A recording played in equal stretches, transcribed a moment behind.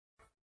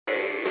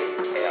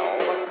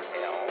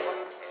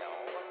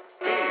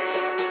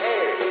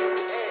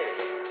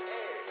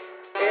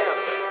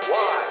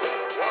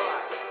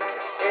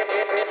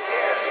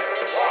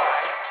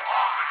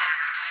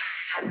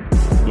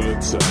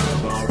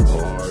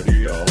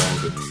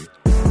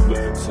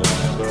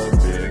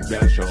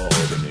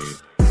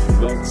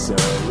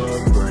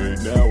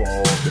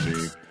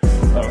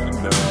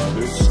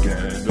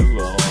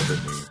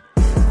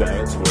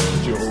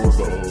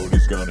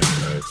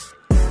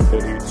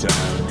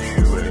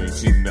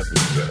looking at the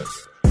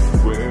dust.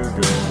 We're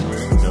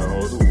going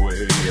all the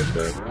way at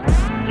the...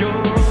 You're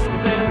older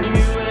than the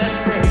USA.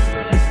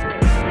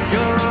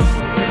 You're older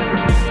than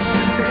the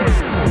USA.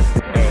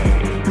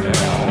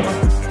 A-L-B.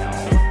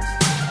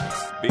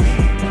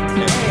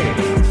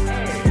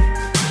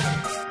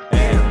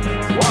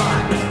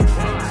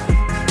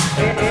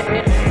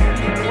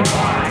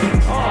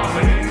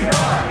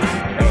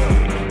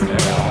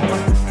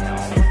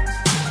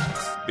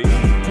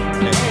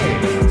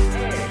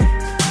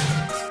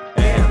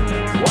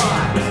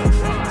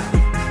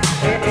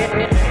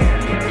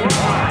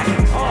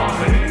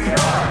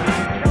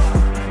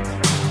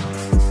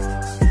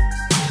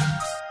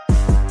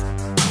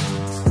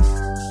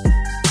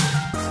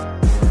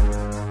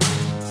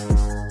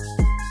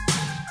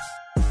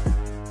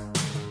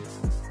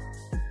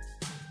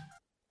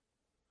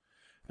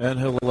 And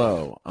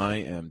hello, I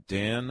am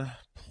Dan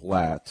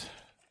Platt.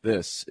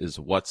 This is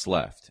What's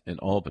Left in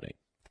Albany.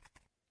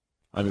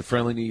 I'm a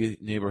friendly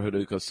neighborhood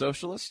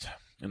eco-socialist,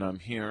 and I'm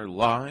here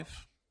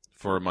live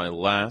for my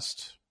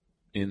last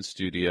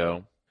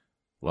in-studio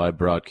live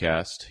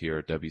broadcast here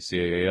at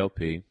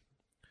WCAALP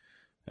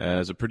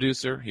as a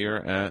producer here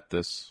at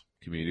this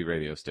community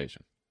radio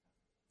station.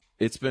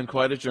 It's been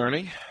quite a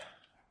journey.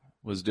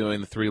 Was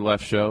doing the Three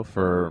Left show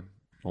for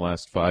the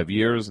last 5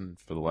 years, and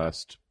for the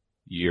last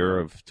year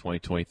of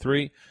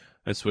 2023,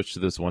 I switched to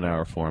this 1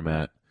 hour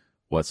format,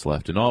 What's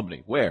Left in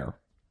Albany, where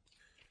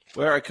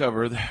I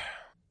cover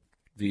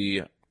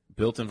the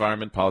built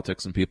environment,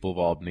 politics, and people of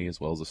Albany, as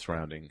well as the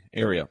surrounding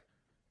area.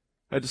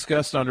 I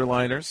discussed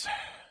underliners.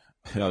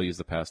 I'll use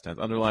the past tense.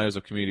 Underliners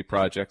of community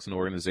projects and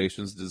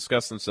organizations to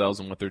discuss themselves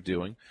and what they're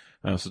doing.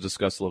 I also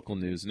discuss local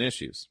news and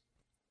issues.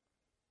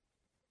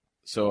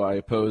 So I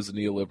oppose the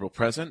neoliberal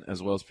present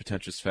as well as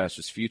pretentious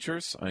fascist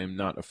futures. I am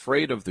not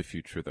afraid of the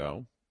future,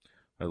 though.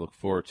 I look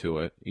forward to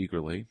it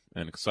eagerly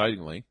and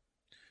excitingly,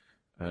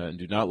 and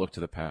do not look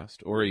to the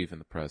past or even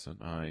the present.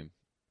 I'm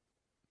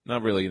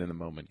not really an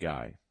in-the-moment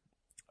guy.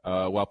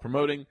 While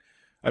promoting,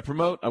 I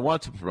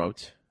want to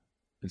promote,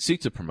 and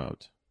seek to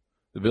promote,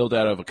 the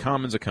build-out of a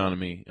commons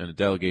economy and a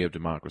delegative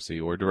democracy,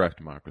 or direct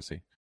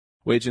democracy,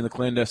 waging the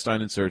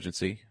clandestine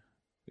insurgency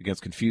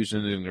against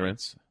confusion and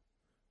ignorance,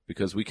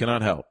 because we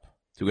cannot help,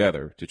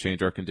 together, to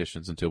change our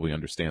conditions until we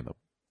understand them.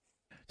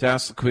 To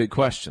ask the big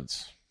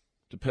questions.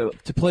 To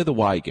play the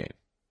why game.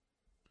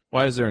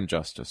 Why is there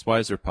injustice? Why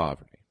is there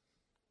poverty?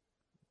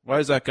 Why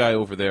is that guy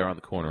over there on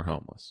the corner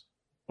homeless?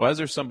 Why is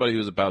there somebody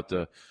who's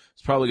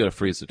probably going to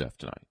freeze to death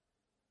tonight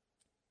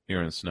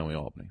here in snowy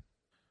Albany?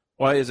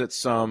 Why is it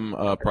some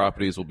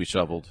properties will be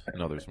shoveled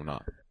and others will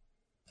not?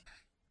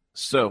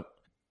 So,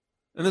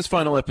 in this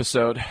final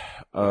episode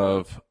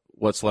of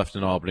What's Left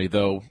in Albany,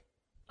 though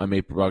I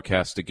may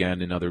broadcast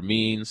again in other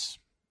means,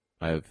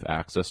 I have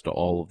access to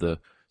all of the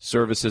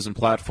services and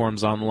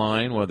platforms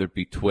online, whether it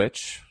be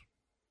Twitch,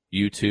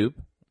 YouTube.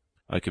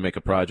 I can make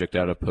a project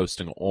out of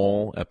posting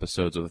all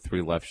episodes of the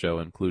Three Left Show,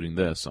 including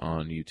this,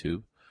 on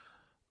YouTube,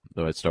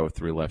 though I'd start with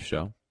Three Left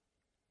Show.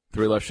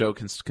 Three Left Show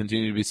can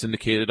continue to be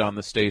syndicated on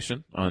the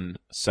station on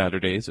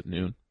Saturdays at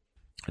noon.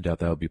 I doubt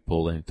that will be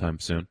pulled anytime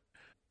soon.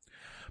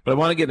 But I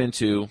want to get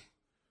into,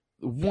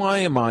 why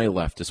am I a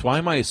leftist? Why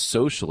am I a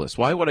socialist?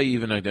 Why would I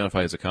even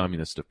identify as a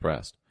communist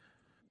depressed?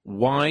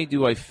 Why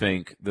do I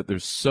think that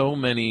there's so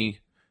many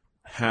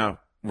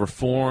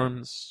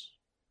reforms,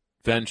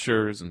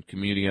 ventures, and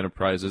community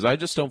enterprises I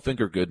just don't think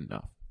are good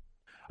enough?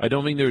 I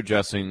don't think they're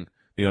addressing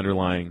the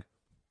underlying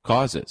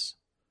causes.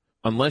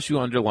 Unless you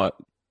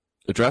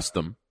address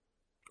them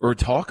or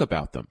talk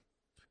about them,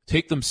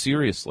 take them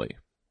seriously.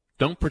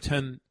 Don't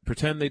pretend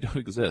they don't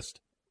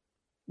exist.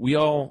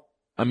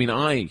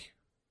 I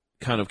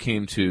kind of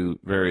came to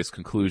various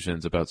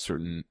conclusions about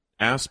certain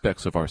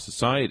aspects of our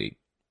society,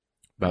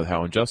 about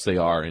how unjust they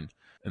are, and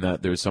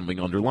that there's something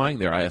underlying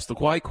there. I asked the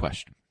why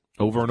question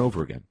over and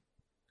over again.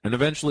 And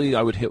eventually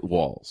I would hit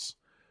walls.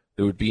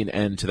 There would be an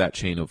end to that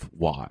chain of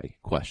why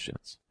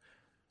questions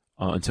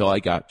until I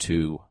got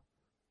to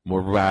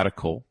more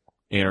radical,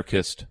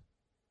 anarchist,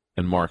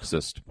 and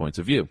Marxist points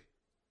of view.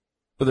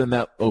 But then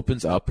that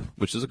opens up,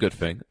 which is a good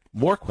thing,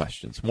 more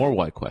questions, more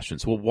why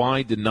questions. Well,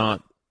 why did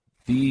not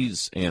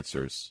these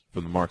answers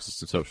from the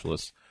Marxists and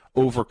socialists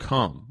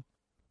overcome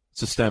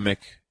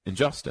systemic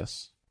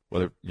injustice,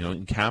 whether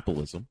in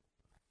capitalism,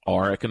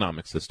 our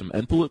economic system,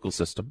 and political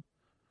system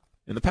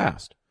in the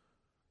past?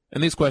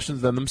 And these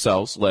questions then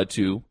themselves led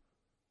to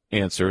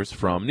answers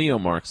from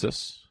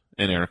neo-Marxists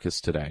and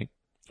anarchists today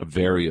of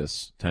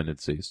various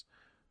tendencies,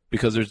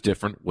 because there's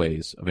different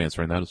ways of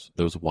answering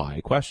those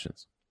why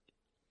questions.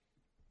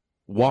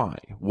 Why?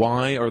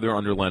 Why are there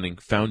underlying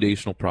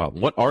foundational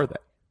problems? What are they?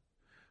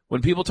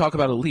 When people talk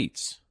about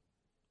elites,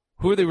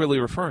 who are they really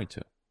referring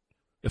to?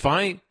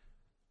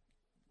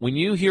 When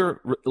you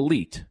hear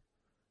elite,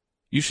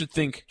 you should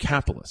think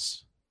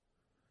capitalists.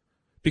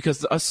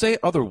 Because say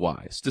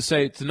otherwise,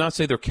 to not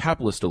say they're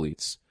capitalist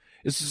elites,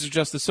 is to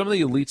suggest that some of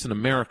the elites in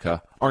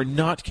America are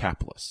not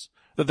capitalists,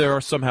 that there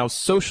are somehow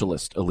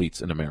socialist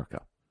elites in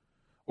America,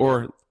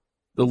 or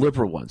the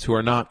liberal ones who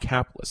are not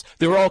capitalists.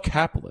 They're all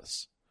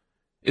capitalists.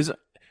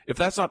 If If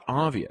that's not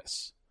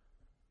obvious,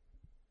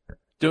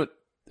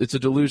 it's a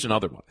delusion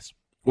otherwise,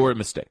 or a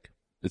mistake.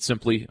 It's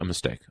simply a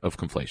mistake of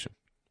conflation.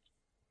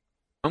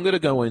 I'm going to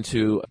go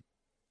into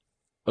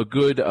a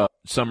good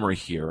summary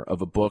here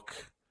of a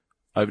book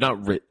I've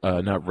not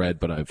read,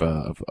 but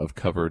I've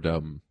covered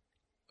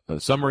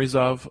summaries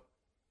of,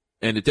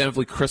 and it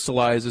definitely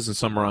crystallizes and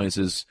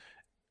summarizes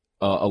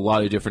a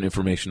lot of different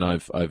information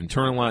I've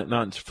internalized,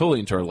 not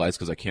fully internalized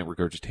because I can't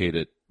regurgitate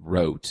it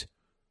rote.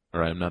 All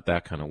right, I'm not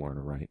that kind of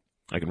learner, right?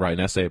 I can write an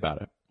essay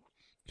about it,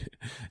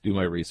 do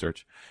my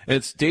research. And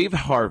it's David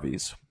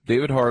Harvey's.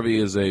 David Harvey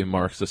is a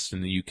Marxist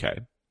in the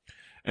UK.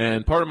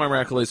 And part of my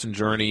recollection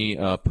journey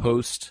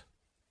post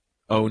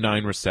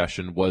 2009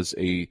 recession was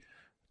a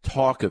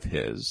talk of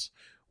his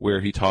where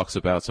he talks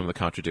about some of the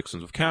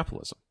contradictions of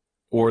capitalism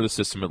or the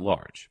system at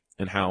large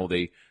and how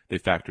they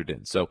factored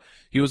in. So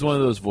he was one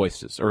of those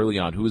voices early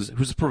on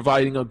who's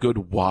providing a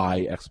good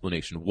why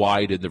explanation.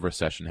 Why did the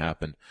recession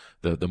happen?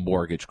 The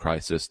mortgage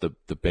crisis,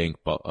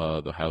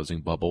 the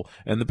housing bubble,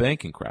 and the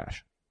banking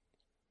crash.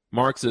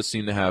 Marxists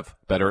seem to have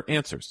better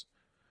answers.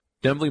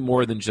 Definitely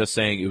more than just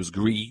saying it was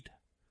greed,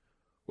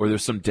 or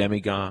there's some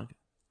demagogue,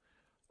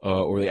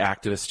 or the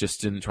activists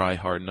just didn't try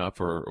hard enough,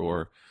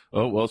 or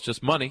oh, well, it's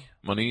just money.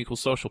 Money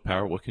equals social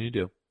power. What can you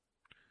do?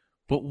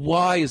 But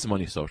why is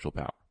money social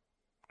power?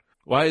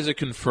 Why does it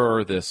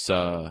confer this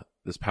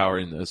power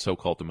in the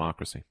so-called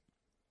democracy?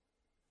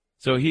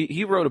 So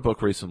he wrote a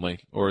book recently,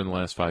 or in the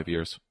last 5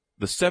 years,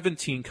 The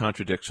 17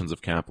 Contradictions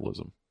of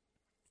Capitalism.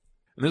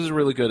 And this is a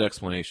really good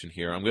explanation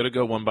here. I'm going to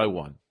go one by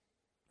one,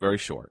 very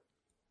short,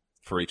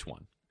 for each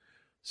one.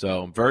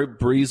 So I'm very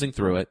breezing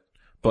through it.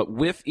 But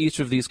with each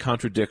of these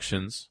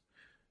contradictions,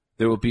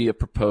 there will be a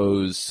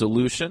proposed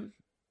solution.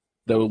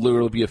 There will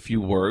literally be a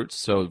few words,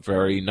 so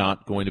very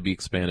not going to be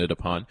expanded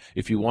upon.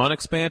 If you want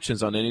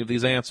expansions on any of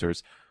these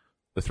answers,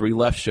 the Three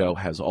Left Show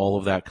has all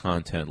of that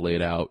content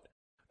laid out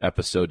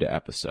episode to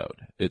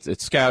episode. It's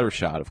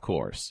scattershot, of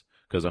course,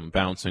 because I'm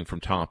bouncing from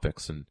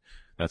topics, and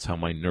that's how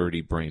my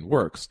nerdy brain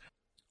works.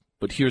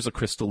 But here's a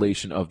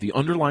crystallization of the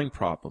underlying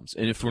problems.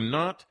 And if we're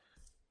not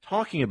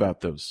talking about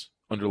those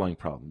underlying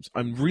problems,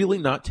 I'm really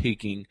not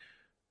taking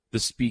the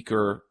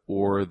speaker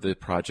or the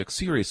project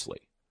seriously.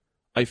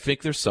 I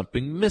think there's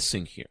something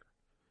missing here.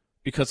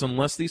 Because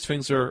unless these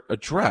things are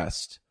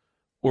addressed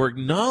or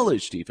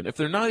acknowledged even, if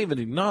they're not even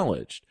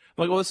acknowledged,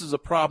 like, well, this is a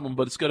problem,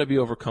 but it's got to be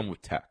overcome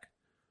with tech.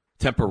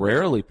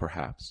 Temporarily,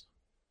 perhaps.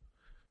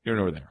 Here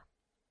nor there.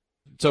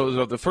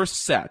 So the first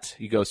set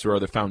he goes through are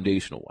the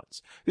foundational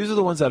ones. These are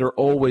the ones that are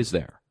always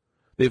there.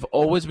 They've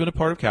always been a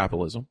part of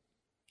capitalism,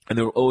 and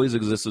they will always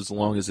exist as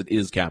long as it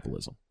is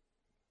capitalism.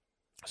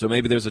 So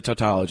maybe there's a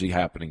tautology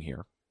happening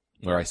here,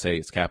 where I say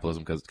it's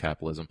capitalism because it's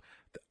capitalism.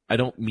 I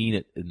don't mean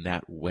it in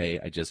that way.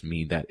 I just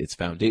mean that it's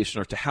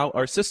foundational to how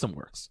our system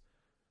works.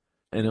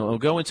 And I'll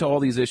go into all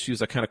these issues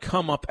that kind of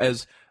come up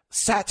as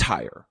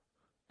satire.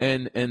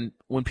 And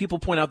when people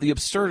point out the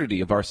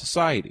absurdity of our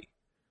society,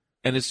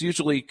 and it's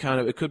usually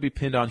it could be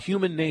pinned on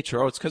human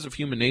nature. Oh, it's because of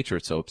human nature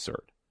it's so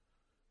absurd.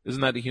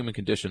 Isn't that a human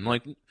condition?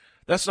 Like,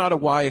 that's not a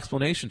why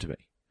explanation to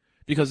me.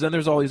 Because then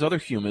there's all these other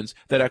humans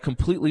that act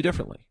completely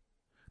differently,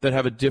 that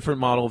have a different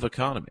model of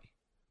economy,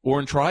 or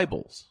in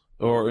tribals,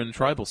 or in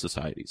tribal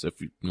societies, if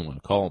you want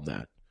to call them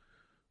that.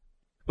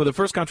 But the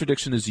first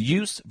contradiction is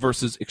use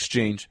versus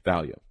exchange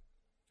value.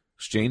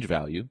 Exchange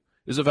value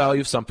is a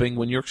value of something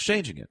when you're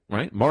exchanging it,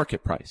 right?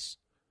 Market price.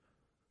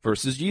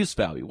 Versus use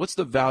value. What's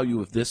the value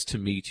of this to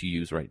me to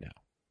use right now?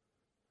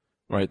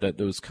 Right, the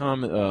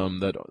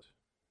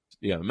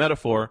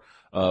metaphor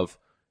of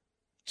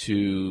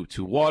to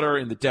water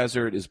in the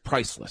desert is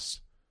priceless.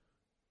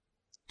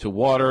 To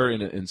water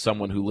in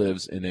someone who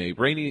lives in a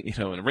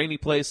rainy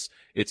place,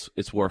 it's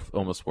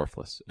almost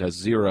worthless. It has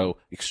zero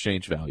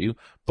exchange value,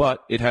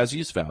 but it has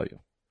use value.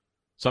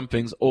 Some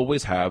things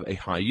always have a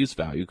high use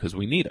value because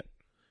we need it.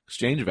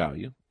 Exchange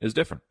value is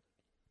different.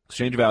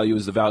 Exchange value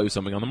is the value of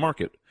something on the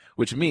market,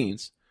 which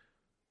means,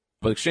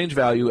 but exchange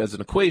value as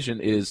an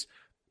equation is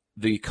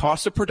the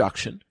cost of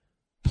production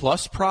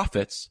plus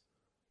profits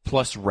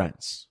plus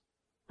rents.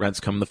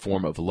 Rents come in the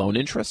form of loan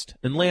interest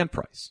and land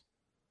price.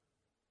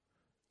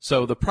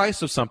 So the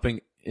price of something,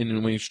 when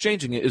you're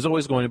exchanging it, is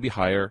always going to be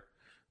higher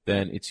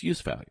than its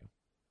use value.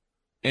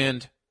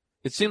 And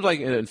it seems like,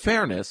 in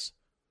fairness,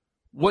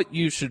 what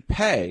you should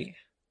pay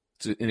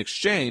in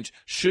exchange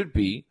should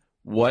be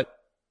what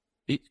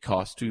it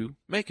costs to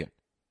make it.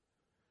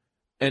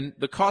 And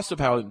the cost of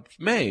how it's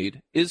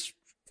made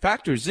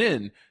factors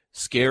in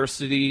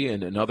scarcity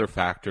and other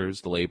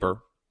factors, the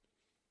labor.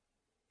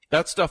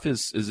 That stuff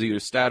is either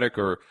static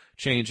or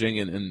changing,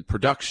 and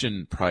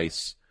production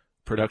price,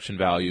 production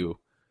value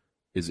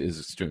is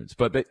extremes.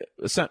 But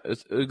an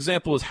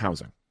example is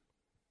housing.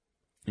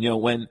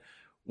 When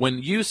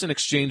use and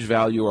exchange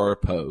value are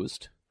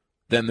opposed,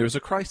 then there's a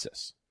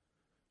crisis,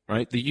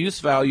 right? The use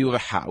value of a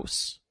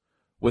house,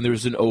 when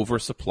there's an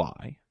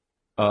oversupply,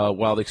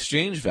 while the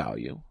exchange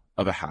value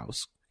of a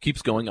house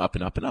keeps going up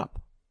and up and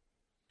up.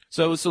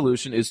 So the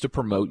solution is to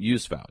promote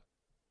use value.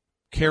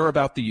 Care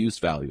about the use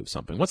value of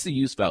something. What's the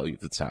use value of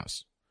this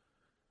house?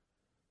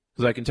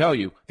 Because I can tell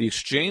you, the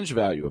exchange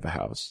value of a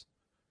house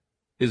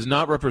is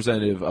not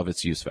representative of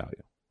its use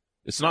value.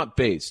 It's not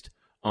based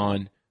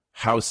on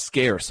how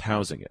scarce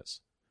housing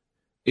is.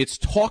 It's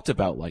talked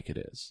about like it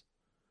is.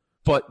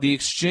 But the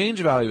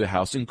exchange value of a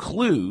house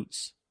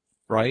includes,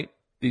 right,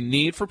 the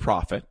need for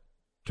profit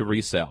to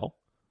resell.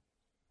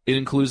 It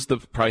includes the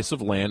price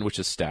of land, which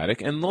is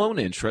static, and loan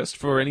interest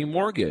for any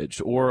mortgage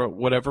or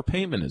whatever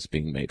payment is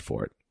being made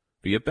for it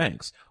via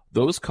banks.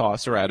 Those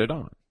costs are added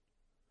on.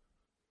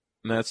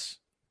 And that's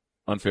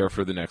unfair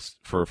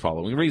for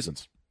following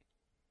reasons.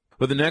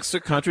 But the next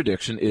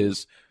contradiction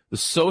is the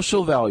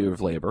social value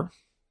of labor,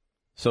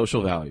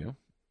 social value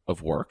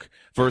of work,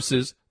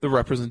 versus the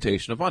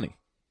representation of money.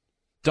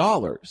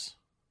 Dollars,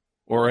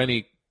 or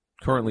any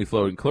currently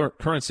floating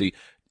currency,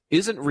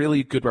 isn't really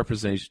a good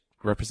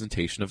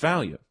representation of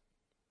value,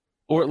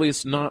 or at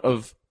least not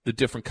of the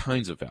different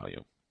kinds of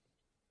value.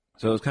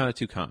 So there's kind of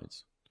two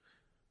kinds.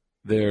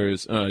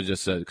 There's, I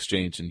just said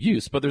exchange and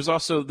use, but there's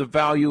also the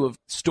value of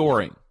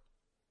storing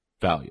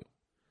value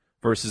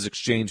versus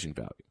exchanging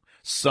value.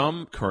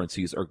 Some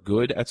currencies are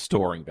good at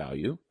storing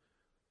value,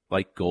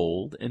 like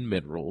gold and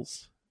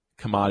minerals,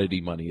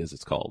 commodity money as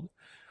it's called.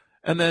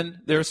 And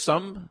then there's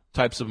some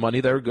types of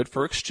money that are good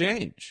for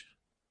exchange,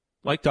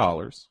 like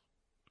dollars.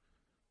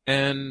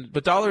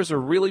 But dollars are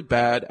really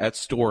bad at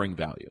storing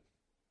value.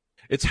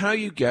 It's how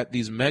you get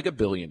these mega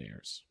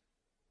billionaires.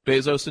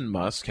 Bezos and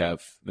Musk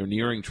they're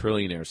nearing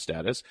trillionaire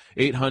status,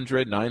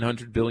 $800,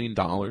 $900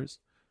 billion.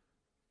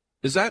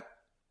 Is that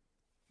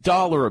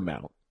dollar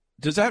amount?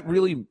 Does that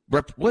really,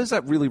 what does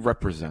that really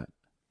represent?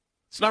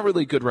 It's not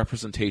really a good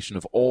representation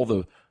of all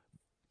the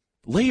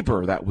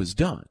labor that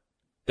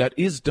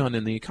is done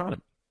in the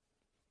economy.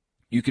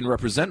 You can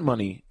represent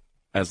money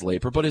as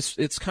labor, but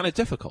it's kind of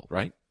difficult,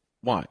 right?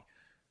 Why?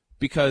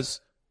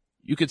 Because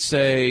you could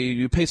say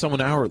you pay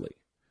someone hourly.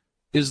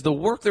 Is the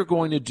work they're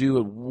going to do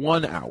in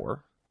 1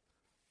 hour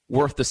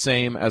worth the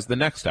same as the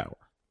next hour?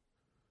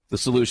 The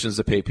solution is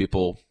to pay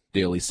people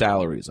daily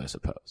salaries, I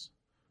suppose.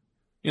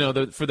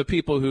 For the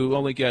people who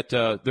only get,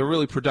 they're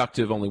really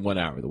productive only 1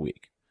 hour of the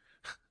week,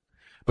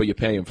 but you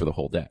pay them for the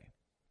whole day.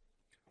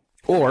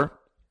 Or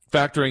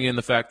factoring in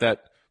the fact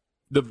that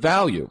the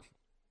value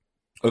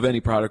of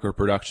any product or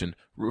production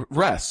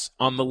rests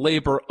on the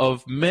labor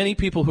of many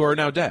people who are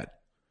now dead.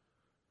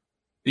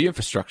 The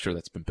infrastructure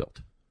that's been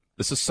built,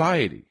 the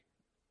society,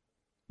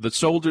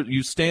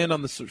 you stand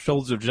on the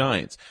shoulders of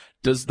giants.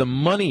 Does the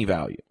money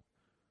value,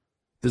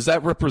 does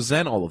that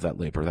represent all of that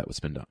labor that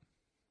was been done?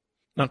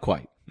 Not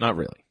quite. Not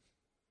really.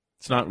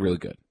 It's not really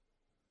good.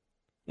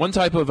 One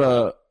type of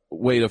a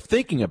way of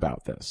thinking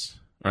about this,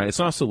 right? It's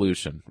not a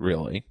solution,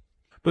 really.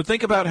 But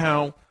think about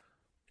how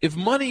if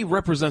money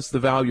represents the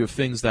value of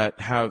things that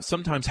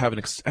sometimes have an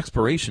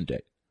expiration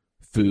date,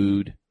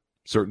 food,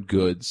 certain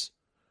goods,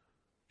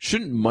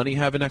 shouldn't money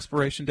have an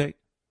expiration date?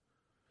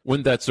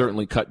 Wouldn't that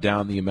certainly cut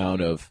down the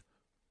amount of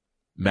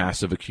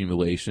massive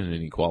accumulation and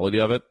inequality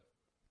of it?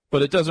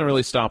 But it doesn't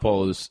really stop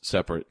all those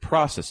separate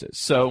processes.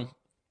 So,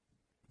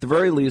 at the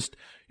very least,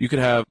 we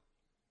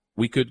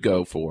could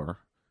go for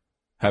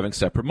having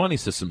separate money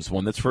systems,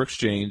 one that's for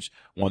exchange,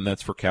 one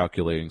that's for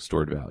calculating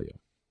stored value.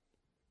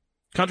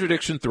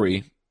 Contradiction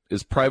 3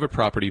 is private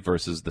property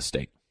versus the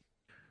state.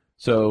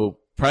 So,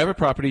 private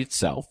property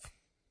itself,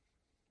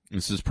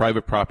 this is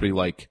private property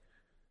like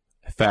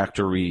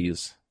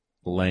factories,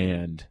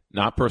 land,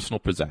 not personal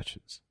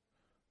possessions,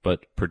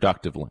 but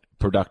productive land,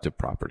 productive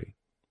property.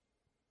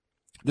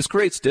 This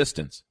creates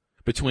distance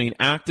between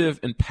active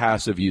and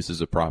passive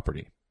uses of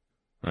property.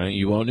 Right?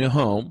 You own a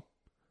home,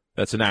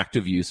 that's an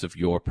active use of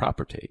your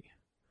property.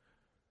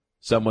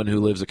 Someone who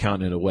lives a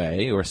continent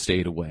away, or a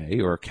state away,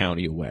 or a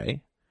county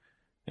away,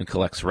 and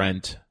collects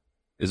rent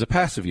is a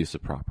passive use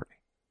of property.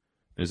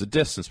 There's a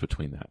distance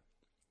between that.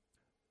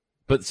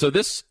 But so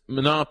this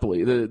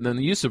monopoly, the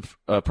use of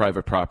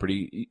private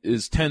property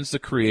tends to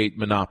create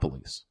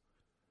monopolies.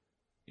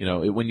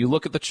 When you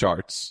look at the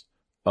charts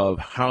of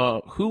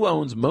who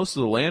owns most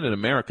of the land in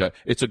America,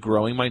 it's a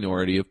growing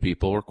minority of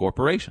people or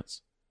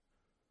corporations.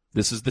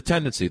 This is the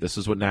tendency. This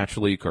is what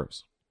naturally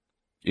occurs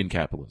in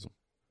capitalism.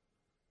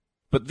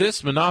 But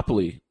this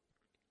monopoly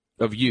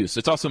of use,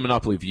 it's also a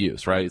monopoly of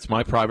use, right? It's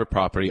my private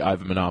property. I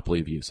have a monopoly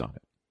of use on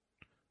it.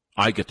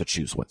 I get to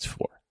choose what's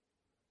for,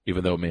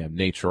 even though it may have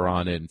nature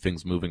on it and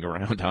things moving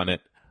around on it.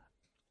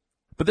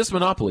 But this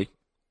monopoly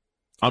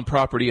on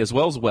property as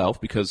well as wealth,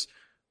 because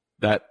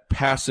that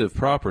passive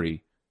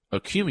property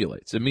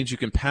accumulates. It means you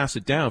can pass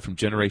it down from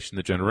generation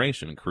to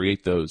generation and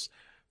create those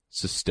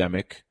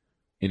systemic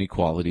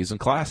inequalities and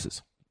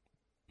classes.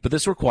 But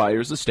this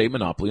requires a state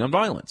monopoly on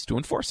violence to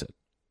enforce it.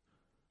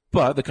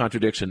 But the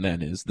contradiction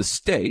then is the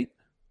state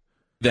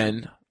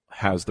then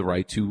has the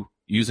right to,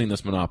 using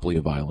this monopoly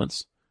of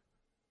violence,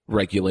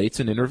 regulates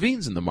and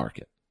intervenes in the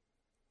market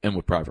and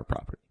with private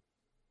property.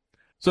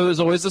 So there's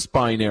always this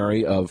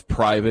binary of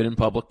private and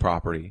public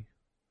property,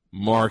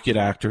 market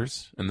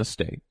actors, and the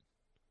state.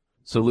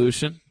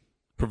 Solution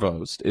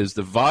proposed is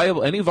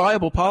any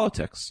viable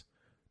politics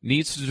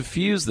needs to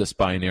diffuse this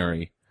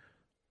binary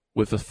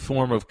with a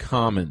form of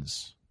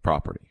commons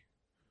property.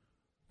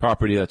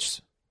 property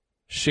that's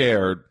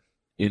shared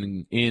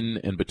in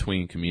and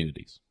between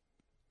communities.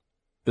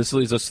 This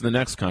leads us to the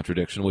next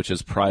contradiction, which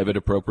is private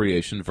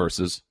appropriation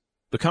versus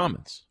the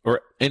commons,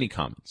 or any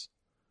commons.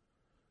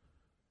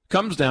 It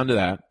comes down to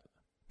that.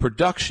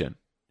 Production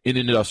in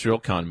an industrial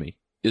economy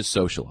is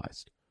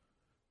socialized,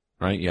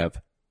 right? You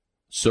have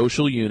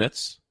social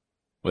units,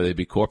 whether they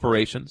be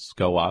corporations,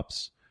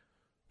 co-ops,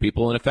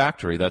 people in a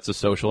factory. That's a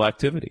social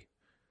activity.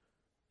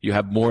 You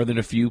have more than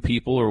a few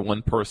people or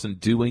one person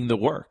doing the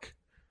work.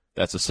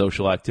 That's a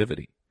social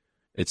activity.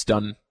 It's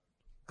done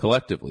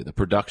collectively. The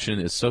production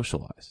is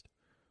socialized.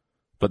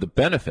 But the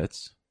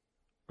benefits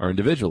are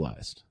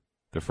individualized.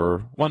 They're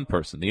for one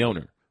person, the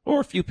owner, or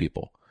a few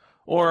people,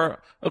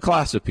 or a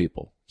class of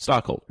people,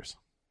 stockholders.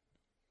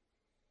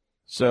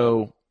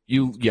 So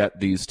you get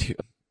these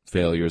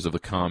failures of the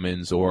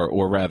commons,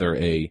 or rather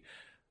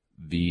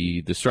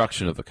the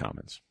destruction of the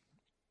commons.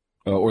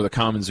 Or the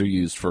commons are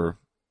used for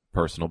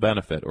personal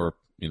benefit or,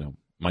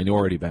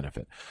 minority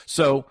benefit.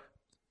 So,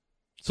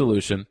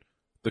 solution,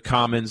 the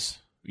commons,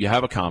 you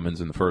have a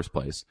commons in the first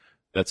place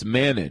that's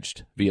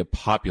managed via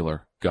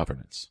popular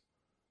governance.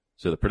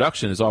 So the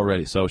production is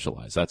already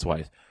socialized. That's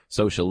why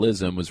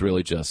socialism was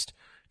really just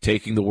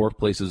taking the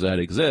workplaces that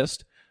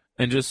exist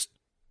and just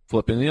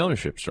flipping the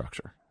ownership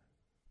structure,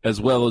 as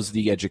well as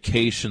the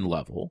education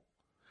level,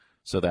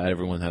 so that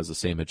everyone has the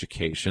same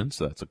education.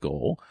 So that's a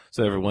goal.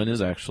 So everyone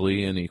is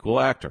actually an equal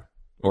actor,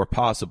 or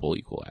possible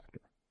equal actor.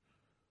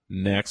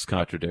 Next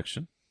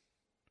contradiction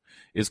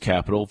is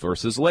capital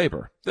versus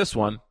labor. This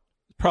one is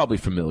probably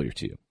familiar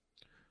to you.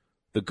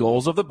 The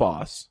goals of the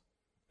boss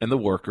and the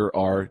worker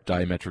are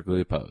diametrically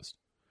opposed.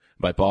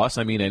 By boss,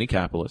 I mean any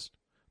capitalist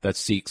that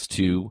seeks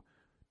to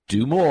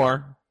do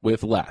more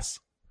with less,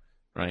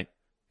 right?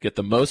 Get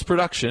the most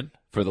production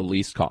for the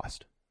least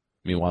cost.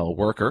 Meanwhile, a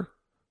worker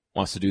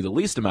wants to do the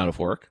least amount of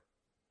work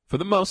for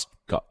the most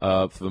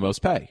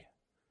pay.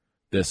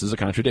 This is a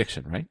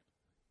contradiction, right?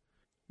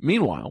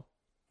 Meanwhile,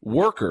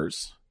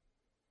 workers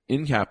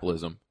in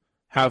capitalism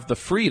have the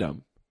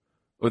freedom,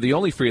 or the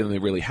only freedom they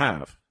really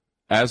have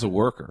as a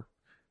worker,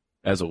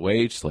 as a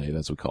wage slave,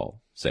 as we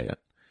say it,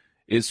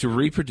 is to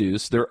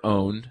reproduce their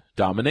own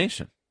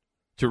domination,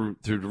 to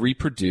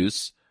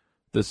reproduce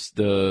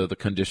the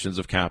conditions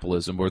of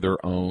capitalism or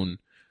their own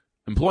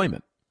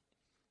employment.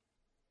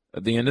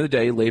 At the end of the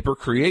day, labor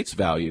creates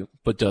value,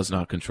 but does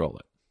not control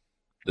it.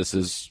 This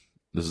is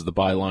the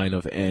byline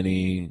of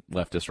any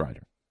leftist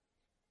writer.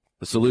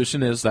 The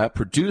solution is that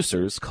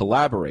producers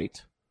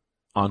collaborate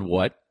on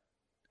what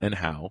and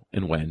how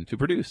and when to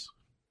produce.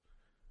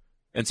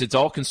 And since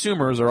all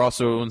consumers are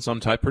also in some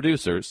type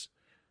producers,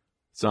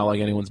 it's not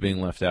like anyone's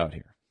being left out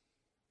here,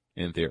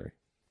 in theory.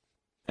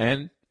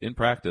 And in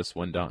practice,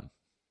 when done.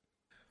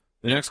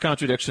 The next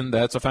contradiction,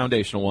 that's a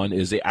foundational one,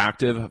 is the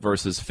active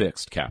versus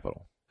fixed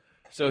capital.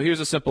 So here's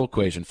a simple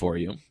equation for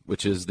you,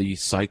 which is the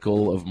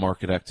cycle of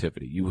market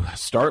activity. You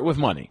start with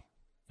money,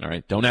 all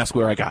right? Don't ask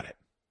where I got it.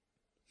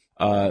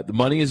 The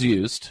money is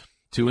used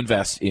to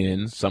invest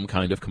in some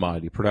kind of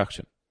commodity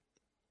production.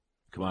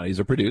 Commodities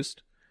are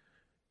produced,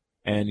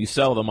 and you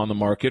sell them on the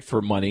market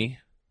for money,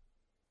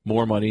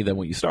 more money than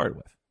what you started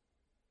with.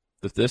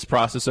 This is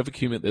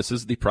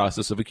the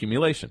process of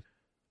accumulation,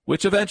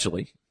 which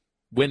eventually,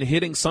 when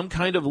hitting some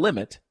kind of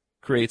limit,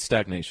 creates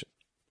stagnation.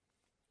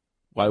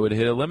 Why would it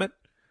hit a limit?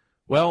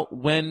 Well,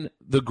 when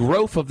the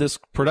growth of this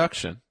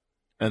production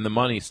and the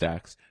money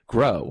stacks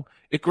grow,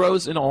 it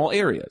grows in all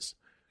areas.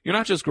 You're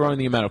not just growing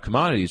the amount of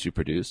commodities you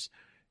produce,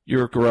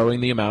 you're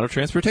growing the amount of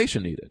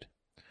transportation needed,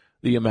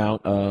 the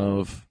amount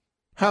of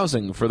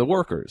housing for the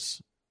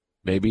workers.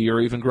 Maybe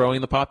you're even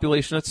growing the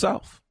population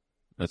itself.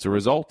 That's a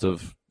result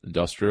of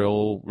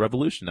industrial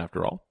revolution,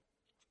 after all.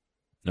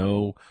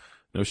 No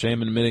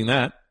shame in admitting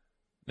that.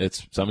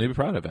 It's something to be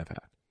proud of, in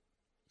fact,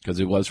 because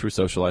it was through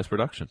socialized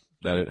production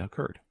that it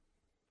occurred.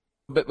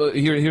 But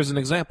here's an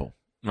example,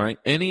 right?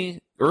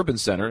 Any urban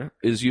center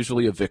is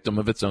usually a victim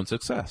of its own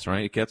success,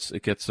 right?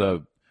 It gets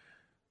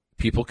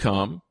people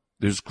come.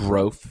 There's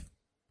growth.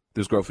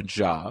 There's growth in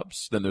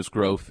jobs. Then there's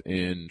growth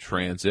in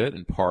transit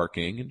and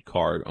parking and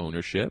car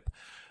ownership.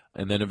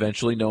 And then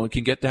eventually no one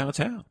can get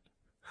downtown.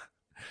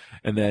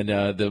 And then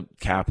the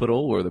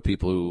capital or the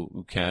people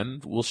who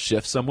can will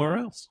shift somewhere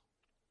else.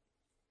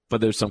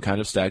 But there's some kind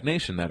of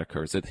stagnation that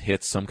occurs. It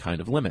hits some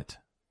kind of limit,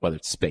 whether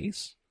it's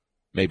space.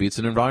 Maybe it's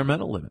an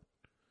environmental limit.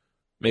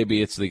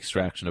 Maybe it's the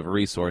extraction of a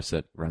resource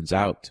that runs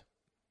out.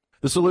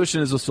 The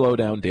solution is to slow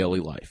down daily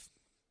life.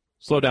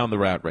 Slow down the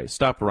rat race.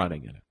 Stop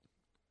running in it.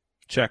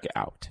 Check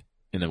out,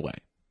 in a way.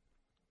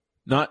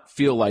 Not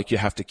feel like you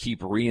have to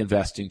keep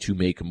reinvesting to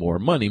make more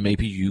money.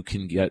 Maybe you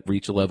can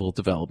reach a level of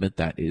development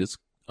that is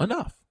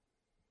enough.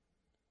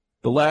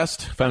 The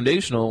last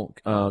foundational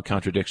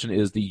contradiction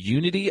is the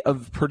unity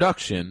of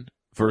production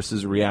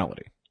versus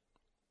reality.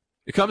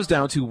 It comes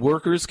down to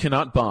workers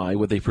cannot buy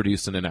what they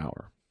produce in an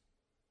hour.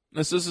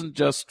 This isn't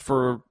just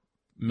for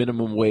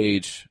minimum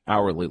wage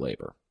hourly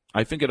labor.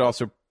 I think it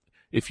also,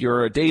 if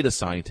you're a data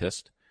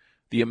scientist,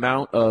 the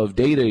amount of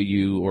data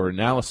or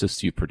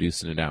analysis you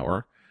produce in an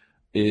hour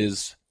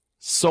is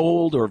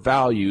sold or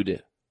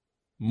valued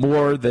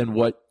more than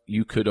what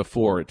you could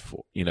afford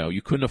for.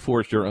 You couldn't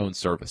afford your own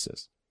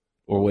services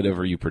or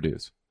whatever you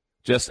produce.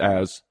 Just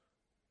as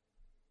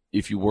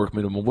if you work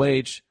minimum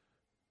wage,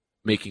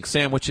 making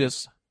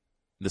sandwiches,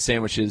 the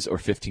sandwiches are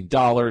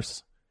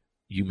 $15,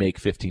 you make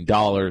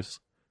 $15,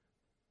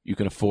 you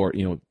can afford,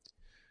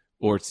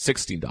 or it's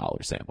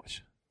 $16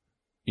 sandwich.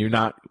 You're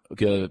not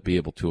going to be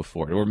able to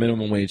afford it. Or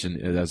minimum wage,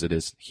 and as it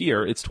is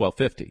here, it's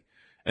 $12.50.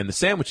 And the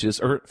sandwiches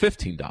are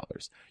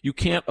 $15. You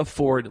can't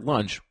afford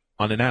lunch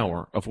on an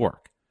hour of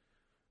work.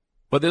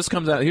 But this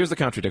comes out, here's the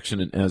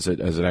contradiction as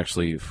it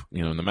actually,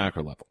 in the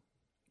macro level.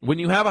 When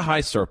you have a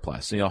high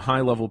surplus,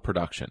 high level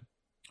production,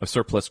 a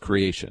surplus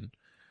creation,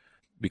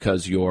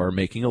 because you're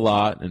making a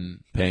lot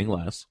and paying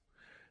less,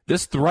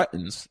 this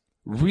threatens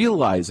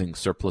realizing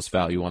surplus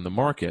value on the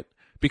market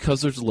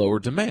because there's lower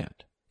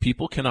demand.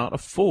 People cannot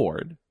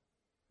afford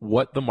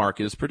what the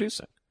market is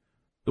producing.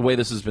 The way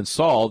this has been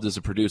solved is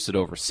to produce it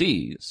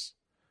overseas,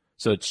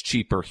 so it's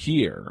cheaper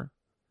here,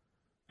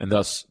 and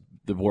thus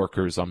the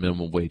workers on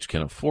minimum wage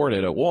can afford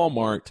it at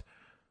Walmart.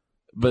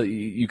 But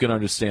you can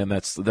understand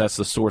that's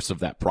the source of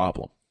that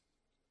problem,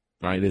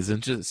 right? It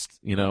isn't just,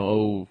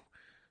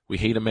 we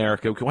hate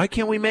America. Why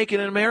can't we make it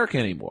in America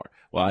anymore?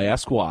 Well, I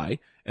ask why,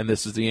 and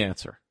this is the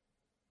answer.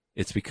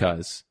 It's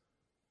because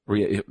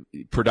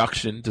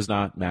production does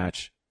not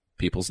match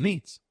people's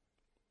needs.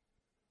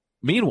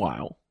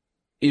 Meanwhile,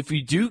 if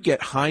you do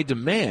get high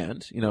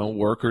demand,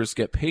 workers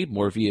get paid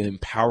more via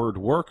empowered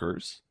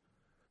workers,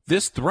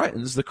 this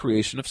threatens the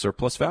creation of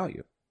surplus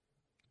value.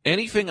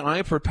 Anything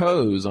I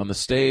propose on the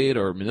state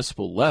or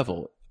municipal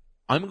level,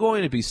 I'm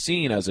going to be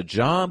seen as a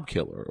job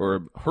killer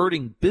or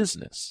hurting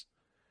business.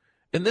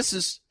 And this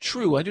is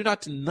true. I do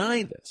not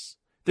deny this.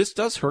 This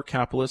does hurt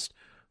capitalist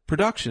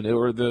production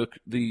or the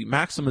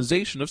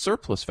maximization of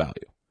surplus value.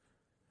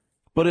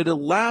 But it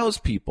allows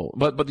people,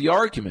 but the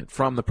argument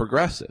from the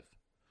progressive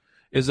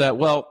is that,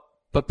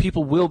 but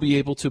people will be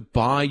able to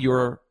buy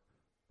your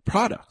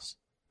products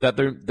that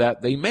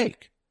they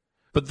make.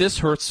 But this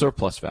hurts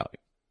surplus value.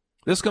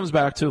 This comes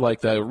back to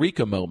like the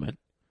Eureka moment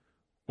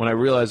when I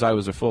realized I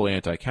was a fully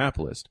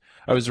anti-capitalist.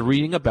 I was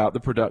reading about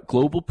the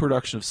global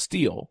production of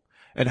steel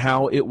and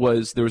how there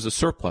was a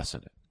surplus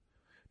in it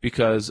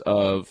because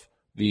of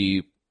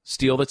the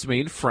steel that's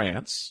made in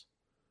France,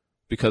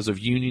 because of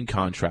union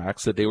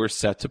contracts that they were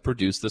set to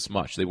produce this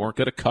much. They weren't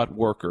going to cut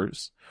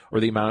workers or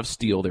the amount of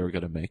steel they were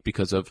going to make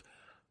because of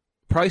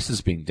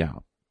prices being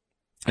down.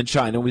 And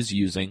China was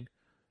using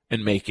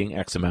and making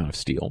X amount of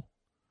steel.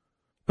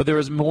 But there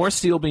was more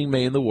steel being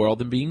made in the world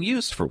than being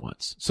used for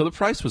once. So the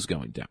price was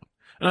going down.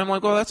 And I'm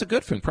like, well, that's a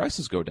good thing.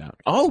 Prices go down.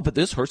 Oh, but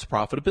this hurts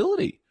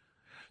profitability.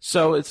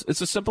 So it's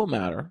a simple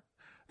matter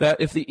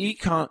that if the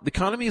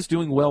economy is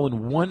doing well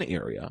in one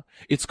area,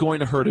 it's going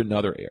to hurt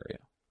another area.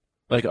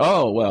 Like,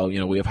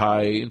 we have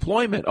high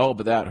employment. Oh,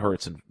 but that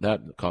hurts and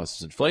that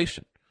causes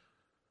inflation.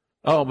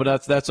 Oh,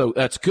 but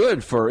that's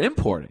good for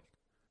importing.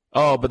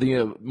 Oh, but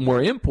the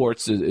more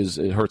imports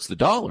it hurts the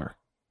dollar.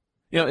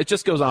 It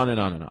just goes on and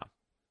on and on.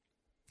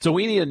 So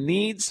we need a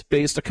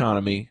needs-based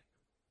economy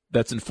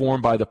that's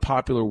informed by the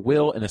popular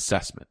will and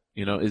assessment.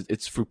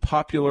 It's through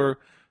popular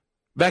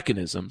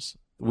mechanisms.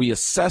 We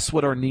assess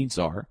what our needs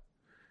are,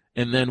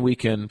 and then we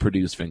can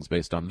produce things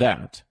based on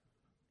that,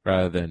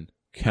 rather than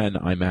can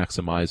I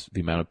maximize the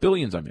amount of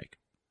billions I make.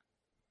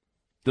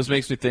 This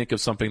makes me think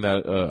of something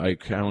that I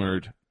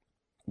encountered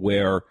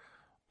where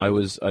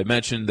I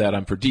mentioned that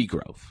I'm for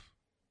degrowth.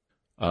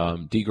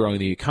 Degrowing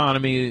the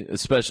economy,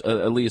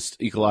 especially at least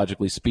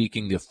ecologically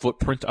speaking, the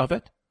footprint of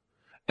it.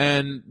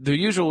 And the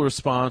usual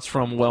response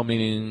from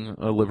well-meaning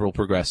liberal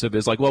progressive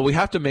is like, well, we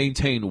have to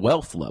maintain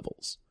wealth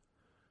levels.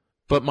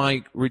 But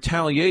my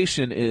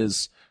retaliation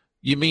is,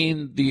 you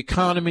mean the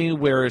economy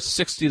where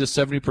 60 to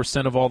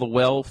 70% of all the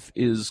wealth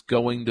is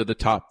going to the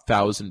top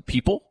 1,000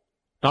 people?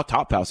 Not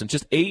top 1,000,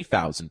 just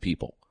 8,000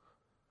 people.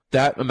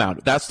 That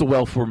amount, that's the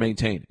wealth we're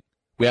maintaining.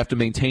 We have to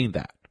maintain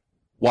that.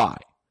 Why?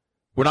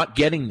 We're not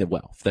getting the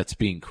wealth that's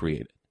being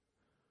created.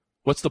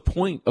 What's the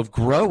point of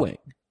growing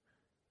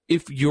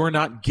if you're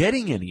not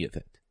getting any of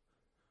it?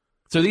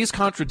 So these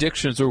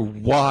contradictions are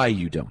why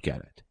you don't get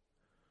it.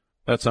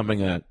 That's something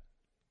that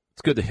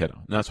it's good to hit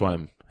on. And that's why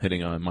I'm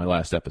hitting on my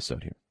last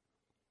episode here.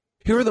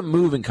 Here are the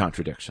moving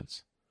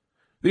contradictions.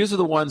 These are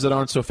the ones that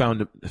aren't so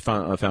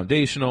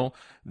foundational.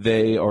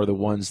 They are the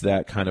ones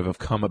that kind of have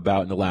come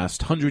about in the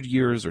last 100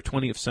 years or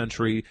 20th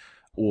century,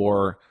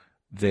 or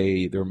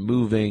they're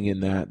moving in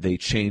that they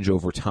change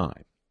over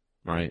time,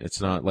 right?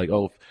 It's not like,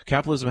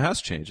 capitalism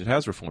has changed. It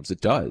has reforms.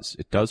 It does.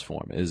 It does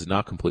form. It is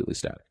not completely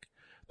static.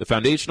 The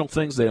foundational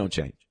things, they don't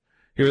change.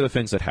 Here are the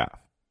things that have.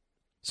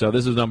 So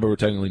this is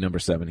technically number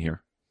 7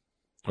 here,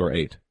 or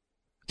 8.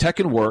 Tech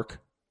and work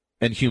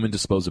and human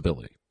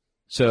disposability.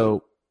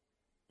 So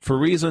for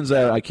reasons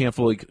that I can't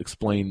fully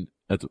explain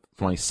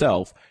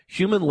myself,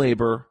 human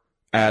labor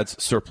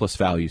adds surplus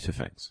value to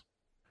things,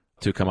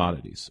 to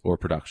commodities or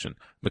production.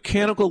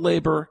 Mechanical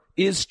labor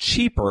is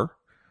cheaper,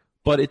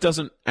 but it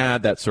doesn't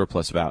add that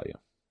surplus value.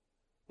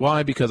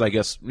 Why? Because I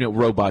guess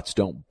robots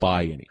don't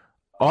buy any.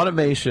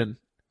 Automation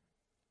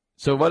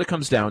So what it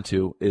comes down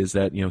to is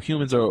that,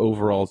 humans are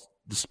overall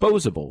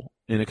disposable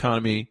in an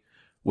economy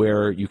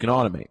where you can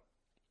automate.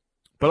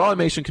 But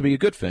automation can be a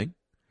good thing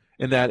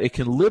in that it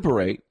can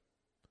liberate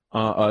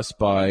us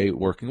by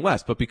working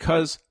less. But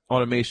because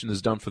automation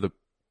is done for the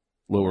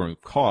lowering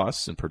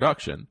costs in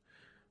production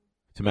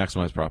to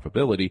maximize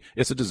profitability,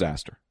 it's a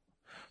disaster.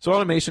 So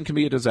automation can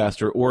be a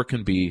disaster or it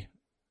can be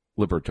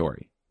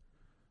liberatory.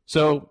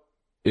 So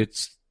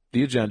it's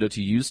the agenda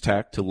to use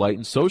tech to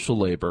lighten social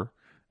labor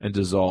and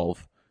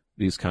dissolve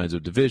these kinds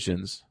of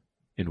divisions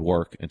in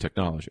work and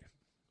technology.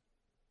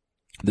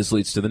 This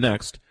leads to the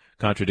next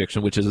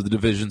contradiction, which is the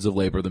divisions of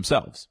labor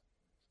themselves.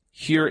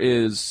 Here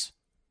is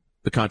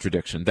the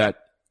contradiction that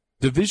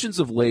divisions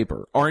of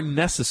labor are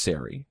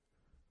necessary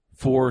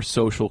for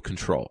social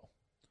control.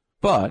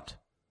 But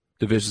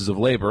divisions of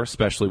labor,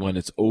 especially when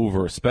it's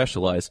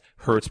over-specialized,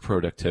 hurts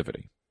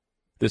productivity.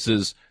 This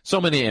is so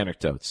many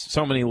anecdotes,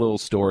 so many little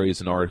stories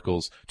and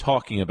articles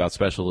talking about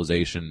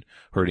specialization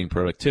hurting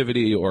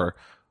productivity, or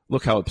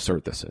look how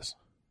absurd this is.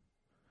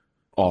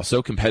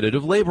 Also,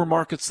 competitive labor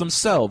markets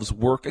themselves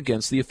work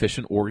against the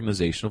efficient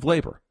organization of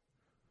labor.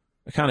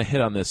 I kind of hit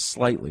on this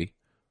slightly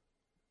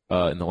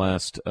in the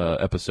last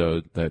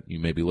episode that you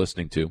may be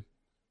listening to,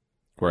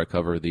 where I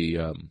cover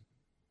the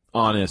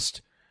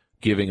honest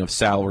giving of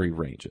salary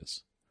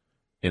ranges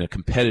in a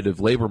competitive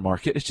labor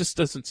market. It just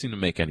doesn't seem to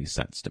make any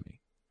sense to me.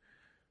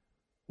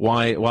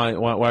 Why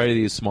do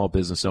these small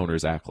business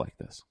owners act like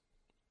this?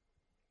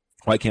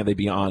 Why can't they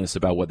be honest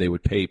about what they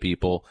would pay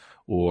people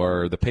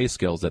or the pay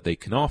scales that they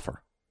can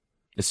offer?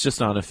 It's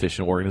just not an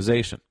efficient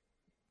organization.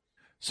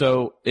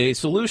 So a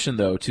solution,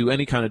 though, to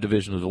any kind of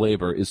division of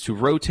labor is to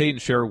rotate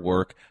and share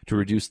work to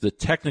reduce the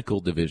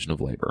technical division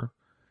of labor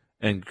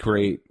and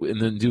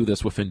then do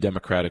this within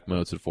democratic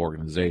modes of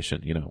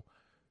organization.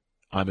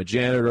 I'm a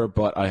janitor,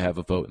 but I have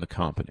a vote in the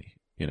company,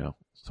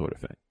 sort of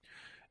thing.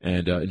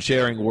 And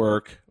sharing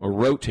work or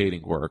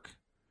rotating work,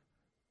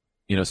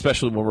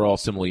 especially when we're all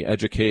similarly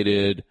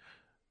educated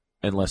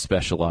and less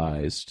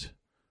specialized,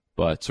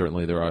 but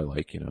certainly there are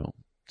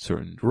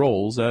certain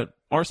roles that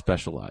are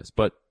specialized,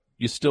 but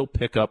you still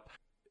pick up.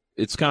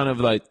 It's kind of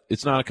like,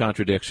 it's not a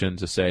contradiction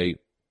to say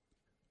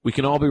we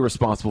can all be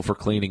responsible for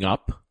cleaning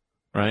up,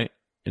 right?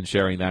 And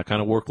sharing that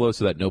kind of workload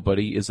so that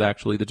nobody is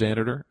actually the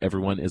janitor.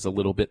 Everyone is a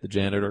little bit the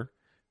janitor.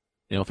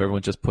 If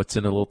everyone just puts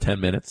in a little 10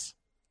 minutes.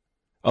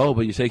 Oh,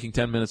 but you're taking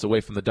 10 minutes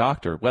away from the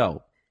doctor.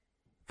 Well,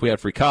 if we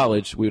had free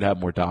college, we would have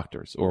more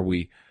doctors, or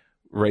we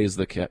raise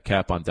the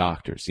cap on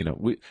doctors.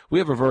 We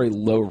have a very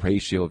low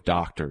ratio of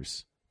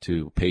doctors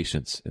to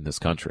patients in this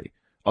country.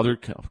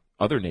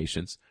 Other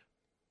nations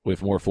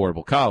with more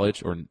affordable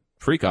college or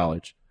free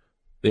college,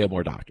 they have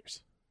more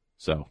doctors.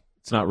 So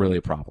it's not really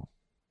a problem.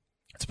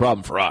 It's a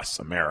problem for us,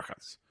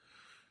 Americans.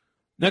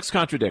 Next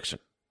contradiction.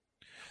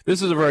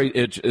 This is a very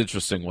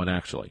interesting one,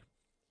 actually.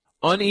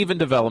 Uneven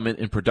development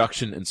in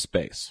production and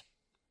space.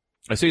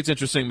 I say it's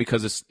interesting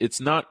because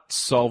it's not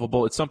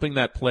solvable. It's something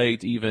that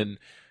plagued even,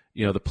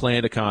 the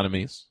planned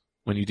economies.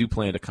 When you do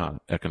planned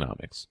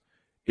economics,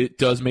 it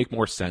does make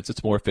more sense.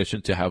 It's more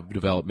efficient to have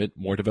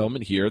more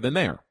development here than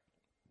there.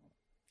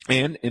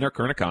 And in our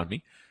current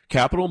economy,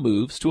 capital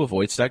moves to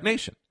avoid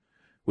stagnation,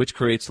 which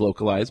creates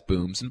localized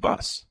booms and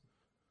busts.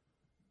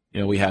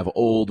 We have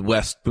old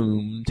West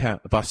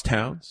bust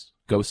towns,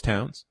 ghost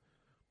towns,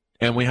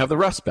 and we have the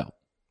Rust Belt.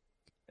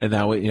 And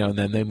now, and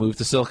then they move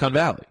to Silicon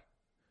Valley.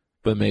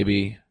 But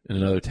maybe in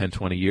another 10,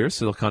 20 years,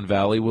 Silicon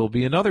Valley will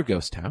be another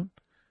ghost town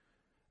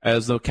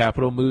as the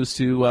capital moves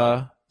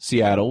to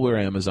Seattle, where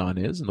Amazon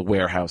is, and the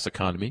warehouse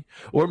economy,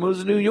 or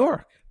moves to New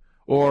York,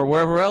 or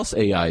wherever else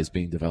AI is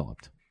being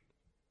developed.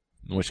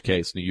 In which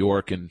case, New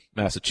York and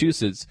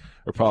Massachusetts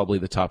are probably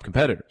the top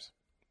competitors.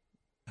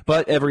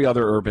 But every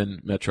other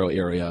urban metro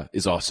area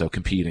is also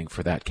competing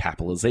for that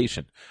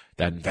capitalization,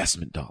 that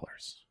investment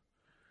dollars.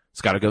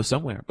 It's got to go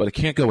somewhere, but it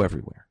can't go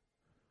everywhere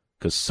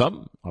because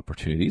some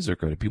opportunities are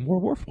going to be more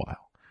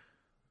worthwhile.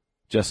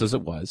 Just as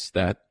it was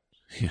that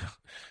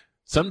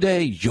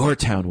someday your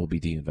town will be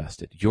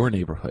deinvested, your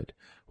neighborhood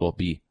will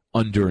be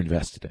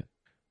underinvested in.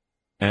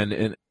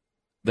 And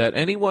that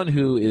anyone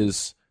who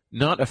is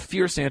not a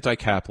fierce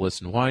anti-capitalist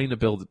and wanting to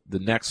build the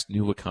next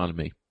new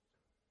economy,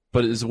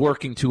 but is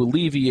working to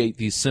alleviate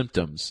these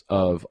symptoms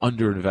of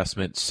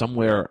underinvestment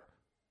somewhere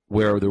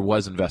where there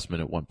was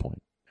investment at one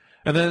point.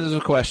 And then there's a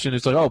question,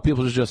 it's like, oh,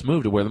 people should just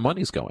move to where the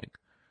money's going.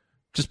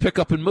 Just pick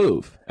up and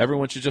move.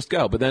 Everyone should just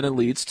go. But then it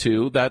leads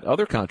to that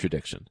other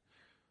contradiction.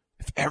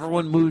 If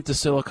everyone moved to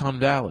Silicon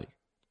Valley,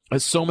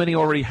 as so many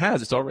already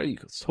has, it's already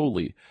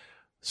totally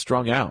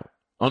strung out,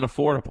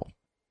 unaffordable.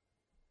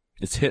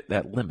 It's hit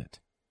that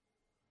limit.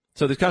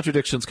 So the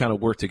contradictions kind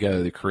of work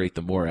together to create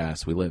the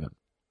morass we live in.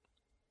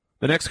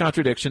 The next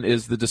contradiction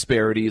is the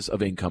disparities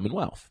of income and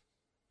wealth.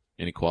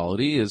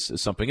 Inequality is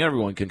something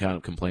everyone can kind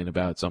of complain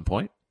about at some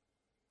point.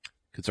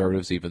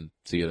 Conservatives even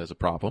see it as a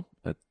problem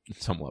at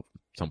some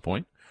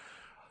point.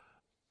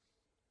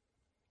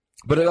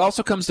 But it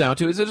also comes down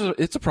to,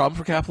 it's a problem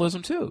for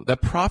capitalism too,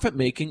 that profit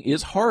making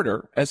is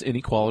harder as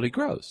inequality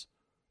grows.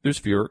 There's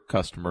fewer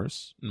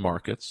customers and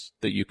markets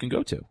that you can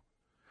go to.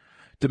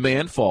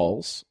 demand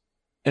falls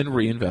and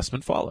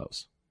reinvestment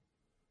follows.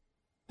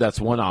 That's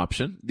one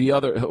option. The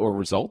other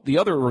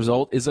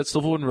result is that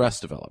civil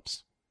unrest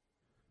develops.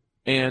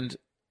 And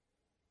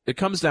it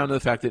comes down to the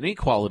fact that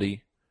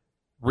inequality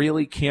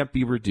really can't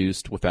be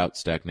reduced without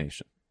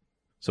stagnation.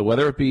 So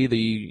whether it be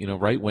the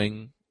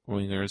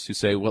right-wingers who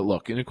say, well,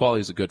 look,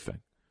 inequality is a good thing.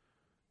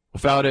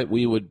 Without it,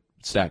 we would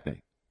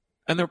stagnate.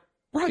 And they're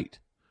right.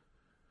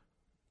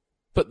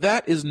 But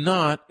that is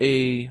not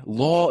a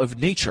law of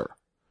nature.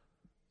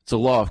 It's a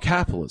law of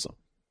capitalism.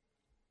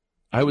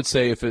 I would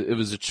say if it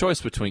was a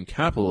choice between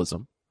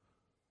capitalism,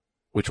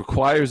 which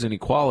requires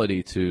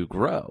inequality to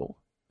grow,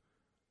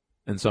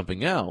 and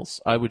something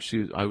else, I would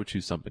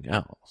choose something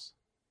else.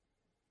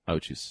 I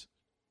would choose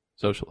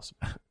socialism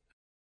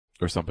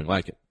or something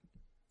like it,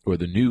 or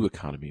the new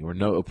economy,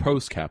 or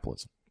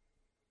post-capitalism.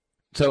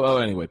 So,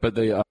 anyway, but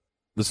the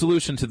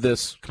solution to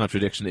this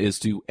contradiction is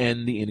to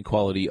end the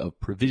inequality of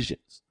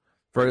provisions,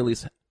 or at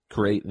least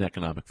create an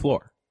economic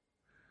floor.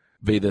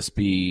 May this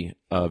be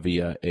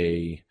via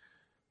a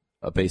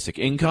basic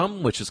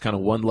income, which is kind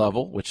of one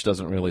level, which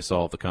doesn't really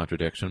solve the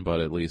contradiction, but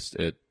at least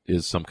it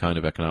is some kind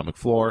of economic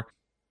floor,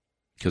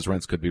 because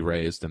rents could be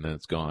raised and then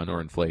it's gone, or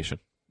inflation,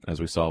 as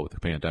we saw with the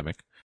pandemic.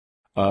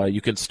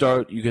 You could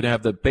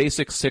have the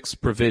basic 6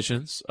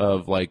 provisions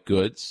of like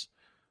goods,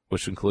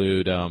 which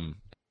include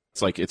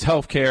it's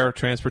healthcare,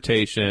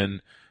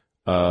 transportation,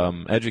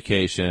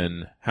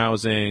 education,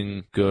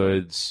 housing,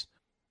 goods,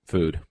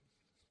 food.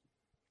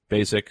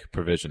 Basic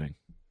provisioning.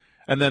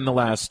 And then the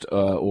last,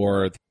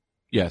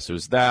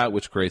 there's that,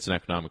 which creates an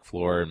economic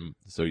floor, and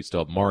so you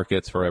still have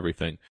markets for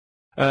everything.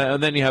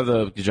 And then you have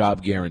the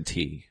job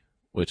guarantee,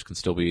 which can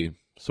still be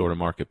sort of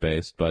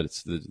market-based, but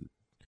it's the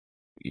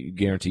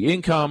guarantee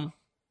income,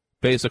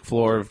 basic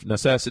floor of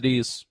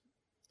necessities,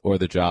 or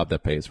the job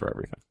that pays for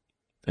everything,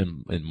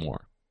 and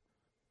more.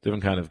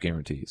 Different kind of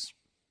guarantees.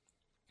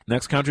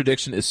 Next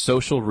contradiction is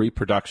social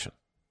reproduction,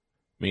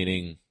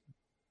 meaning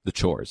the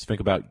chores.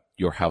 Think about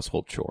your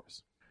household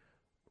chores.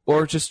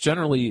 Or just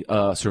generally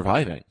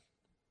surviving.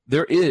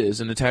 There is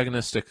an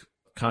antagonistic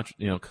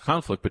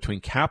conflict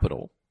between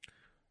capital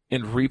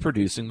and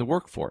reproducing the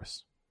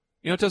workforce.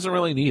 It doesn't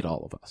really need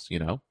all of us,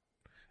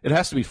 It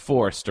has to be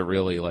forced to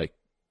really,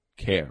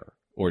 care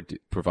or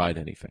provide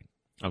anything.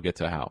 I'll get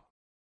to how.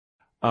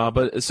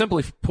 But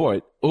simply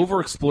put,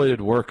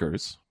 overexploited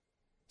workers,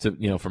 for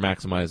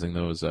maximizing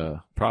those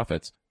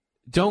profits,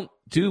 don't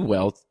do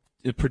well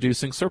at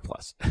producing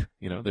surplus.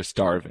 They're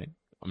starving,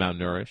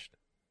 malnourished,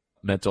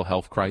 mental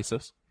health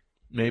crisis,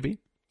 maybe.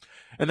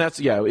 And that's,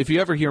 if you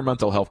ever hear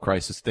mental health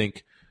crisis,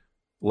 think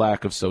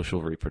lack of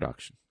social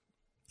reproduction.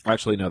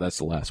 Actually, no, that's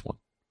the last one.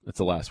 That's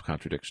the last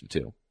contradiction,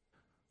 too.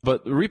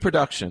 But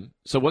reproduction,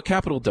 so what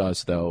capital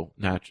does, though,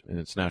 in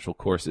its natural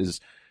course, is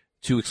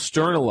to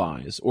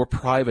externalize or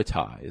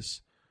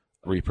privatize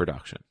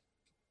reproduction,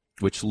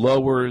 which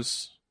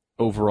lowers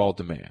overall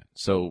demand.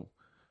 So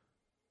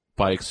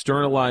by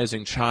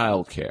externalizing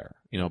childcare,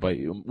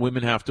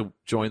 women have to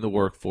join the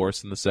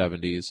workforce in the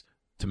 70s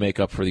to make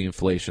up for the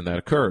inflation that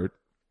occurred.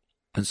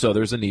 And so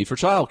there's a need for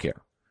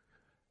childcare.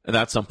 And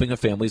that's something that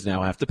families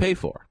now have to pay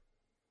for.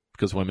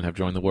 Because women have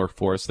joined the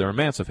workforce, they're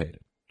emancipated.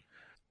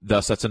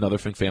 Thus, that's another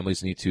thing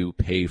families need to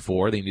pay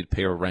for. They need to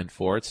pay a rent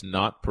for. It's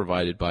not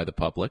provided by the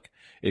public.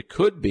 It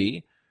could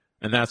be,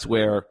 and that's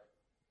where,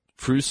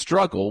 through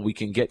struggle, we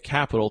can get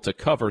capital to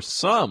cover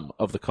some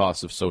of the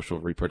costs of social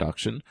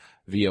reproduction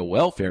via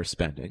welfare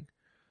spending,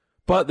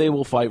 but they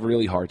will fight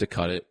really hard to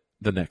cut it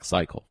the next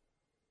cycle.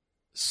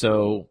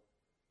 So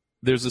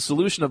there's a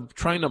solution of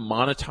trying to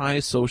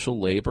monetize social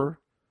labor,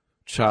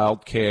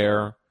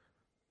 childcare,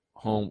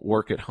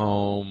 work at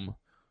home.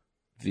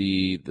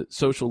 The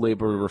social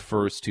labor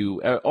refers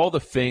to all the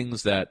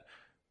things that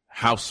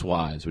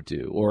housewives would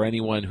do, or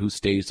anyone who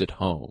stays at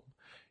home.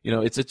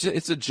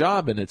 It's a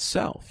job in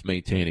itself,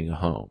 maintaining a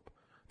home.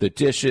 The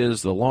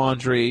dishes, the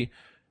laundry,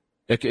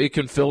 it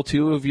can fill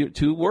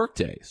 2 work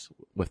days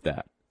with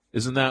that.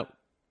 Isn't that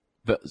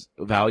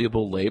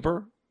valuable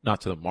labor?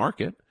 Not to the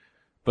market,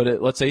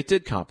 but let's say it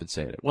did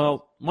compensate it.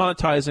 Well,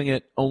 monetizing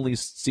it only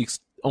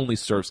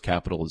serves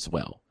capital as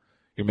well.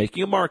 You're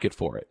making a market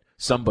for it.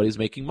 Somebody's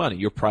making money.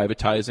 You're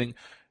privatizing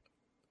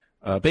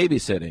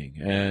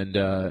babysitting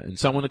and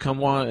someone to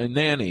come on, and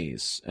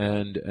nannies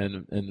and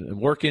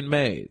work-in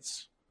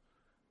maids.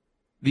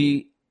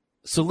 The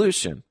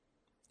solution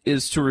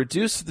is to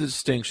reduce the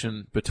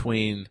distinction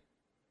between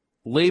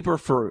labor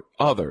for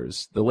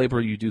others, the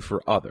labor you do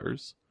for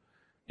others,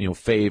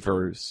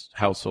 favors,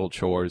 household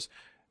chores,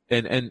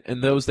 and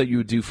those that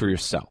you do for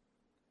yourself.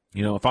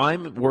 If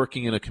I'm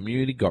working in a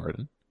community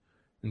garden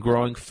and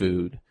growing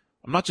food,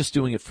 I'm not just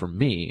doing it for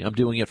me. I'm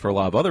doing it for a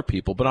lot of other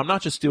people, but I'm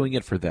not just doing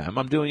it for them.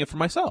 I'm doing it for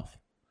myself.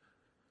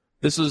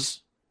 This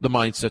is the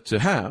mindset to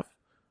have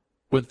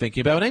when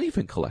thinking about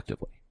anything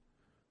collectively.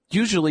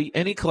 Usually,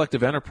 any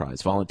collective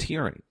enterprise,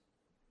 volunteering,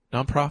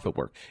 nonprofit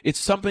work, it's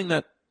something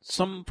that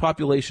some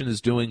population is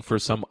doing for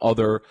some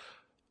other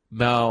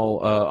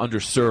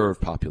underserved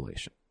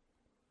population.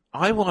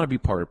 I want to be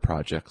part of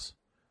projects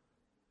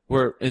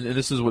and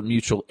this is what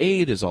mutual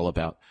aid is all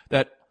about,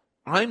 that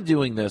I'm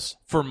doing this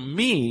for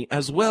me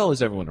as well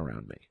as everyone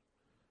around me,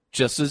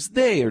 just as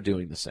they are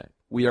doing the same.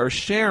 We are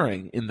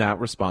sharing in that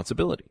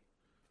responsibility,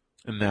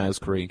 and that is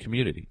creating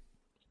community.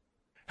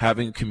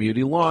 Having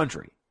community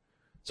laundry.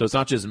 So it's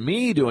not just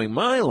me doing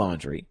my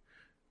laundry.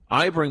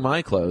 I bring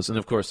my clothes, and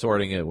of course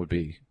sorting it would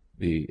be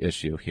the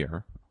issue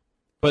here.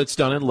 But it's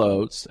done in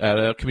loads at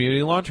a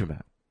community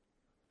laundromat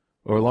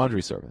or a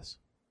laundry service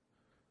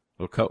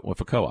or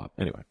with a co-op.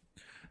 Anyway,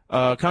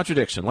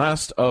 contradiction,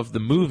 last of the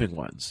moving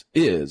ones,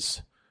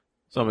 is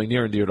something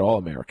near and dear to all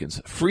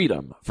Americans: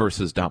 freedom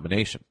versus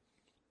domination.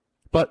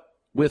 But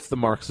with the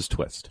Marxist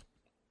twist.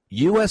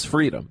 U.S.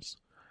 freedoms,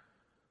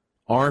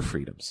 our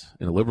freedoms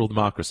in a liberal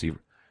democracy,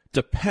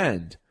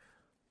 depend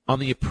on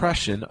the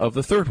oppression of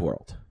the third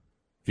world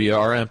via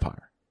our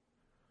empire.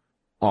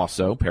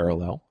 Also,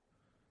 parallel,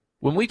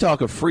 when we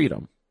talk of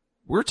freedom,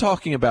 we're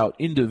talking about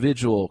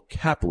individual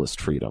capitalist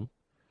freedom,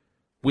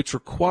 which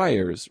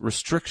requires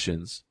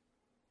restrictions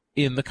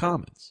in the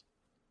commons.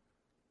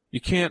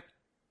 You can't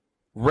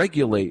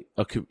regulate,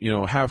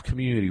 have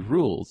community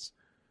rules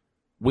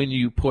when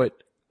you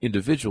put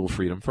individual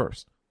freedom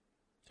first,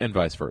 and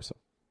vice versa.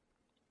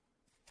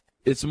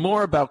 It's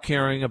more about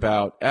caring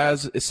about,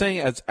 as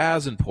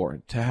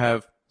important to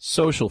have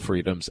social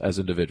freedoms as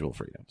individual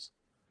freedoms.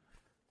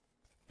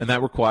 And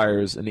that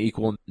requires an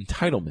equal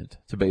entitlement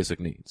to basic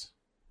needs.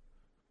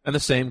 And the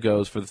same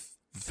goes for the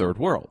third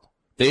world.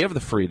 They have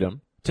the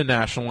freedom to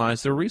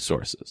nationalize their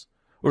resources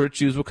or to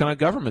choose what kind of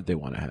government they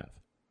want to have.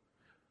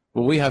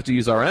 But we have to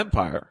use our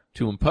empire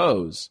to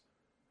impose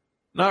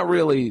not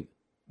really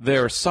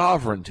their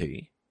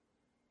sovereignty,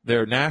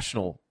 their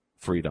national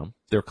freedom,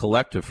 their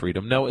collective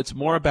freedom. No, it's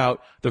more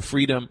about the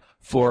freedom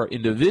for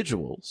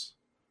individuals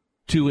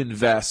to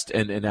invest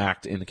and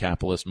enact in the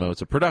capitalist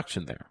modes of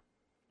production there.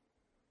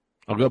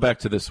 I'll go back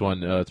to this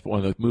one. It's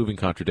one of the moving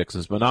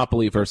contradictions: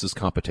 monopoly versus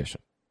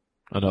competition.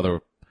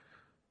 Another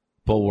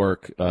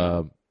bulwark.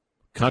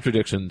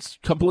 Contradictions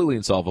completely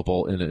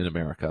insolvable in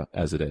America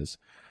as it is.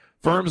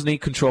 Firms need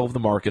control of the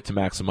market to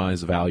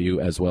maximize value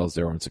as well as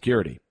their own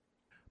security.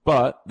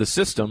 But the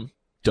system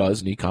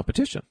does need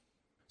competition.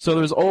 So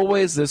there's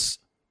always this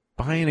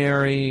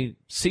binary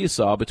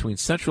seesaw between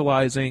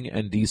centralizing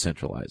and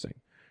decentralizing.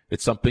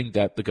 It's something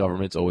that the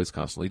government's always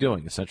constantly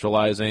doing,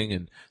 centralizing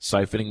and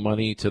siphoning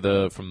money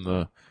from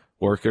the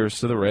workers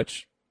to the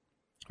rich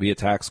via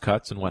tax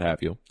cuts and what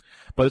have you.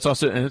 But it's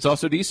also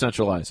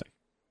decentralizing,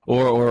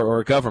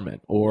 or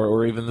government,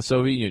 or even the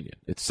Soviet Union.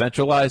 It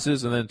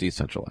centralizes and then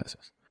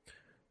decentralizes.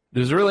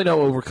 There's really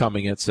no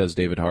overcoming it, says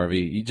David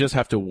Harvey. You just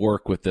have to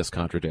work with this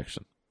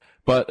contradiction.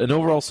 But an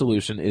overall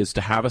solution is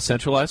to have a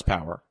centralized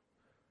power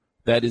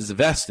that is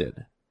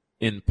vested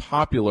in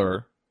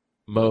popular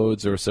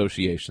modes or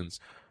associations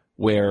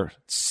where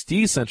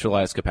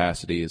decentralized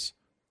capacities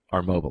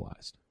are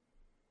mobilized.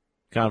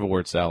 Kind of a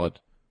word salad,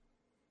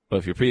 but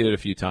if you repeat it a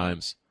few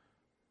times,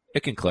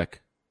 it can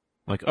click.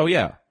 Like, oh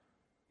yeah,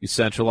 you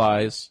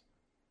centralize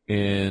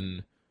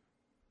in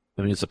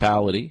the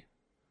municipality,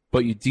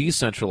 but you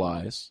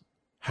decentralize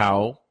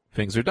how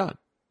things are done.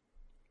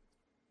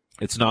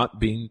 It's not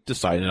being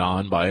decided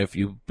on by a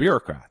few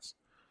bureaucrats.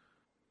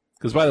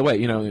 Because, by the way,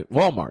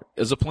 Walmart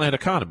is a planned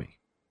economy.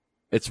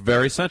 It's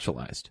very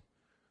centralized.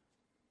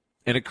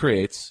 And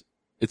it's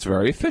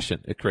very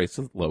efficient. It creates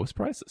the lowest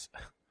prices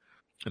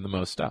and the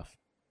most stuff.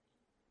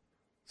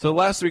 So the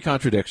last three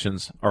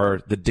contradictions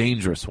are the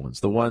dangerous ones,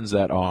 the ones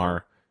that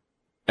are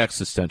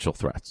existential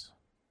threats.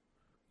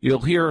 You'll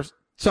hear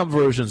some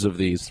versions of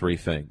these three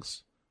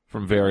things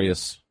from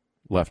various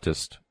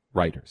leftist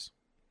writers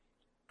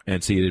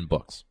and see it in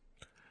books.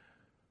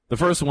 The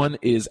first one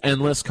is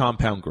endless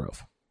compound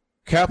growth.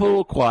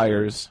 Capital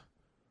acquires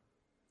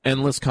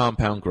endless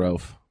compound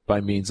growth by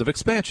means of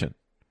expansion.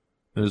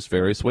 There's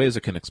various ways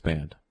it can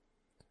expand.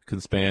 It can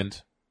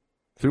expand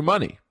through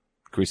money,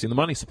 increasing the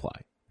money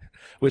supply,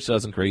 which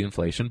doesn't create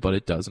inflation, but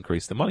it does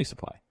increase the money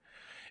supply.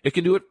 It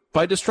can do it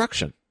by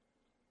destruction.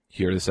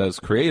 Here it says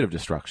creative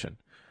destruction.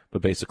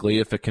 But basically,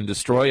 if it can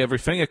destroy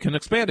everything, it can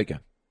expand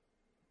again.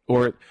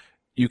 Or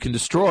you can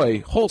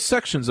destroy whole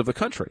sections of the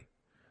country,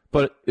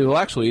 but it will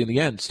actually, in the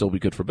end, still be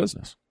good for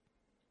business.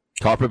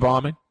 Carpet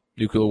bombing,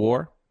 nuclear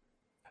war.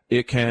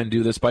 It can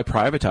do this by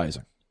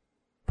privatizing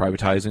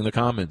the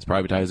commons,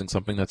 privatizing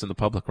something that's in the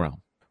public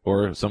realm,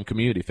 or some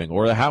community thing,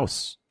 or the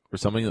house, or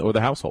something, or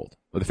the household,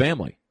 or the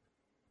family.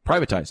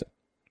 Privatize it.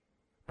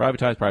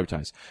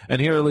 Privatize.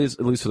 And here it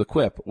leads to the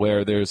quip, where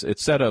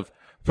it's said of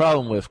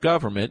problem with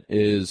government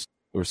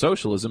or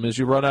socialism is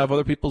you run out of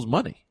other people's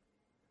money.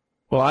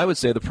 Well, I would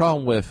say the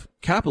problem with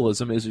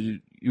capitalism is you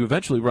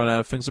eventually run out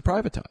of things to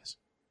privatize.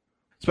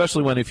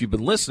 Especially when, if you've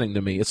been listening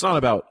to me, it's not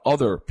about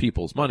other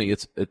people's money.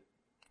 It's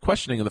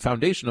questioning the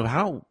foundation of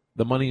how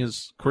the money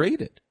is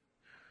created.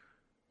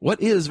 What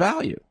is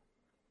value?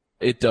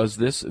 It does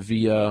this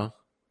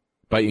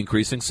by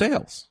increasing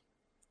sales,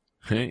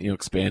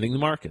 expanding the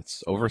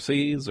markets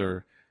overseas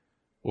or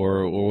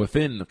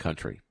within the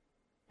country,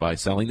 by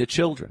selling to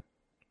children.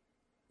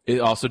 It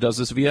also does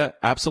this via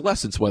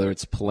obsolescence, whether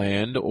it's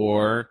planned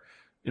or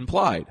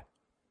implied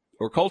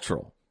or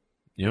cultural.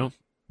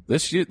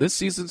 This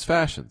season's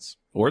fashions,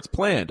 or it's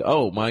planned.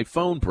 Oh, my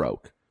phone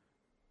broke,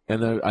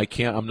 and then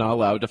I'm not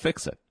allowed to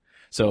fix it.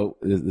 So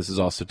this is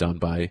also done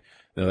by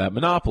that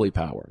monopoly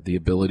power, the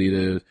ability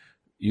to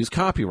use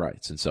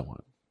copyrights and so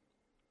on,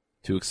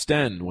 to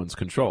extend one's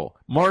control.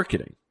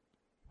 Marketing.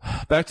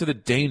 Back to the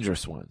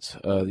dangerous ones.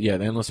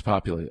 Endless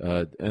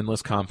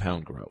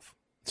compound growth.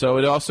 So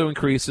it also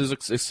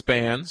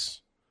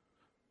expands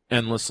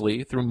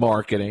endlessly through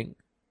marketing,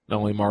 not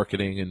only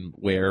marketing and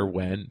where,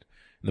 when, in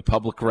the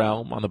public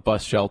realm, on the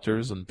bus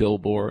shelters and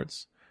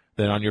billboards,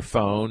 then on your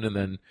phone,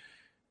 and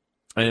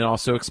it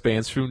also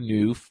expands through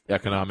new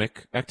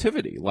economic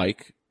activity,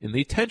 like in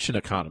the attention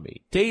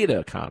economy, data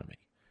economy.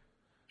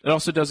 It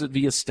also does it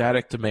via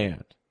static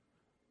demand,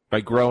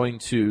 by growing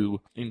to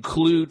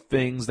include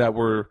things that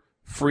were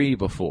free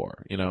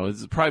before.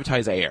 It's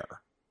privatize air,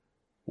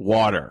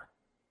 water.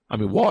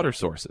 Water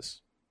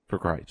sources, for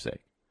Christ's sake.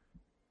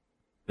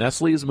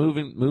 Nestle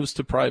moves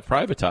to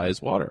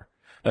privatize water.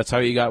 That's how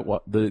you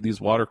got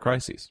these water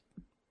crises.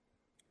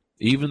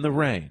 Even the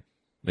rain,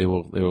 they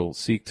will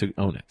seek to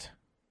own it.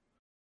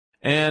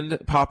 And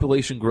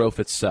population growth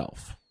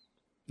itself.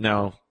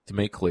 Now, to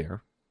make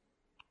clear,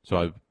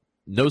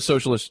 no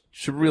socialist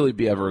should really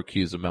be ever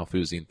accused of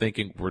Malthusian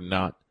thinking. We're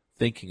not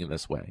thinking in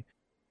this way.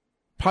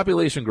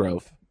 Population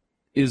growth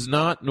is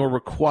not nor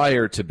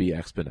required to be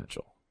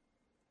exponential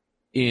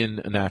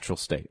in a natural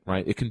state,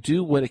 right? It can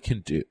do what it can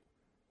do.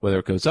 Whether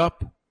it goes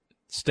up,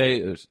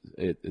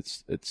 it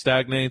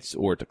stagnates,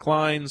 or it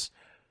declines,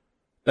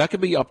 that can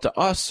be up to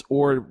us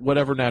or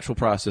whatever natural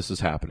process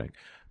is happening.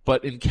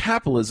 But in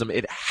capitalism,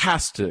 it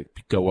has to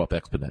go up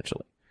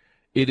exponentially.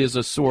 It is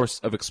a source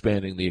of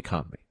expanding the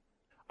economy.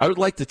 I would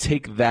like to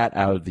take that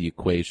out of the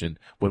equation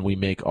when we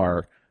make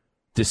our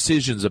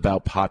decisions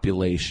about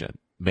population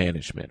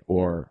management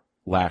or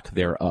lack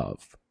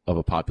thereof of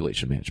a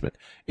population management.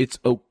 It's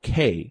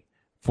okay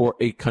for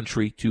a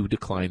country to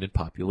decline in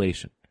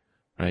population,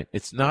 right?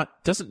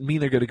 Doesn't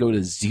mean they're going to go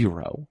to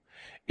zero.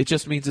 It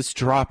just means it's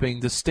dropping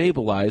to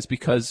stabilize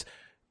because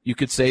you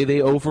could say they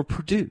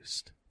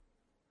overproduced.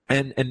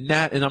 And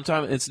I'm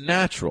talking, it's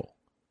natural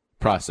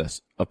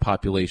process of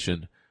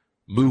population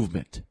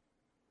movement,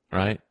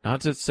 right?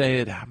 Not to say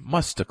it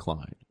must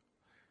decline,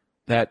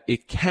 that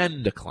it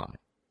can decline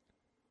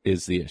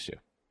is the issue.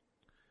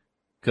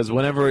 Because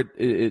whenever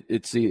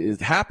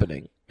it's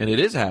happening, and it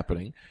is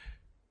happening,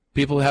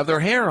 people have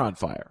their hair on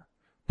fire.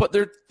 But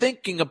they're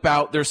thinking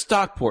about their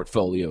stock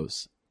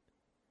portfolios,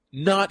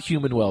 not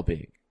human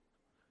well-being.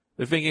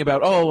 They're thinking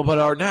about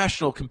our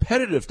national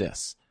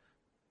competitiveness.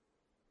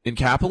 In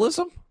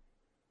capitalism?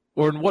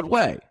 Or in what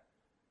way?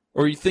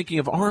 Or are you thinking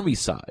of army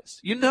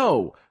size?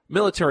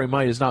 Military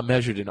might is not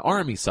measured in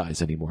army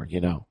size anymore,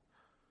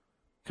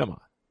 Come on.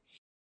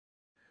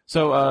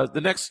 So the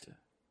next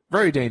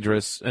very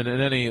dangerous, and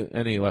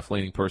any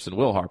left-leaning person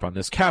will harp on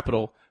this,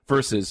 capital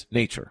versus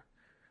nature.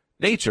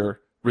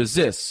 Nature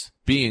resists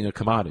being a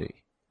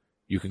commodity.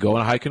 You can go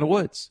on a hike in the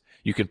woods.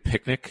 You can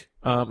picnic.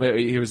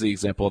 Here's the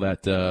example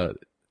that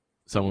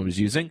someone was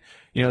using.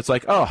 It's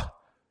like,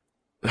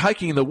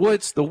 hiking in the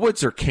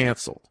woods are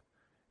canceled.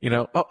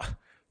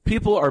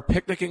 People are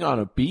picnicking on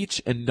a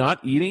beach and not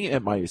eating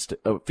at my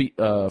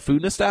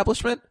food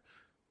establishment.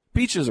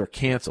 Beaches are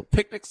canceled.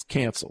 Picnics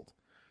canceled.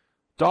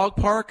 Dog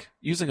park,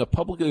 using a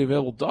publicly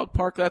available dog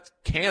park, that's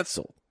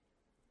canceled.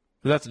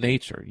 That's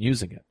nature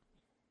using it.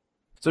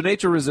 So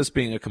nature resists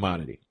being a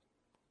commodity.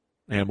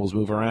 Animals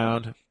move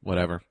around,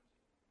 whatever.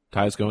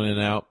 Tides going in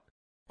and out.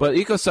 But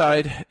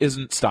ecocide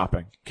isn't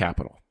stopping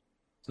capital.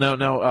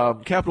 Now,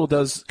 capital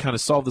does kind of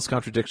solve this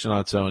contradiction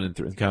on its own in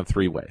kind of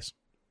three ways.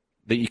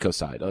 The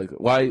ecocide.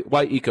 Why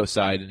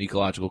ecocide and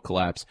ecological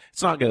collapse?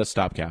 It's not going to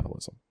stop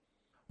capitalism.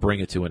 Bring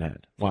it to an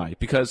end. Why?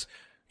 Because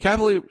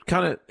capitalism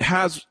kind of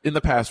has, in the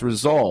past,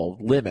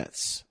 resolved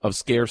limits of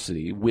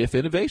scarcity with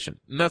innovation.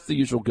 And that's the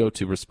usual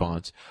go-to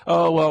response.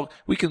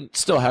 We can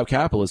still have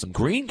capitalism,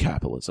 green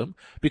capitalism,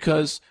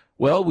 because,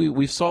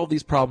 we've solved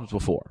these problems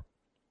before.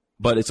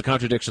 But it's a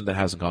contradiction that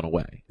hasn't gone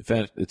away. In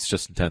fact, it's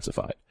just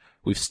intensified.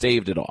 We've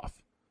staved it off.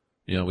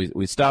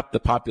 We stopped the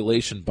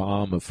population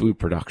bomb of food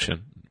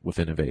production with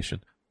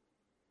innovation.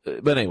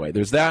 But anyway,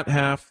 there's that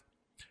half.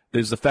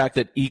 There's the fact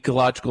that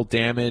ecological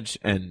damage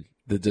and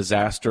the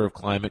disaster of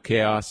climate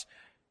chaos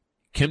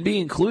can be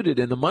included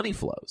in the money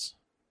flows,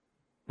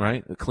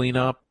 right? The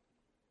cleanup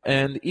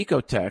and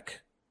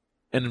ecotech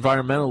and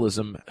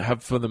environmentalism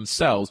have for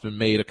themselves been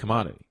made a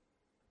commodity.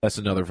 That's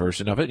another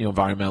version of it.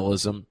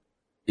 Environmentalism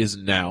is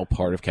now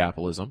part of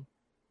capitalism.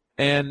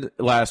 And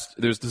last,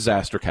 there's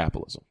disaster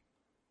capitalism,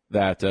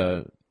 that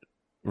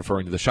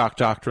referring to the shock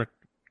doctrine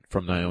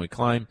from Naomi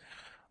Klein,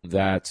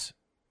 that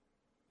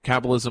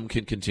capitalism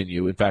can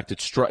continue. In fact, it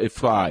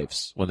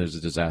thrives when there's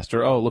a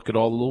disaster. Oh, look at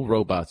all the little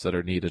robots that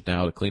are needed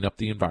now to clean up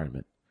the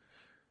environment.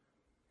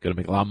 Going to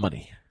make a lot of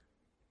money.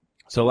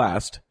 So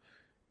last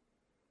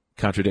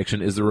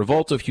contradiction is the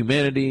revolt of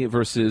humanity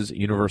versus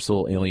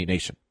universal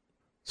alienation.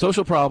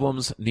 Social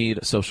problems need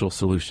social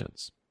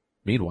solutions.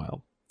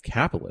 Meanwhile,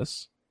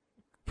 capitalists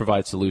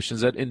provide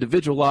solutions that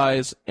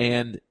individualize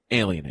and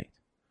alienate.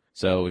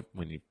 So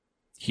when you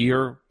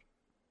hear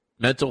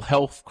mental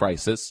health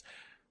crisis,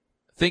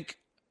 think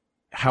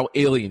how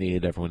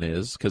alienated everyone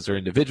is because they're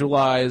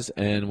individualized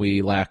and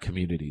we lack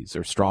communities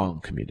or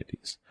strong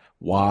communities.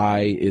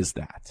 Why is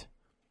that?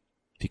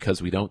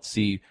 Because we don't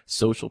see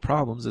social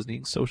problems as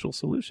needing social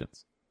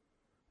solutions.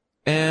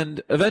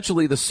 And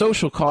eventually the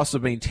social costs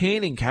of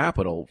maintaining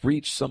capital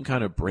reach some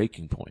kind of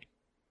breaking point.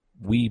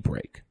 We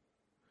break.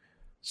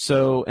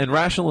 So, and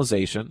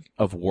rationalization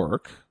of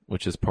work,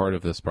 which is part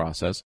of this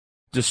process,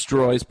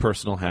 destroys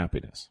personal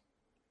happiness.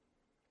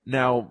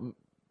 Now,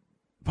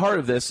 part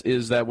of this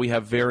is that we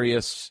have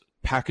various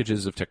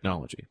packages of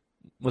technology.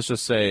 Let's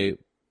just say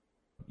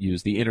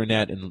use the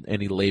internet and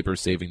any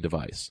labor-saving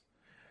device.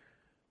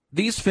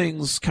 These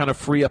things kind of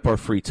free up our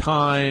free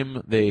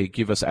time. They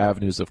give us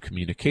avenues of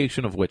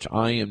communication, of which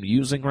I am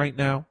using right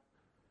now.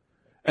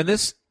 And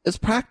this is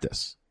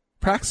praxis.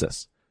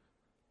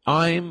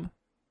 I'm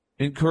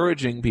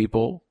encouraging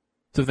people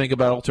to think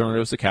about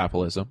alternatives to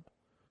capitalism.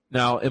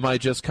 Now, am I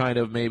just kind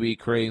of maybe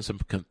creating some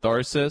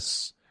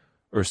catharsis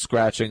or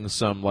scratching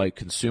some like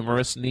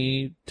consumerist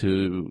need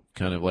to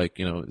kind of like,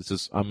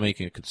 I'm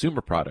making a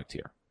consumer product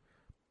here.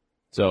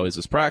 So is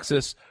this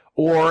praxis,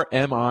 or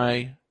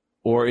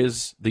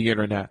is the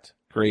internet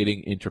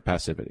creating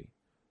interpassivity,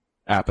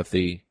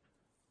 apathy?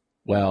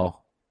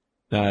 Well,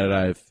 now that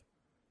I've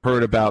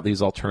heard about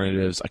these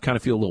alternatives, I kind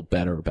of feel a little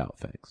better about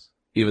things,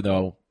 even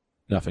though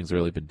nothing's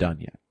really been done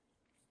yet.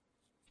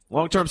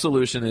 Long-term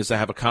solution is to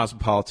have a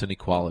cosmopolitan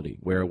equality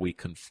where we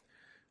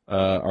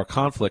our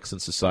conflicts in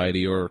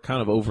society are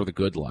kind of over the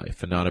good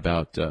life and not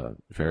about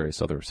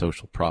various other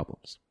social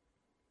problems.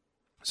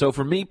 So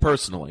for me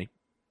personally,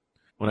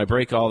 when I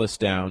break all this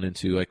down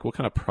into like what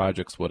kind of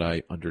projects would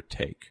I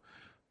undertake,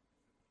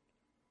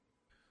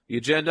 the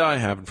agenda I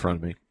have in front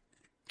of me,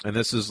 and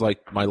this is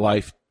like my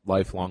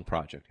lifelong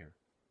project here.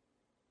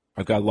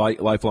 I've got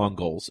lifelong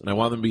goals, and I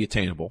want them to be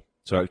attainable.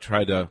 So I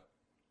try to.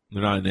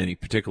 They're not in any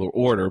particular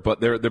order,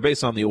 but they're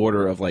based on the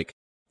order of like,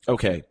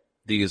 okay,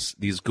 these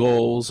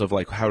goals of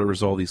like how to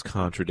resolve these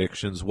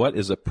contradictions. What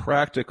is a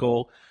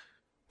practical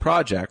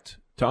project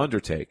to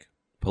undertake,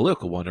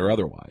 political one or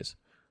otherwise,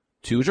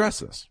 to address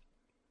this?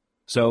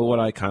 So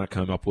what I kind of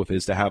come up with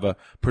is to have a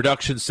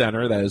production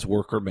center that is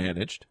worker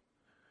managed.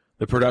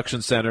 The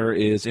production center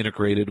is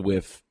integrated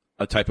with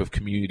a type of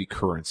community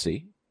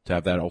currency to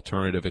have that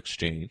alternative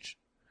exchange.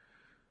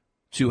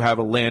 To have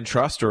a land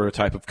trust or a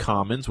type of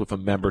commons with a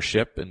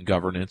membership and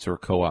governance or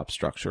co-op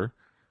structure.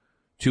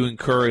 To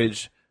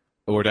encourage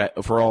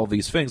for all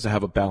these things to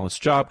have a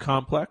balanced job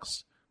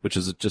complex, which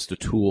is just a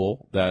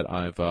tool that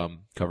I've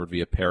covered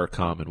via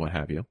Paracom and what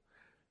have you.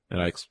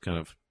 And I kind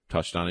of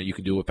touched on it. You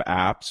can do it with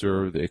apps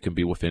or it can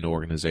be within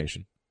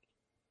organization.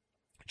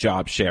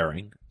 Job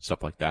sharing,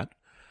 stuff like that.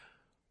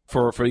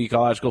 For the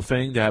ecological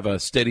thing, to have a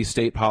steady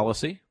state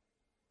policy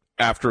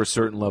after a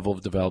certain level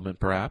of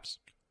development, perhaps.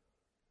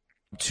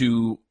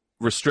 To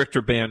restrict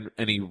or ban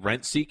any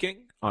rent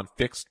seeking on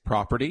fixed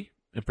property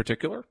in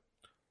particular.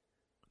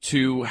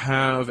 To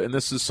have, and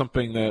this is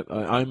something that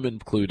I'm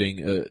including,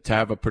 to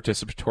have a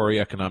participatory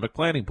economic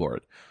planning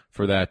board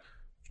for that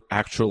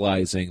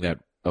actualizing that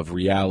of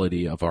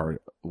reality of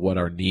what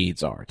our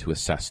needs are to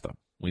assess them.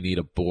 We need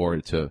a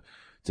board to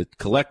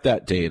collect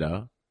that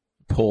data,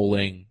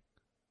 polling,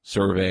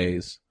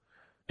 surveys,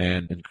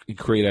 and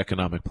create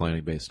economic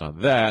planning based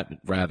on that.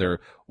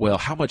 Rather, well,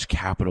 how much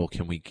capital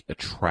can we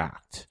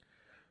attract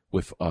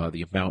with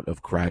the amount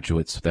of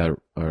graduates that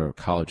our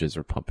colleges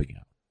are pumping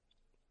out?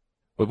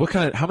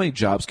 But how many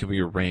jobs can we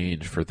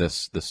arrange for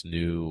this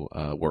new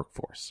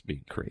workforce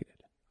being created?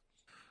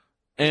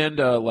 And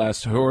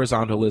last,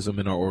 horizontalism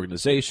in our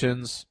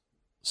organizations.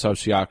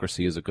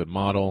 Sociocracy is a good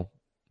model.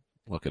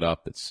 Look it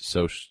up. It's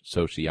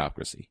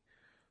sociocracy,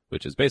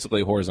 which is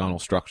basically a horizontal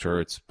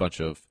structure. It's a bunch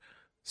of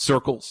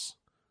circles,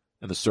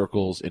 and the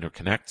circles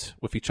interconnect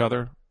with each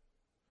other.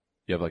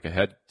 You have like a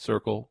head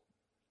circle,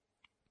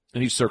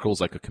 and each circle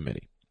is like a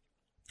committee.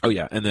 Oh,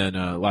 yeah, and then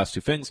last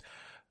two things.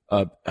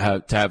 To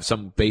have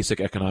some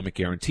basic economic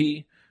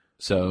guarantee.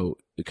 So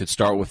it could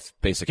start with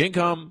basic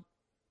income,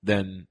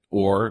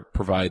 or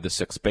provide the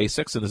 6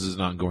 basics, and this is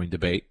an ongoing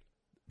debate.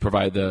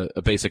 Provide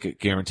a basic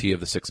guarantee of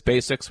the 6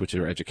 basics, which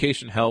are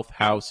education, health,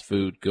 house,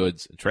 food,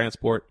 goods, and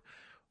transport,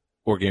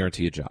 or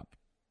guarantee a job,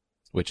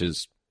 which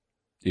is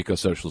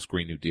Eco-Socialist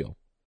Green New Deal.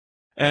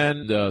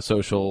 And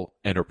social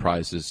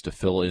enterprises to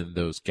fill in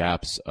those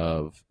gaps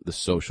of the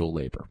social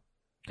labor.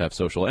 To have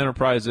social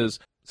enterprises,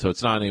 so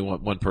it's not any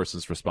one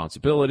person's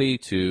responsibility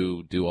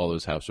to do all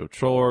those household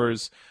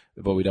chores,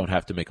 but we don't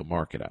have to make a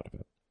market out of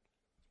it.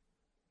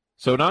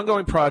 So an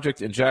ongoing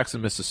project in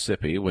Jackson,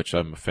 Mississippi, which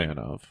I'm a fan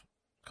of,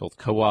 called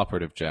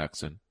Cooperative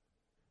Jackson,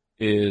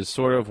 is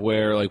sort of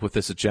where, like with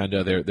this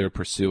agenda, they're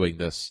pursuing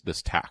this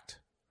tact.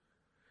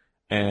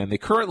 And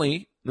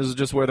this is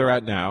just where they're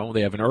at now.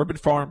 They have an urban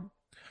farm,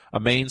 a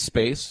main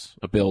space,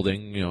 a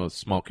building, a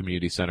small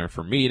community center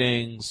for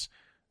meetings,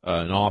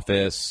 an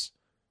office,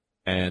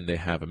 and they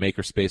have a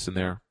maker space in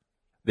there.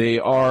 They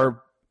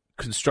are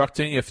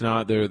constructing. If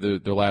not, their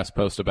last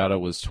post about it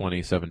was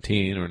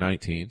 2017 or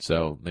 19,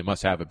 so they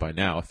must have it by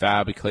now. A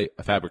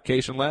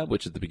fabrication lab,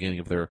 which is the beginning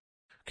of their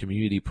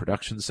community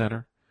production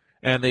center,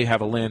 and they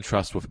have a land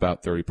trust with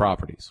about 30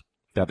 properties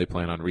that they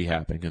plan on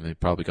rehabbing, and they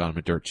probably got them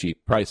at dirt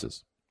cheap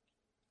prices.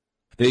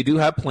 They do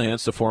have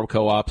plans to form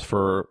co-ops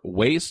for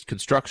waste,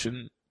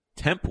 construction,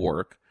 temp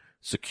work,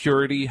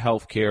 security,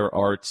 healthcare,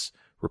 arts,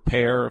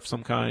 repair of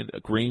some kind,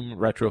 green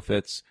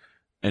retrofits,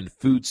 and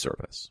food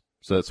service.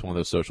 So that's one of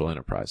those social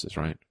enterprises,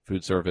 right?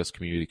 Food service,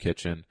 community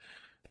kitchen,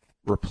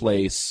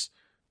 replace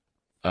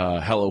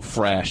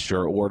HelloFresh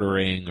or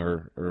ordering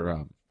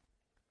or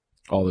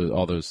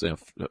all those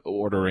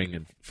ordering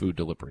and food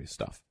delivery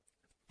stuff.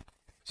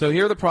 So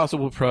here are the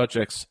possible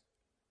projects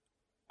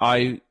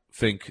I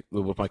think,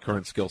 with my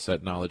current skill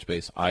set knowledge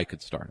base, I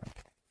could start up.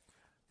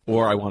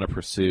 Or I want to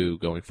pursue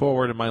going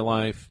forward in my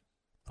life,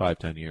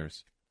 5-10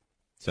 years.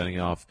 Setting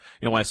off.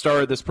 When I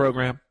started this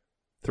program,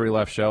 3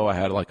 Left Show, I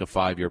had like a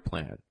 5-year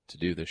plan to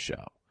do this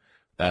show.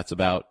 That's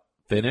about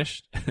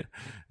finished.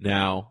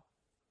 Now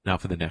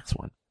for the next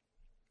one.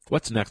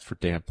 What's next for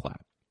Dan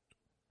Platt?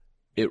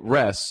 It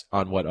rests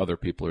on what other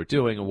people are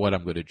doing and what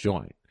I'm going to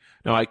join.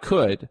 Now, I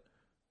could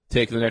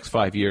take the next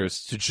 5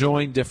 years to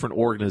join different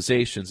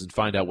organizations and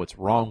find out what's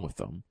wrong with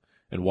them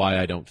and why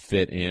I don't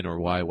fit in, or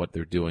why what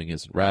they're doing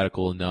isn't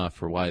radical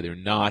enough, or why they're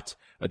not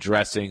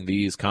addressing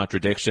these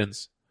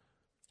contradictions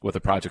with the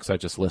projects I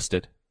just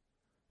listed.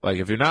 Like,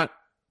 if you're not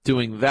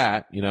doing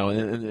that,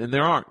 and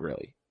there aren't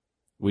really.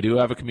 We do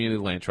have a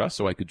community land trust,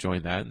 so I could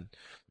join that and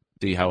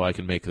see how I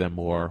can make them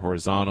more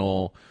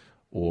horizontal,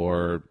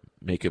 or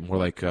make it more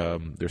like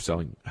they're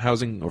selling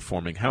housing or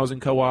forming housing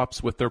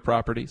co-ops with their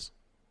properties.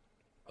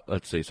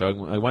 Let's see. So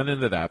I went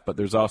into that, but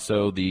there's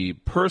also the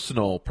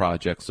personal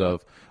projects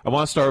of, I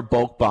want to start a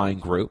bulk buying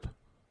group,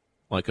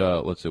 like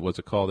let's see, what's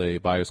it called? A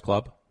buyer's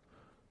club,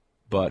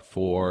 but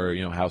for,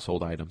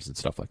 household items and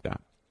stuff like that.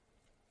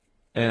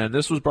 And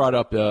this was brought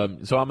up,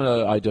 so I'm an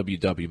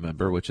IWW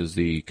member, which is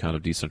the kind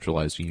of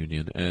decentralized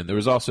union, and there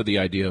was also the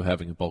idea of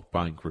having a bulk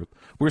buying group.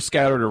 We're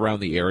scattered around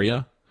the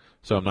area,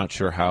 so I'm not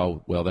sure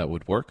how well that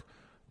would work,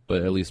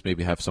 but at least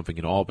maybe have something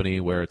in Albany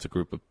where it's a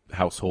group of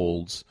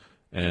households,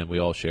 and we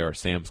all share our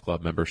Sam's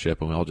Club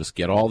membership, and we all just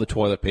get all the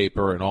toilet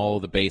paper and all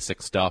the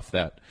basic stuff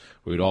that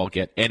we'd all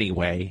get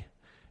anyway,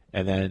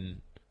 and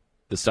then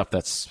the stuff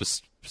that's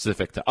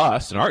specific to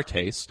us and our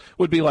tastes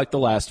would be like the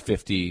last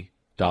 $50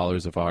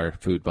 of our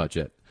food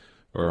budget,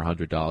 or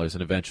 $100,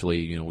 and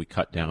eventually, we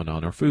cut down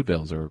on our food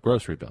bills or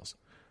grocery bills.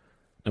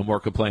 And we're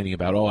complaining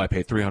about, I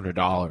paid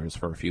 $300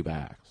 for a few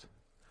bags.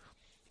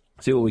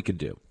 See what we can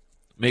do.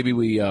 Maybe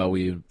we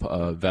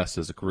invest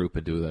as a group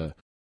into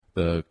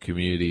the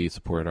community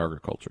supported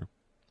agriculture.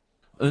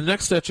 The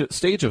next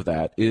stage of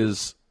that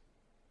is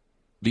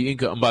the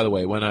income. By the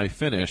way, when I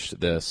finish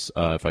this,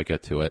 if I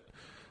get to it,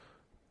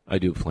 I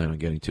do plan on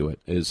getting to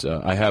it, is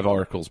I have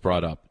articles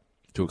brought up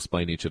to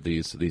explain each of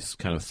these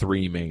kind of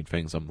 3 main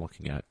things I'm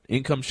looking at.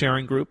 Income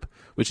sharing group,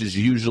 which is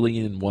usually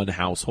in one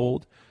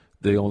household.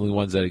 The only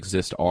ones that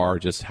exist are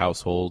just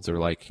households, or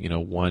like,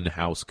 one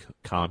house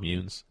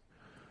communes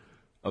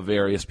of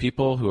various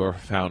people who are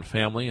found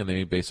family, and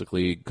they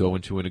basically go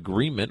into an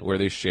agreement where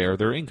they share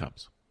their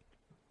incomes.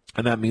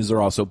 And that means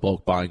they're also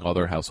bulk buying all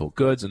their household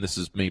goods, and this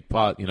is made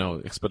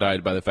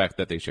expedited by the fact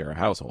that they share a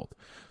household.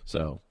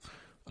 So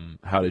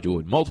how to do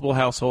it in multiple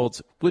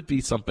households would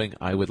be something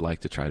I would like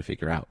to try to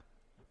figure out,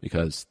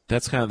 because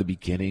that's kind of the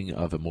beginning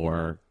of a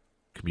more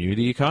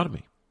community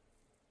economy.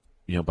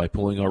 By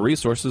pooling our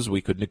resources,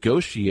 we could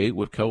negotiate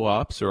with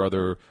co-ops or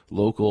other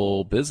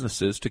local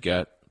businesses to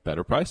get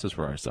better prices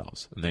for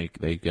ourselves, and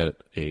they get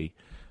a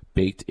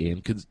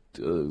baked-in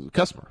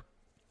customer,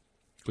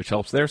 which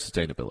helps their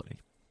sustainability.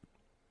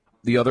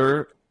 The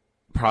other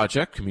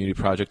community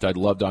project I'd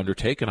love to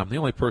undertake, and I'm the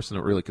only person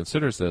that really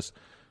considers this,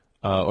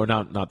 or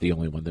not the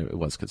only one that it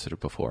was considered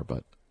before,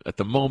 but at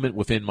the moment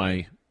within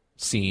my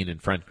scene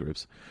and friend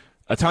groups,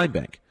 a time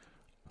bank,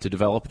 to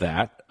develop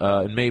that,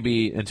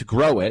 and to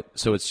grow it,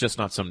 so it's just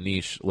not some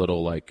niche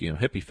little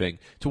hippie thing,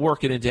 to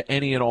work it into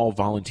any and all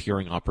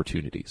volunteering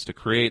opportunities, to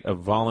create a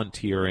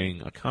volunteering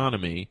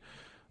economy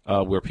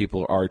where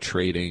people are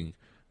trading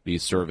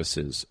these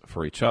services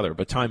for each other.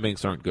 But time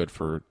banks aren't good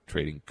for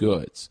trading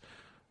goods.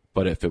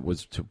 But if it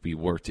was to be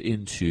worked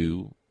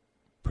into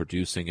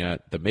producing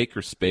at the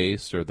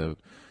makerspace or the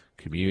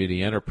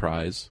community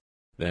enterprise,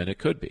 then it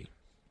could be.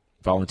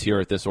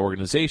 Volunteer at this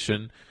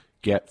organization,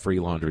 get free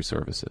laundry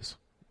services,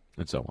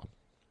 and so on.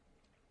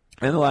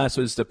 And the last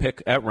is to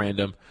pick at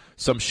random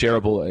some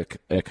shareable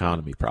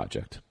economy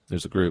project.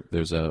 There's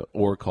a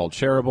org called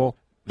Shareable.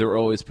 They're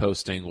always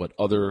posting what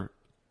other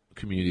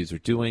communities are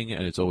doing,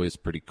 and it's always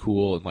pretty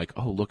cool and like,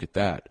 oh, look at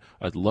that.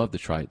 I'd love to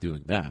try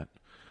doing that.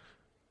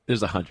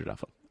 There's 100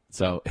 of them.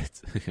 So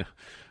it's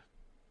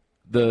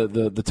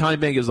the time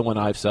bank is the one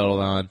I've settled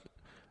on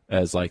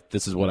as like,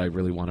 this is what I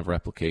really want to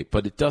replicate,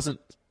 but it doesn't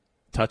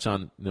touch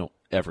on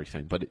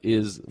everything, but it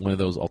is one of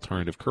those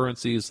alternative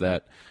currencies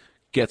that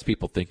gets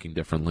people thinking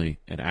differently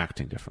and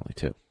acting differently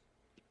too.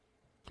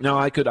 Now,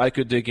 I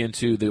could dig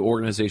into the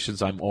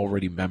organizations I'm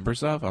already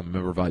members of. I'm a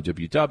member of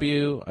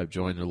IWW. I've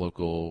joined the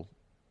local,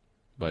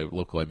 by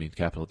local I mean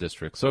Capital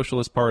District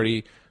Socialist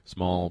Party,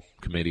 small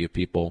committee of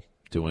people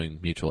doing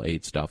mutual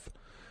aid stuff.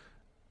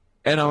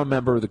 And I'm a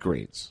member of the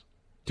Greens,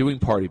 doing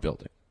party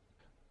building,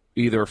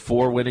 either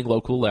for winning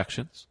local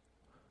elections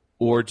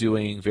or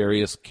doing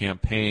various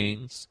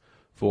campaigns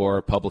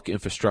for public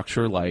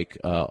infrastructure like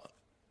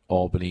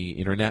Albany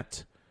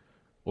Internet,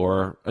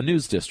 or a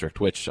news district,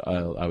 which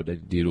I would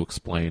need to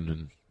explain,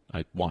 and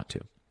I want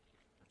to.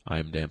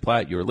 I'm Dan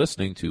Platt. You're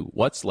listening to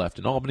What's Left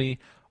in Albany,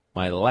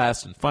 my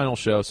last and final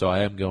show, so I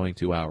am going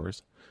 2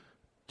 hours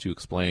to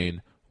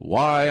explain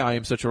why I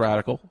am such a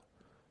radical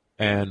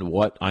and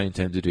what I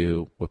intend to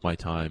do with my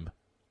time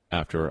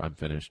after I'm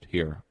finished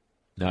here,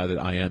 now that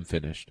I am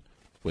finished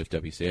with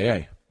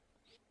WCAA.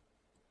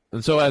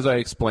 And so, as I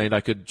explained,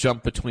 I could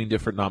jump between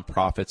different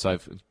nonprofits.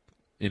 I've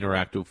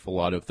interacted with a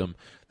lot of them.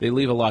 They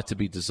leave a lot to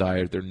be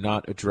desired. They're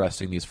not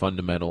addressing these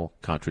fundamental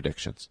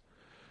contradictions.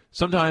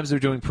 Sometimes they're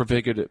doing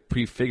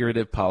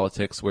prefigurative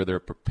politics where they're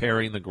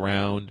preparing the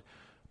ground,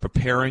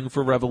 preparing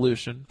for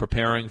revolution,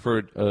 preparing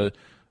for a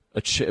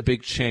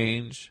big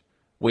change,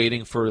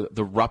 waiting for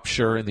the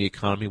rupture in the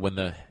economy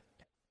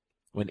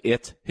when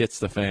it hits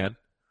the fan,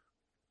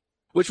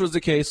 which was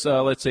the case,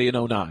 let's say, in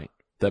 2009,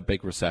 that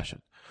big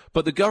recession.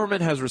 But the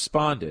government has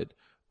responded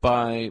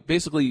by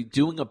basically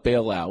doing a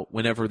bailout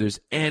whenever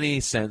there's any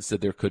sense that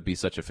there could be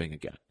such a thing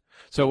again.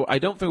 So I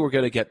don't think we're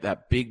going to get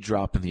that big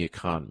drop in the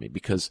economy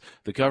because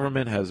the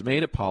government has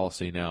made it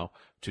policy now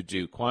to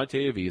do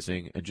quantitative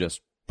easing and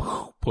just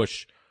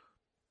push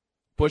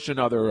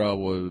another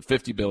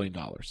 $50 billion.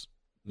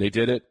 They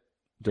did it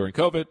during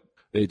COVID.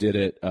 They did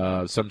it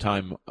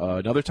sometime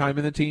another time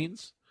in the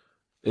teens.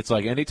 It's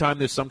like anytime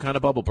there's some kind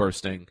of bubble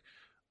bursting,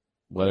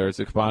 whether it's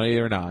a commodity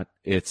or not,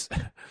 it's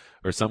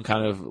or some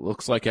kind of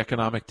looks like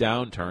economic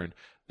downturn,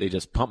 they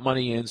just pump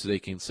money in so they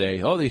can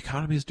say, oh, the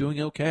economy is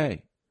doing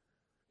okay,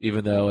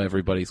 even though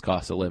everybody's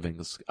cost of living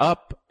is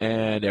up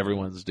and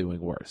everyone's doing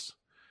worse,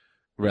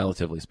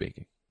 relatively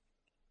speaking.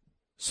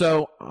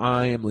 So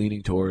I am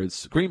leaning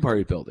towards Green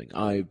Party building.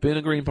 I've been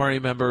a Green Party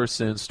member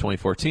since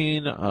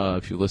 2014.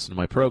 If you listen to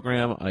my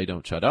program, I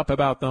don't shut up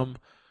about them.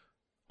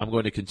 I'm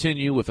going to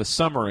continue with a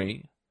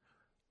summary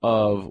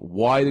of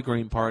why the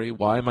Green Party,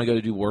 why am I going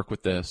to do work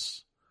with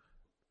this,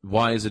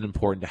 why is it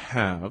important to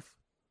have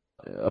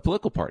a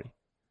political party.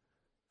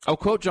 I'll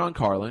quote John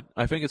Carlin.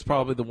 I think it's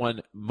probably the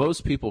one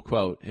most people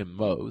quote him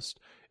most.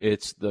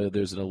 There's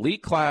an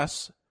elite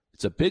class,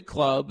 it's a big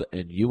club,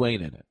 and you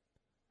ain't in it.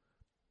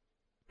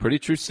 Pretty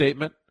true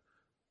statement,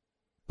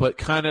 but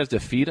kind of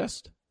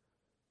defeatist,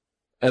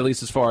 at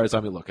least as far as,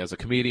 look, as a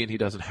comedian, he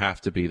doesn't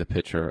have to be the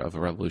pitcher of a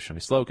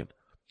revolutionary slogan.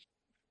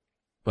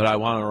 But I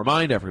want to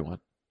remind everyone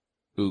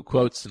who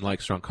quotes and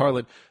likes John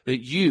Carlin that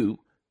you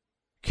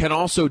can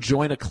also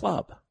join a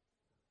club.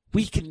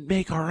 We can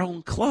make our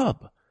own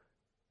club,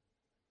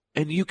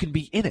 and you can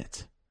be in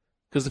it.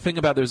 Because the thing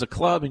about there's a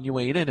club and you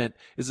ain't in it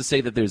is to say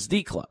that there's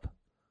the club,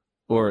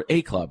 or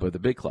a club, or the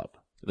big club,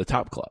 the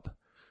top club.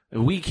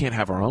 And we can't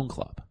have our own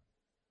club,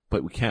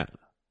 but we can.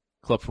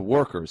 Club for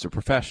workers or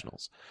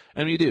professionals.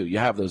 And you do. You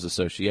have those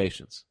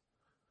associations.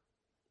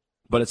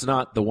 But it's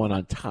not the one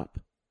on top.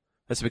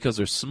 That's because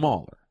they're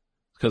smaller,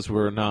 because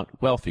we're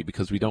not wealthy,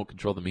 because we don't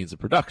control the means of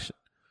production.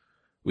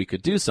 We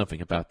could do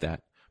something about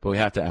that, but we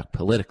have to act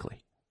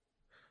politically.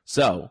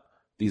 So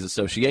these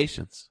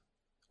associations,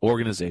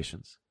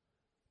 organizations,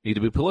 need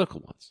to be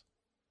political ones.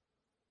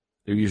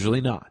 They're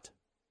usually not.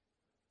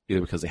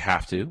 Either because they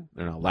have to,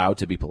 they're not allowed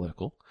to be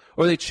political,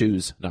 or they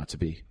choose not to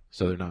be,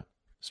 so they're not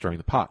stirring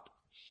the pot.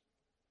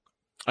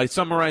 I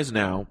summarize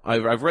now.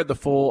 I've read the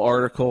full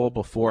article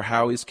before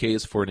Howie's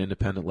case for an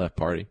independent left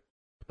party,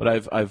 but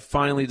I've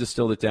finally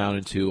distilled it down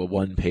into a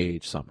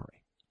one-page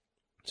summary.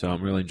 So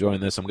I'm really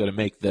enjoying this. I'm going to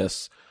make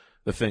this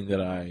the thing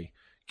that I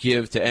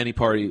give to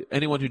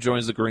anyone who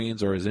joins the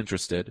Greens or is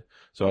interested.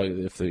 So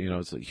if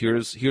it's like,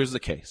 here's the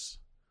case.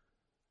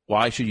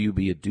 Why should you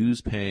be a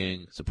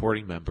dues-paying,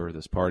 supporting member of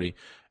this party,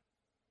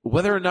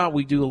 whether or not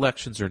we do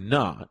elections or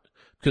not?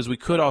 Because we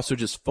could also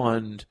just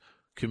fund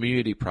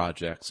community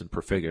projects and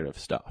prefigurative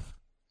stuff,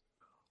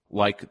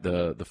 like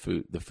the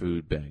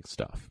food bank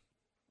stuff,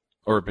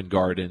 urban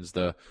gardens,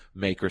 the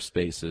maker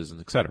spaces, and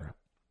etc.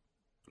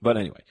 But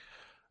anyway.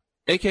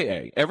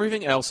 AKA,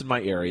 everything else in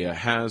my area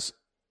has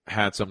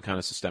had some kind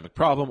of systemic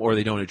problem, or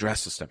they don't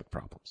address systemic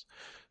problems.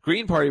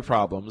 Green Party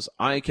problems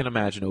I can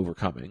imagine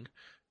overcoming,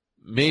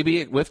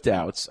 maybe with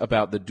doubts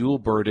about the dual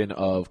burden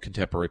of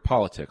contemporary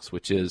politics,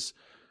 which is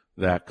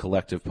that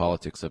collective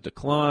politics have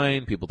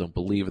declined. People don't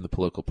believe in the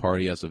political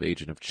party as an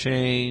agent of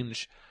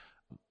change.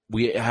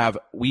 We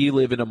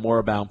live in a more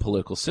abound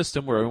political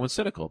system where everyone's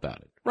cynical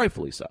about it,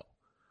 rightfully so.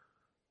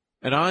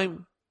 And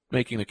I'm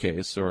making the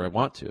case, or I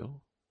want to,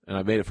 and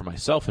I made it for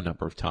myself a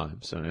number of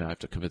times, and I have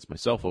to convince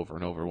myself over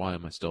and over, why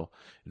am I still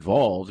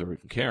involved or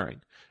even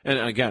caring? And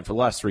again, for the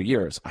last 3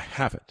 years, I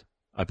haven't.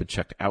 I've been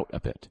checked out a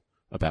bit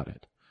about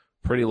it.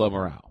 Pretty low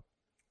morale.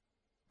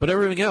 But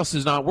everything else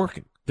is not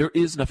working. There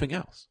is nothing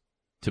else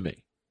to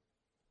me.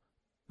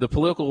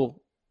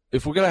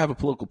 if we're going to have a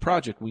political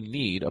project, we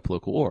need a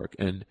political org.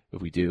 And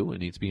if we do, it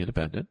needs to be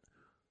independent.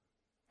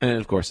 And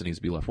of course, it needs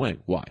to be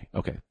left-wing. Why?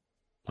 Okay,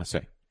 let's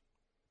say.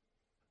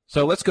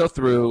 So let's go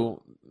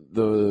through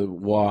the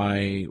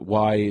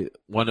why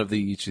one of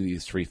each of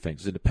these three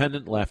things: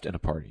 independent, left, and a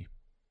party.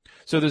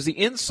 So there's the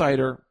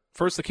insider.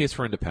 First, the case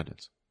for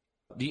independence.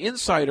 The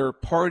insider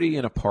party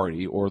in a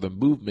party, or the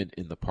movement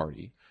in the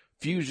party,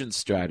 fusion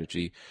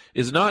strategy,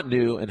 is not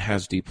new and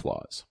has deep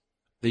flaws.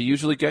 They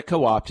usually get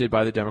co-opted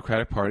by the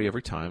Democratic Party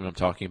every time. And I'm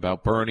talking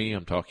about Bernie.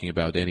 I'm talking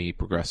about any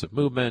progressive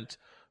movement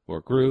or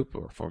group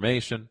or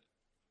formation.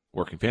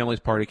 Working Families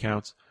Party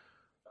counts.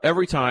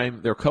 Every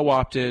time they're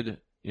co-opted,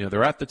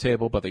 they're at the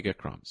table, but they get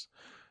crumbs.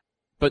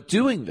 But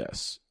doing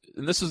this,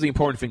 and this is the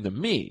important thing to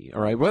me,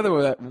 all right, whether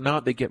or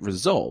not they get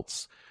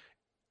results,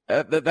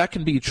 that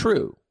can be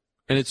true.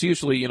 And it's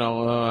usually, I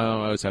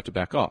always have to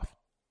back off.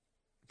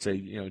 Say,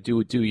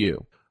 do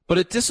you. But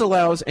it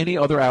disallows any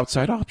other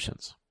outside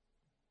options.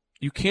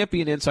 You can't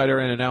be an insider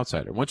and an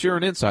outsider. Once you're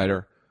an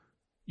insider,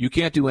 you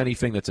can't do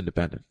anything that's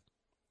independent.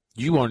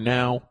 You are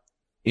now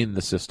in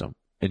the system,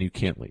 and you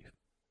can't leave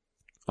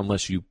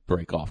unless you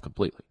break off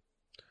completely.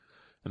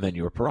 And then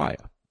you're a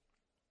pariah.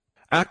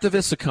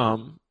 Activists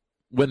succumb,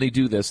 when they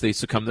do this, they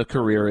succumb to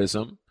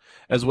careerism,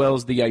 as well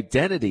as the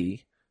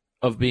identity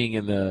of being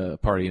in a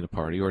party,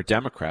 or a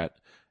Democrat,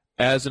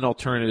 as an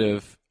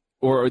alternative,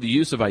 or the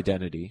use of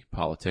identity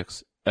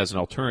politics as an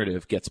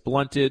alternative gets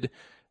blunted.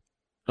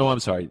 Oh, I'm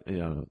sorry.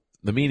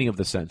 The meaning of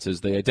the sentence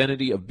is the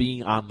identity of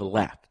being on the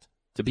left,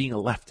 to being a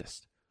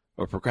leftist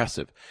or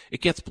progressive.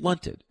 It gets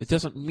blunted. It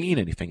doesn't mean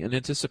anything, and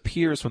it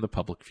disappears from the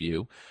public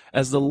view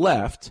as the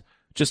left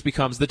just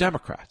becomes the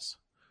Democrats,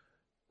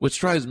 which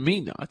drives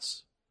me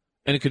nuts,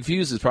 and it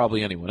confuses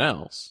probably anyone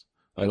else.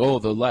 Like, oh,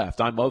 the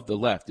left, I'm of the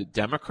left. The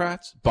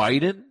Democrats,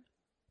 Biden,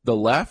 the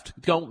left,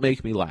 don't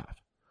make me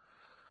laugh.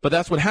 But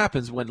that's what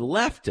happens when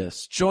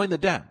leftists join the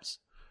Dems,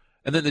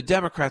 and then the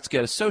Democrats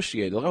get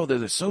associated. Like, oh, they're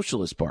the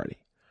Socialist Party.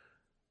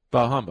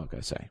 Bah humbug,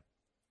 I say.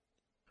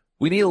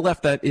 We need a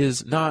left that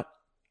is not,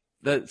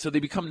 so they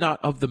become not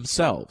of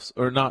themselves,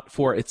 or not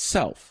for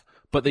itself,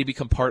 but they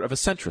become part of a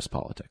centrist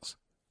politics.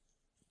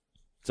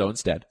 So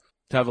instead,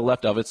 to have a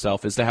left of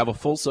itself is to have a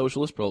full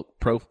socialist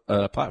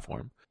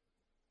platform,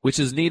 which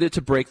is needed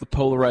to break the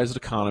polarized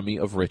economy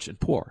of rich and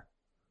poor,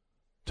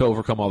 to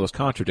overcome all those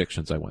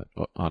contradictions I went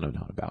on and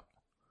on about.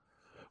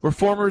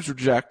 Reformers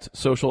reject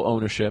social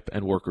ownership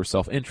and worker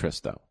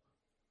self-interest, though,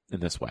 in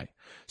this way.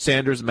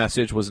 Sanders'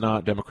 message was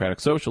not democratic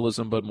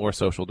socialism, but more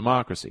social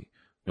democracy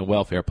and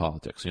welfare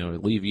politics,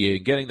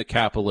 alleviating, getting the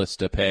capitalists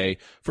to pay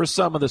for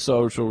some of the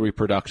social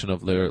reproduction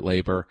of their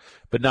labor,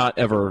 but not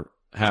ever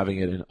having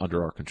it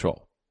under our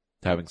control,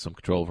 having some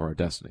control over our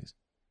destinies.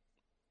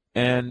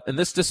 And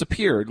this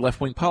disappeared,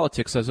 left-wing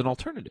politics, as an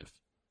alternative.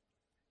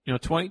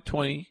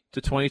 2020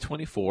 to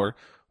 2024,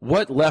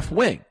 what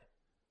left-wing,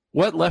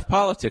 what left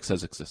politics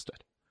has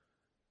existed?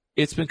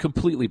 It's been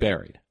completely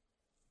buried.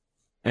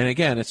 And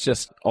again, it's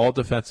just all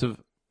defensive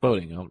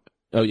voting.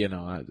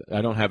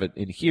 I don't have it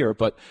in here,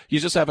 but you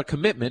just have a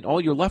commitment.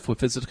 All you're left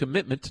with is a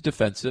commitment to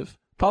defensive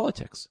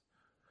politics.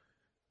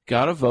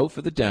 Got to vote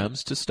for the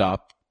Dems to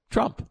stop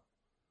Trump.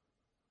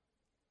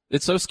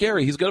 It's so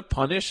scary. He's going to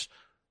punish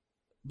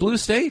blue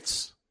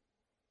states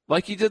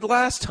like he did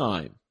last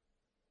time.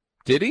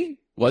 Did he?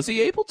 Was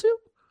he able to?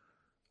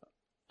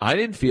 I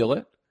didn't feel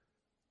it.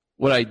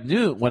 What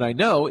I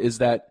know is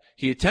that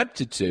he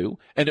attempted to,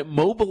 and it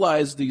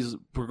mobilized these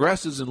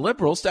progressives and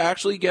liberals to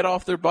actually get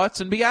off their butts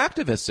and be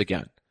activists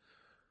again.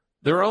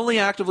 They're only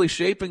actively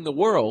shaping the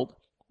world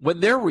when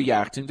they're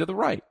reacting to the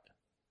right.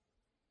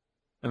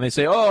 And they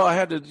say, oh, I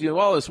had to do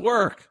all this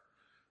work.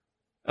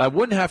 I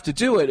wouldn't have to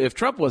do it if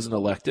Trump wasn't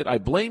elected. I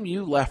blame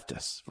you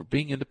leftists for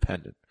being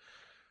independent,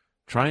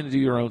 trying to do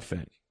your own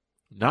thing,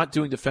 not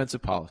doing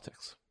defensive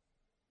politics.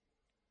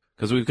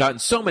 Because we've gotten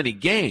so many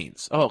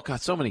gains. Oh,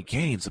 God, so many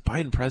gains. The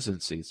Biden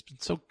presidency, it's been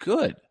so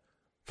good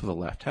for the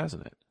left,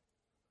 hasn't it?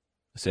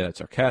 I say that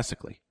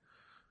sarcastically.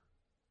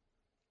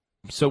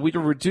 So we are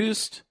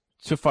reduced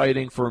to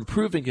fighting for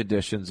improving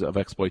conditions of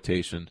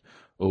exploitation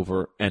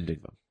over ending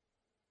them.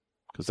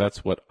 Because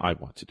that's what I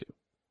want to do.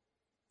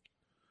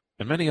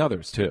 And many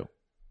others, too.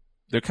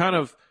 They're kind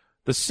of,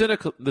 the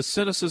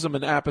cynicism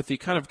and apathy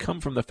kind of come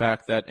from the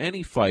fact that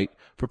any fight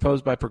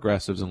proposed by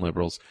progressives and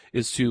liberals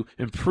is to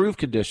improve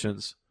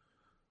conditions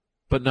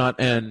but not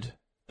end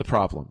the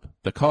problem,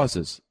 the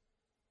causes,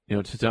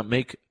 to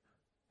make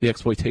the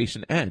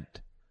exploitation end.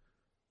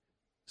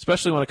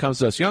 Especially when it comes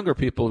to us younger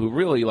people who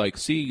really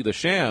see the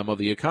sham of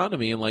the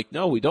economy and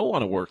no, we don't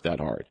want to work that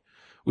hard.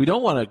 We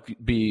don't want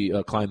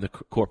to climb the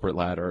corporate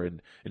ladder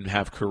and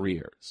have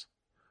careers.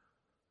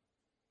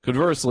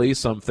 Conversely,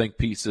 some think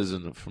pieces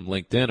from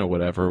LinkedIn or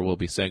whatever will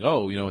be saying,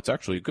 oh, it's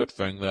actually a good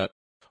thing that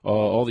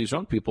all these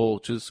young people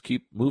just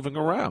keep moving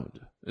around.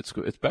 It's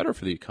better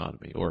for the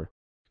economy. Or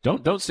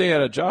don't stay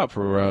at a job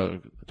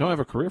don't have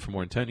a career for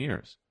more than 10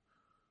 years.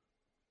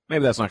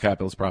 Maybe that's not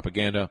capitalist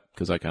propaganda,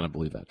 because I kind of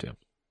believe that too.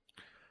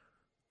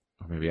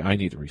 Or maybe I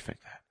need to rethink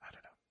that. I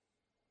don't know.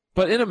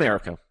 But in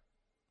America,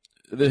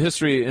 the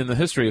history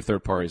of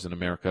third parties in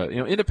America,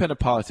 independent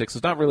politics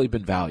has not really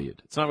been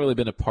valued. It's not really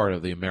been a part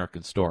of the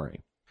American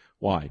story.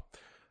 Why?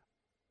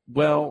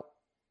 Well,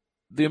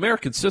 the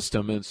American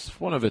system is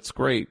one of its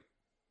great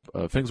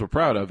things we're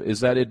proud of is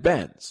that it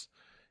bends.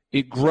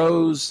 It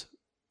grows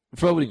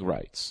voting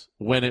rights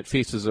when it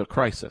faces a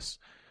crisis.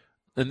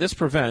 And this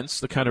prevents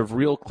the kind of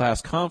real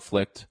class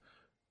conflict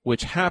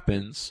which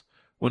happens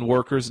when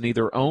workers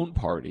neither own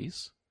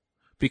parties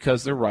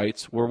because their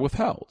rights were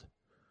withheld.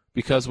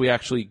 Because we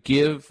actually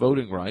give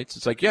voting rights.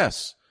 It's like,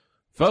 yes,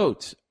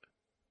 vote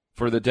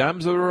for the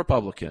Dems or the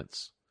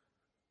Republicans.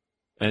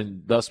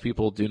 And thus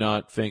people do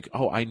not think,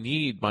 oh, I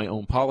need my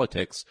own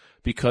politics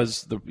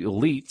because the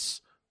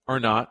elites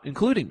are not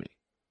including me.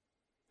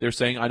 They're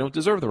saying I don't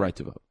deserve the right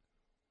to vote.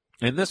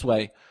 In this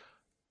way,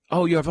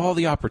 oh, you have all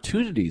the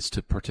opportunities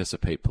to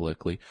participate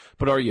politically,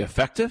 but are you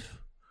effective?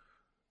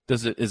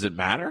 Does it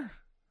matter?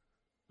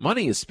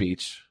 Money is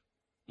speech.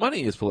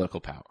 Money is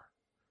political power.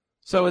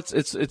 So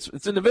it's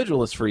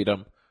individualist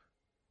freedom,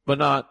 but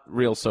not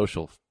real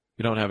social.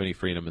 You don't have any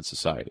freedom in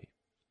society.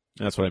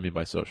 And that's what I mean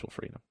by social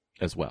freedom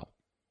as well.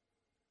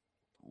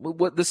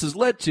 What this has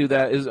led to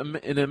that is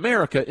in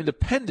America,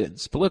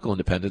 independence, political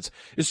independence,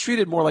 is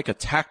treated more like a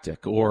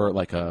tactic or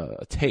like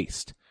a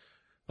taste.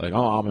 Like,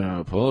 oh, I'm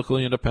a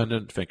politically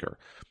independent thinker.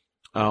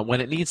 When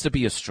it needs to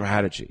be a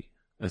strategy,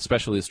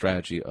 especially a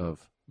strategy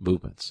of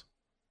movements,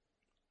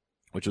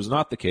 which was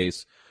not the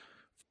case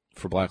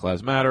for Black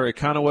Lives Matter. It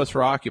kind of was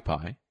for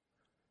Occupy,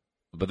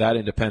 but that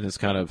independence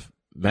kind of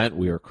meant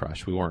we were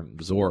crushed. We weren't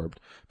absorbed.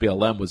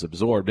 BLM was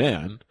absorbed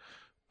in,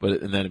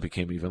 and then it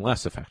became even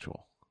less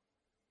effectual.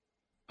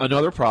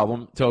 Another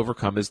problem to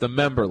overcome is the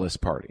memberless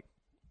party,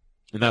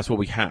 and that's what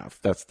we have.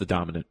 That's the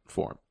dominant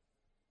form.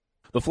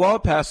 The flaw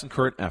of past and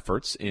current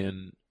efforts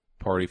in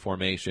party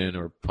formation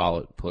or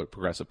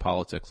progressive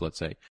politics, let's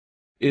say,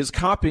 is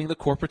copying the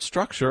corporate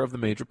structure of the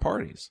major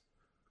parties.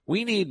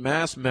 We need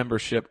mass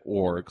membership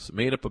orgs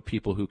made up of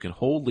people who can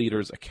hold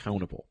leaders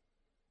accountable.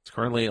 It's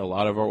currently a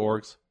lot of our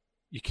orgs,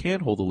 you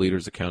can't hold the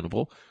leaders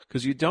accountable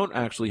because you don't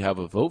actually have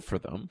a vote for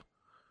them.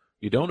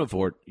 You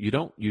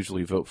don't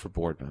usually vote for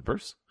board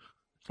members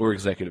or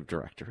executive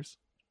directors.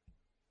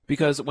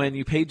 Because when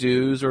you pay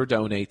dues or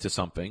donate to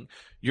something,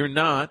 you're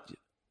not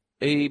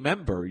a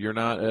member. You're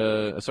not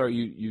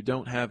you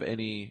don't have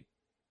any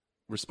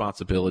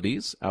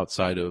responsibilities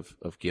outside of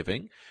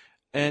giving,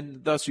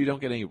 and thus you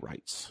don't get any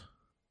rights.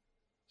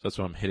 That's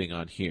what I'm hitting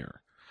on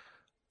here.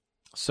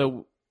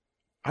 So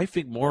I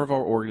think more of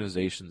our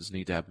organizations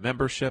need to have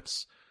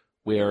memberships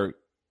where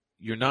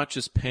you're not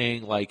just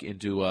paying like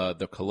into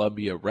the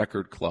Columbia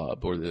Record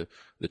Club or the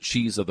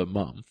cheese of the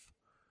month,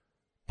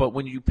 but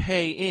when you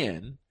pay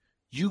in,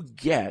 you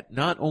get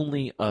not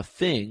only a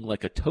thing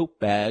like a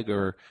tote bag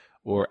or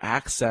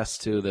access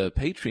to the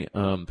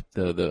Patreon,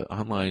 the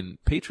online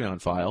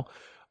Patreon file,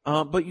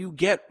 but you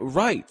get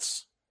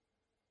rights.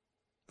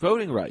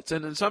 Voting rights,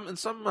 and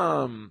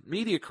some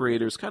media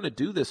creators kind of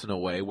do this in a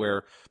way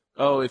where,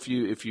 oh, if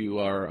you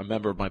are a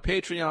member of my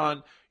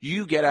Patreon,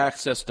 you get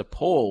access to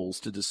polls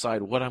to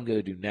decide what I'm going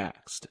to do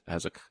next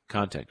as a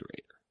content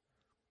creator.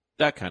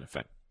 That kind of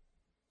thing.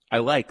 I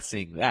like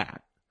seeing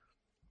that.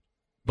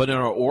 But in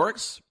our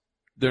orgs,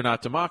 they're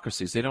not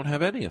democracies. They don't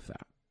have any of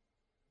that.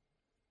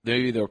 They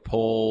either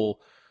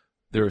poll,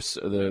 they're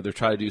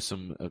trying to do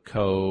some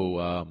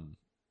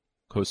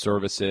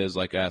co-services,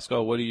 like ask,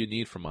 oh, what do you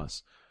need from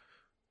us?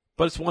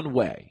 But it's one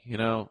way,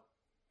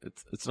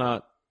 It's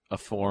not a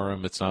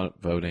forum. It's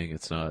not voting.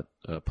 It's not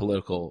a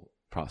political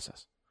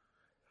process.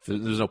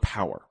 There's no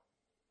power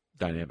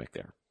dynamic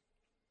there.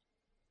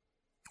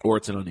 Or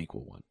it's an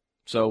unequal one.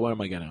 So what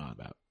am I getting on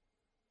about?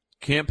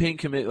 Campaign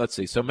committee, let's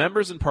see. So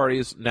members and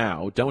parties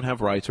now don't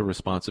have rights or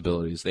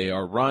responsibilities. They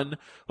are run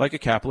like a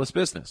capitalist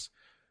business.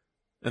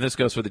 And this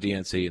goes for the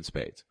DNC in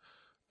spades.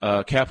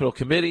 Capital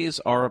committees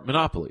are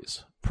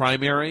monopolies.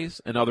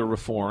 Primaries and other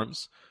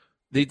reforms,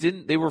 They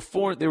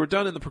were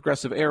done in the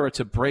progressive era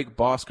to break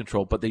boss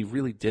control, but they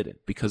really didn't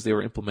because they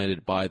were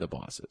implemented by the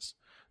bosses.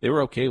 They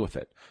were okay with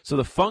it. So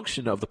the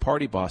function of the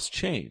party boss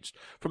changed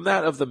from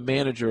that of the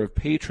manager of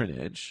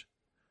patronage,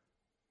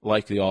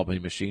 like the Albany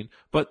machine,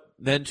 but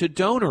then to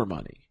donor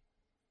money.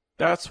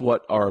 That's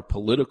what our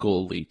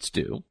political elites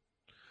do.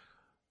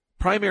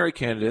 Primary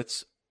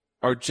candidates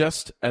are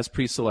just as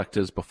pre-selected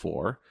as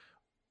before,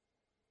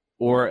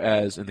 or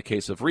as in the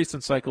case of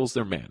recent cycles,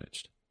 they're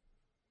managed.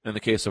 In the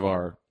case of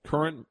our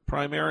current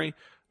primary,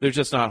 they're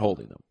just not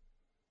holding them.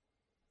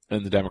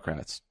 And the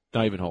Democrats,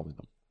 not even holding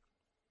them.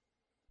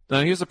 Now,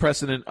 here's the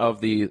precedent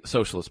of the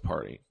Socialist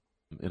Party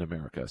in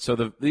America.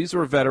 So these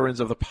were veterans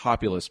of the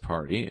Populist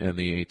Party in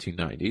the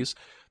 1890s.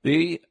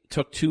 They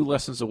took two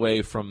lessons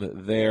away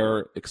from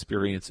their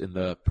experience in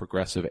the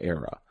progressive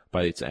era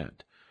by its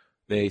end.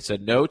 They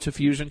said no to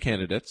fusion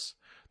candidates.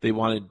 They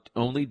wanted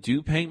only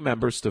due-paying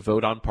members to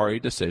vote on party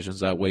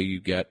decisions. That way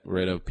you get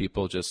rid of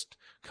people just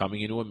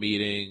coming into a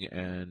meeting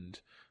and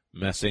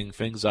messing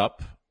things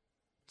up,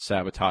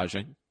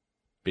 sabotaging,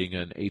 being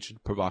an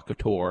agent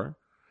provocateur.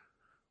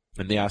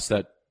 And they asked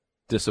that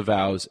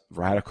disavows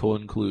radical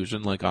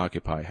inclusion like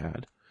Occupy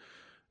had.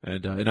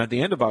 And at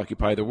the end of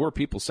Occupy, there were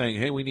people saying,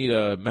 hey, we need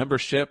a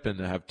membership and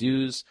to have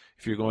dues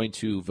if you're going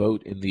to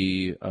vote in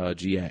the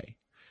GA.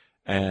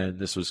 And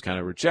this was kind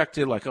of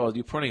rejected, like, oh,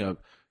 you're putting a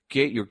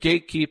gate, you're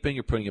gatekeeping,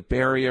 you're putting a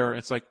barrier.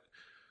 It's like,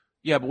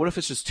 yeah, but what if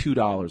it's just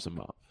 $2 a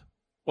month?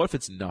 What if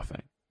it's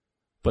nothing,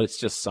 but it's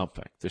just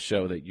something to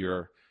show that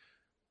you're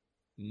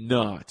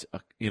not,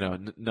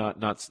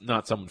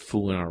 not someone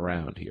fooling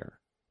around here,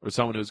 or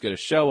someone who's going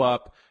to show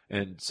up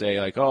and say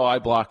like, oh, I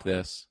blocked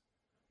this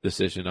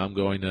decision, I'm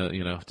going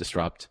to,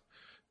 disrupt,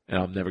 and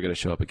I'm never going to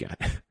show up again.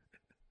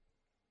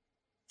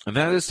 And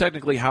that is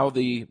technically how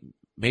the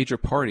major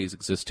parties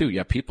exist too. You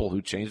have people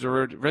who change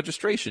their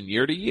registration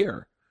year to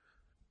year.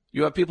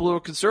 You have people who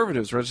are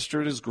conservatives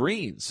registered as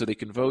Greens so they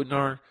can vote in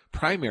our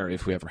primary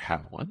if we ever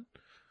have one,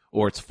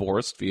 or it's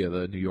forced via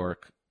the New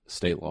York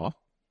state law.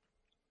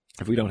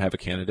 If we don't have a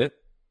candidate,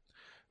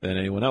 then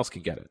anyone else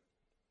can get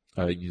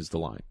it. Use the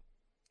line.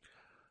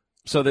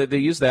 So they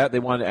use that. They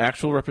want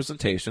actual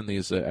representation,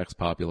 these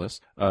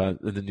ex-populists, in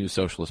the new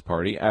Socialist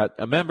Party, at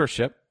a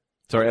membership.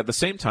 Sorry, at the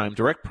same time,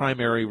 direct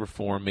primary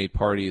reform made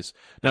parties.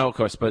 Now, of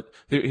course, but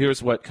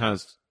here's what kind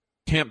of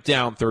tamped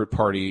down third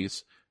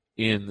parties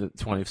in the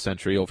 20th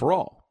century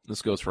overall.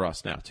 This goes for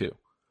us now, too.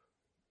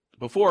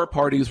 Before,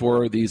 parties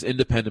were these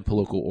independent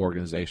political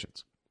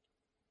organizations.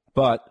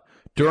 But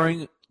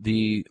during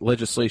the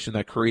legislation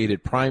that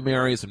created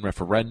primaries and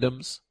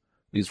referendums,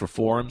 these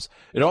reforms,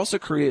 it also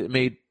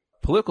made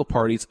political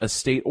parties a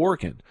state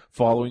organ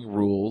following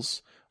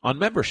rules on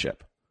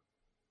membership,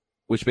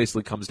 which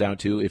basically comes down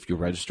to if you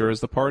register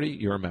as the party,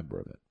 you're a member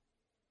of it.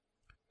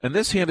 And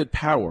this handed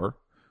power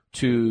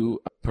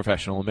to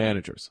professional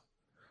managers.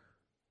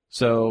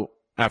 So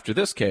after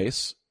this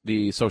case,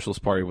 the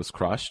Socialist Party was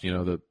crushed.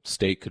 The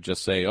state could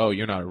just say, oh,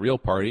 you're not a real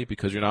party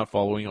because you're not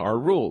following our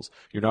rules.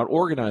 You're not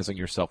organizing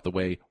yourself the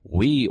way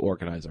we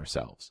organize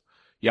ourselves.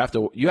 You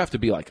have to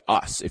be like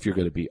us if you're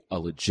going to be a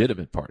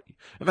legitimate party.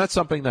 And that's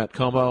something that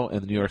Como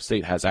and the New York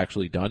State has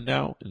actually done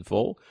now in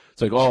full.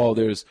 It's like, oh,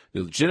 there's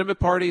the legitimate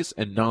parties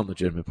and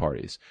non-legitimate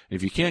parties. And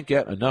if you can't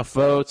get enough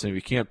votes and if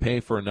you can't pay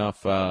for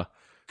enough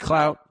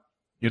clout,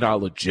 you're not a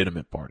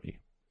legitimate party.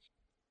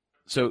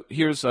 So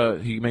here's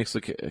he makes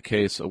a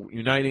case: a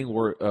uniting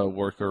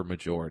worker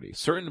majority,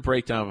 certain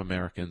breakdown of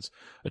Americans,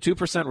 a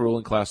 2%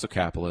 ruling class of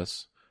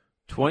capitalists,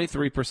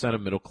 23%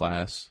 of middle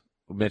class,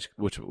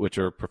 which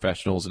are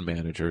professionals and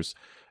managers,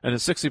 and then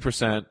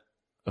 60%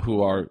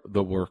 who are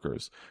the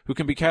workers, who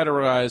can be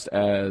categorized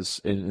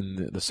as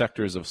in the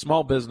sectors of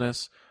small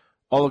business,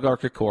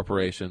 oligarchic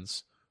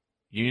corporations,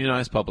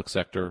 unionized public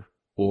sector,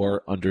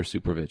 or under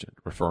supervision,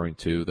 referring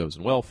to those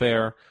in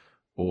welfare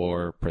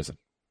or prison.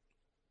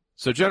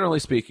 So generally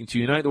speaking, to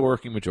unite the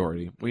working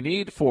majority, we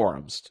need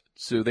forums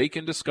so they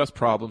can discuss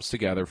problems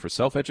together for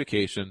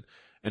self-education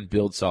and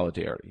build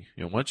solidarity.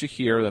 Once you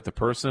hear that the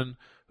person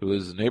who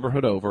is a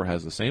neighborhood over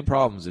has the same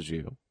problems as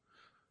you,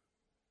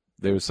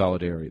 there's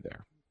solidarity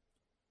there.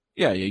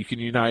 Yeah, you can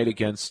unite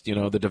against,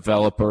 the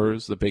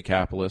developers, the big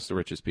capitalists, the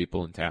richest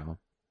people in town.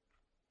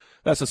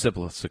 That's the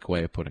simplistic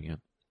way of putting it.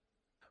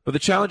 But the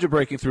challenge of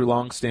breaking through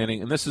long-standing,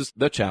 and this is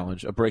the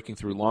challenge of breaking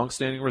through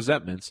long-standing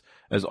resentments,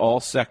 as all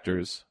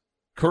sectors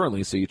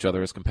currently see each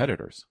other as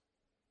competitors.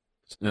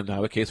 And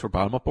now the case for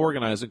bottom-up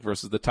organizing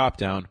versus the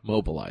top-down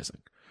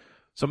mobilizing.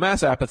 So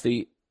mass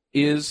apathy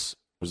is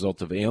a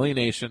result of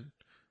alienation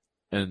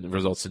and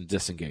results in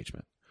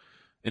disengagement.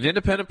 An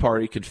independent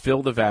party can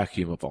fill the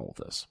vacuum of all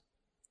of this.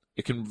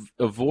 It can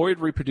avoid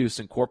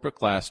reproducing corporate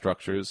class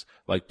structures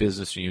like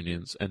business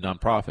unions and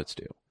nonprofits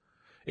do.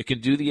 It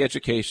can do the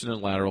education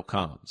and lateral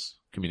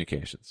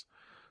communications.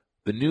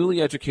 The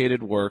newly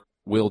educated work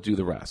will do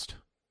the rest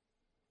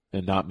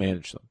and not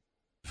manage them.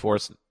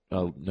 Force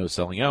no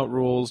selling out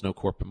rules, no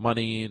corporate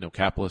money, no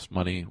capitalist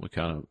money. We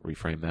kind of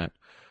reframe that.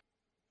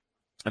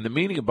 And the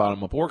meaning of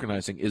bottom-up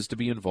organizing is to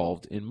be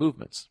involved in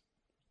movements.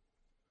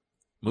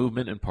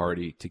 Movement and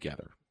party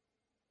together.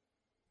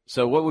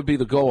 So what would be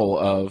the goal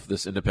of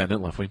this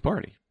independent left-wing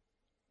party?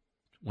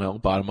 Well,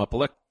 bottom-up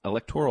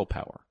electoral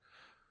power.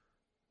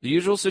 The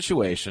usual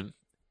situation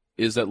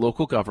is that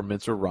local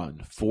governments are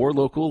run for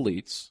local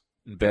elites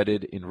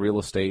embedded in real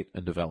estate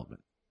and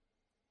development.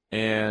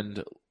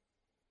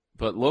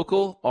 But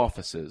local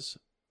offices,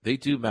 they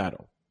do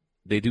matter.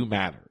 They do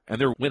matter,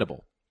 and they're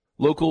winnable.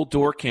 Local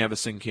door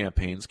canvassing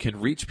campaigns can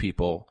reach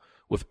people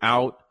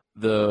without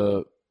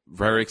the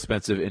very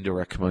expensive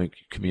indirect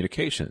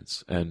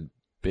communications and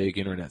big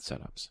internet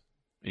setups.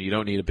 And you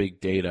don't need a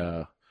big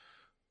data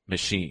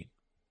machine.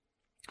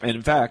 And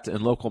in fact,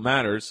 in local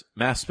matters,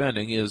 mass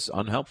spending is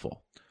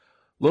unhelpful.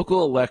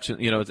 Local election,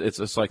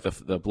 it's like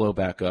the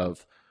blowback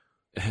of,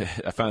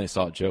 I finally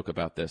saw a joke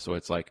about this. So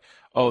it's like,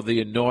 oh, the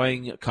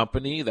annoying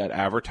company that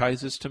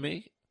advertises to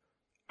me,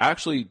 I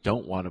actually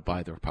don't want to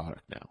buy their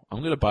product now. I'm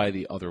going to buy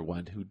the other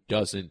one who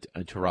doesn't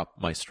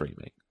interrupt my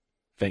streaming.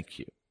 Thank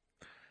you.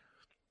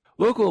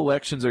 Local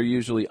elections are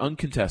usually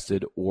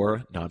uncontested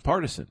or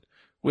nonpartisan,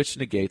 which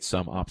negates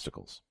some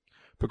obstacles.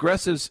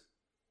 Progressives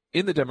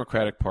in the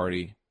Democratic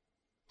Party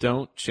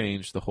don't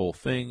change the whole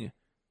thing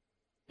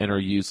and are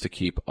used to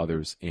keep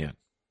others in.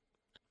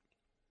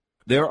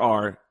 There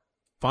are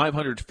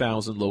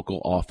 500,000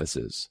 local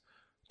offices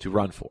to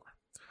run for.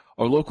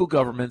 Our local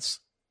governments,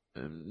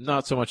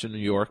 not so much in New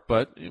York,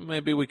 but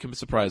maybe we can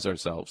surprise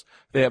ourselves.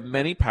 They have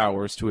many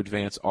powers to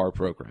advance our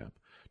program,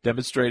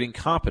 demonstrating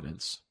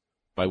competence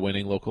by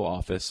winning local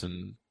office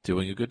and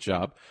doing a good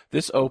job.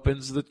 This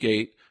opens the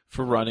gate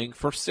for running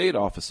for state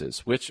offices,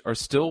 which are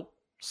still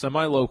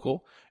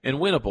semi-local and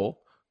winnable,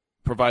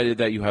 provided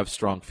that you have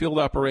strong field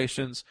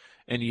operations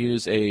and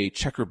use a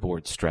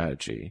checkerboard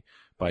strategy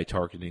by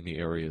targeting the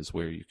areas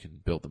where you can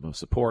build the most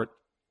support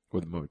or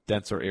the more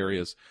denser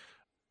areas,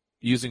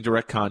 using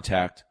direct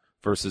contact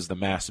versus the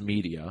mass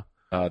media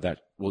that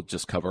will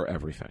just cover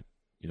everything.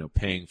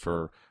 Paying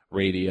for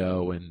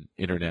radio and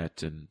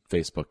internet and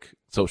Facebook,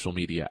 social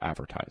media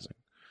advertising.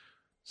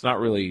 It's not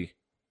really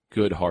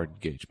good, hard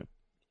engagement.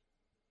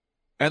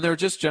 And there are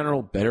just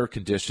general better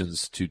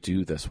conditions to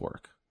do this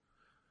work.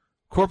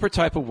 Corporate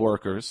type of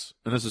workers,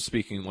 and this is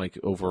speaking like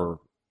over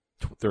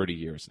 30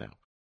 years now,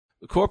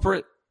 the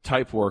corporate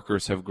type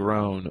workers have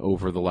grown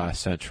over the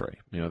last century.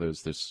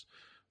 There's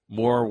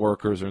more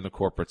workers are in the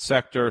corporate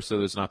sector, so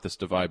there's not this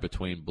divide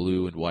between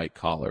blue and white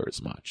collar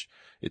as much.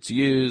 It's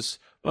used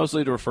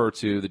mostly to refer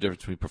to the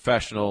difference between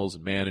professionals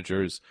and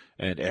managers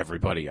and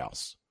everybody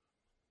else.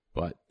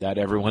 But that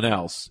everyone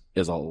else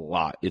is a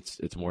lot.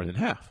 It's more than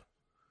half.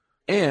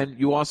 And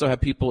you also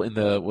have people in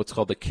what's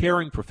called the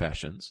caring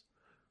professions,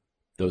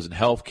 those in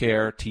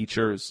healthcare,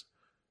 teachers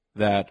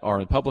that are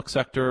in public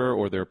sector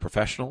or they're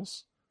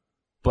professionals,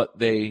 but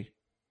they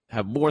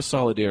have more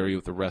solidarity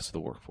with the rest of the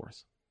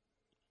workforce.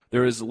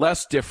 There is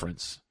less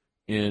difference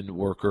in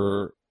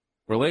worker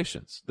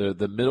relations.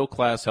 The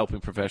middle-class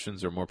helping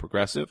professions are more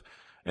progressive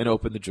and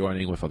open to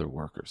joining with other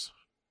workers.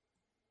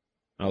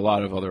 Now, a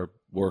lot of other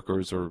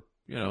workers are,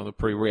 they're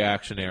pretty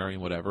reactionary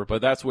and whatever,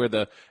 but that's where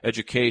the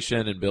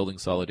education and building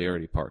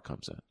solidarity part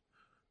comes in.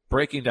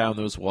 Breaking down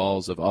those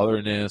walls of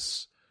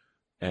otherness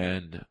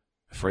and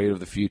afraid of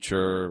the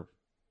future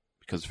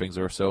because things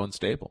are so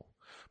unstable.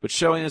 But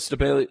showing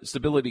that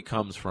stability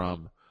comes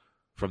from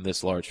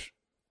this large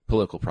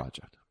political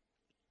project.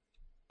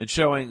 And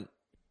showing,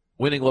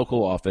 winning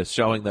local office,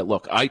 showing that,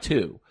 look, I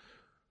too,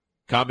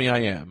 commie I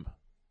am,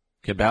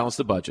 can balance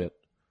the budget,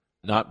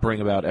 not bring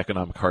about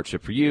economic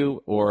hardship for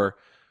you or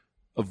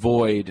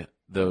avoid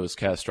those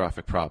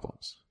catastrophic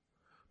problems.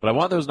 But I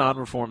want those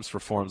non-reforms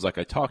reforms like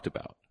I talked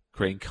about,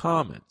 creating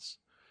commons,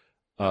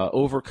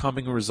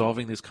 overcoming and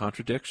resolving these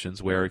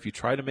contradictions where if you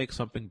try to make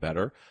something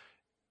better,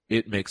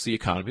 it makes the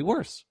economy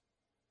worse,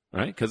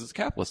 right? Because it's a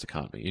capitalist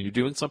economy, and you're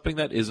doing something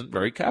that isn't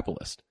very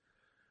capitalist.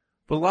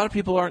 But a lot of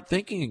people aren't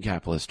thinking in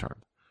capitalist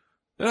terms.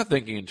 They're not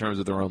thinking in terms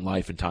of their own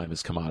life and time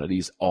as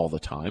commodities all the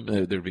time.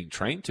 They're being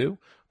trained to,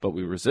 but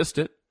we resist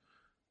it,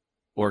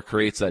 or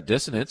creates that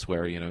dissonance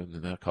where,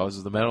 that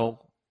causes the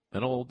mental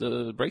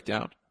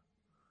breakdown.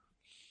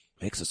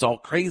 Makes us all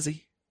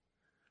crazy.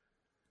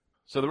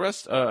 So the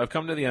rest, I've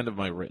come to the end of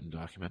my written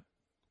document.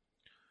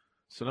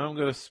 So now I'm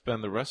going to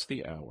spend the rest of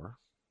the hour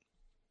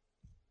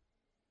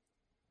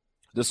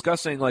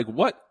discussing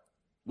what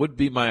would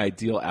be my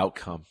ideal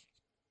outcome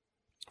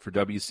for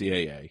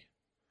WCAA,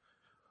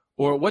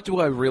 or what do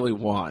I really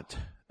want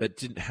that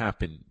didn't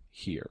happen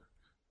here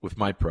with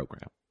my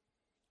program.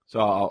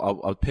 So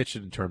I'll pitch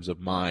it in terms of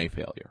my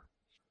failure.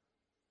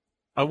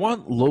 I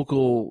want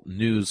local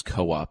news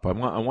co-op. I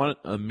want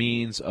a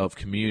means of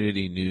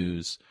community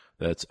news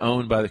that's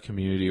owned by the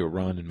community or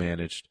run and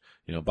managed,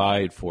 by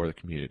and for the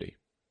community.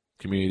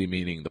 Community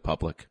meaning the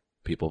public,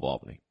 people of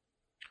Albany.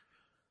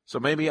 So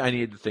maybe I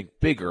needed to think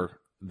bigger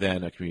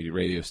than a community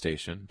radio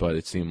station, but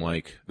it seemed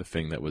like the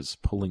thing that was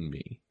pulling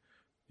me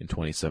in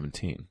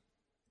 2017.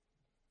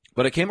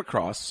 But I came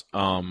across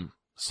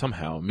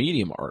somehow a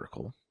Medium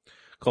article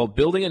called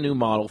Building a New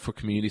Model for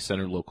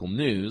Community-Centered Local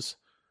News,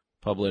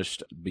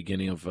 published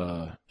beginning of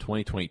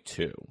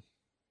 2022.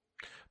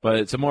 But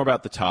it's more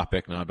about the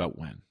topic, not about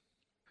when.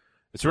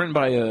 It's written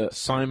by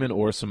Simon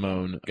or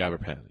Simone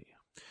Gaberpani.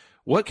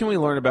 What can we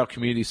learn about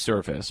community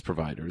service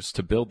providers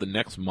to build the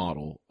next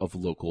model of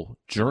local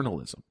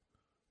journalism?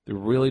 There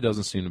really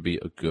doesn't seem to be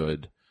a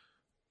good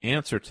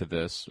answer to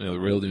this. The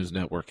Real News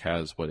Network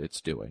has what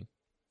it's doing,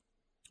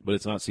 but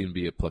it's not seen to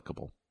be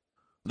applicable.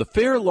 The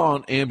Fair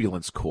Lawn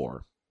Ambulance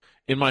Corps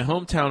in my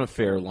hometown of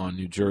Fair Lawn,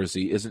 New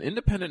Jersey, is an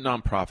independent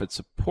nonprofit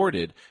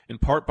supported in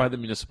part by the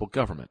municipal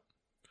government.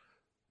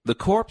 The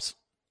Corps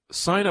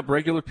sign up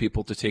regular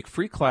people to take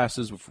free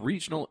classes with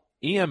regional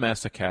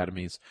EMS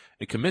academies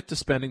and commit to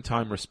spending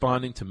time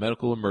responding to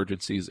medical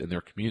emergencies in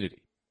their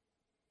community.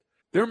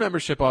 Their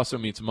membership also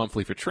meets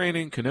monthly for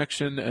training,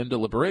 connection, and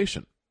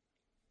deliberation.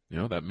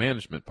 That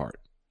management part.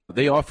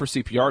 They offer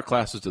CPR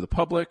classes to the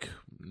public,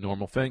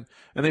 normal thing,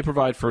 and they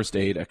provide first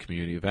aid at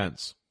community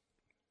events.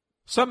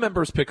 Some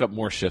members pick up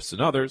more shifts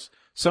than others.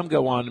 Some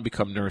go on and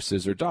become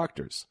nurses or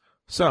doctors.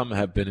 Some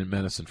have been in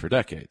medicine for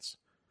decades.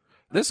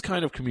 This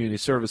kind of community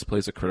service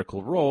plays a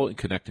critical role in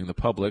connecting the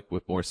public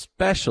with more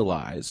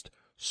specialized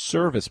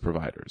service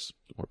providers,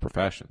 or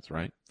professions,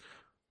 right?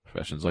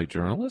 Professions like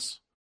journalists.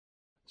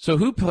 So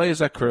who plays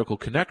that critical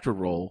connector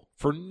role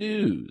for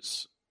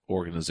news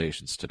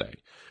organizations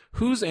today?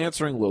 Who's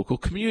answering local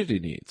community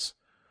needs?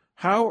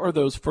 How are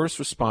those first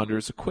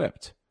responders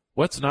equipped?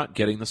 What's not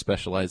getting the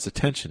specialized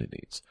attention it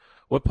needs?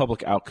 What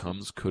public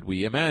outcomes could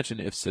we imagine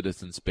if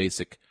citizens'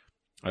 basic,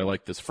 I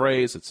like this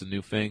phrase, it's a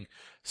new thing,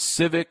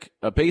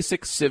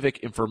 basic civic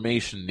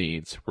information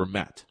needs were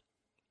met?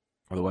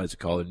 Otherwise, we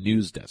call it a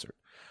news desert.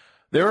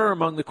 There are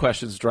among the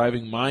questions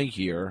driving my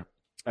year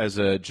as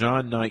a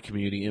John Knight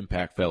Community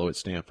Impact Fellow at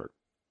Stanford.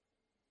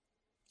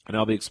 And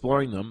I'll be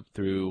exploring them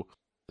through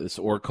this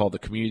org called the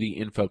Community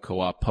Info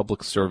Co-op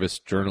Public Service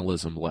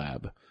Journalism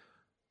Lab,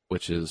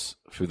 which is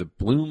through the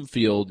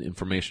Bloomfield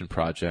Information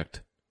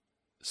Project,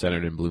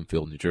 centered in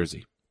Bloomfield, New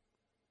Jersey.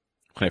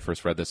 When I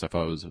first read this, I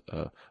thought it was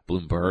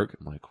Bloomberg.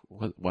 I'm like,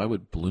 why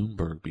would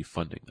Bloomberg be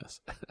funding this?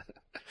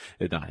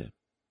 It's not him.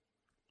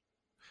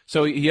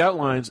 So he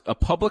outlines a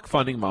public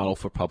funding model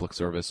for public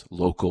service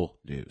local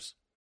news.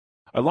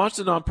 I launched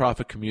a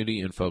nonprofit Community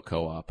Info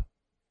Co-op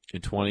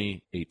in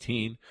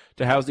 2018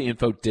 to house the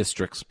Info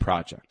Districts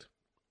project.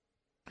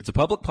 It's a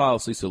public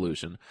policy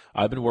solution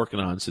I've been working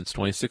on since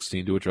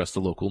 2016 to address the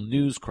local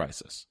news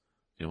crisis.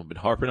 I've been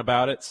harping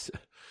about it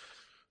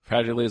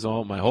practically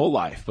my whole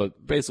life,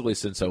 but basically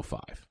since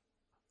 '05.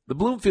 The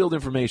Bloomfield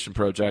Information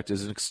Project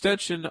is an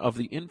extension of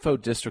the Info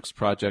Districts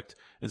project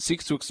and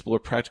seeks to explore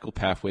practical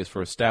pathways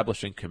for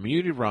establishing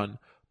community-run,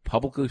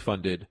 publicly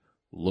funded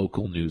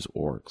local news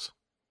orgs.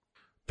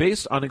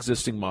 Based on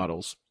existing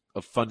models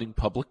of funding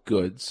public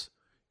goods,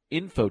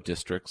 info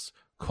districts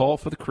call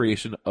for the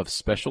creation of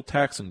special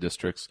taxing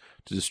districts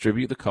to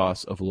distribute the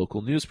costs of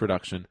local news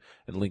production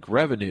and link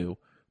revenue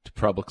to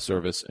public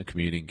service and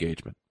community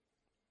engagement.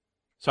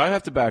 So I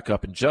have to back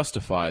up and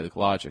justify the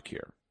logic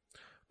here.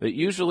 That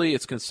usually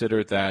it's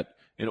considered that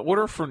in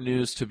order for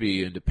news to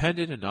be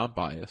independent and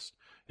non-biased,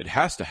 it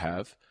has to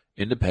have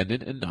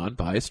independent and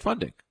non-biased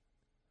funding.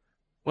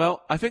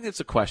 Well, I think it's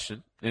a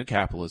question in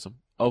capitalism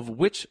of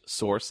which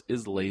source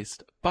is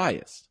least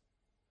biased.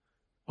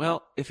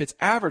 Well, if it's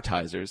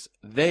advertisers,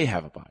 they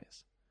have a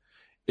bias.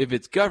 If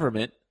it's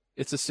government,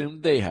 it's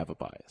assumed they have a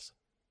bias.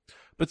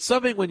 But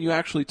something when you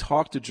actually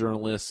talk to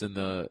journalists and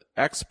the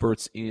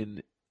experts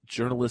in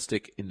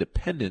journalistic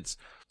independence,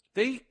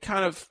 they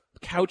kind of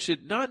couch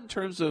it not in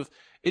terms of,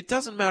 it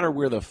doesn't matter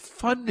where the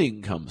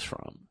funding comes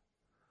from.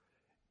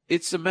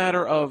 It's a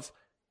matter of,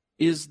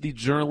 is the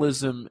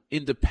journalism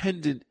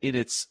independent in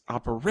its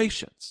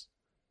operations?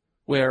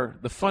 Where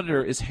the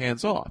funder is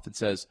hands off and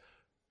says,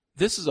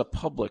 this is a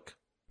public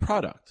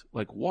product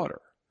like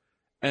water,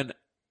 and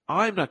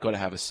I'm not going to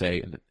have a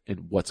say in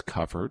what's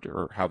covered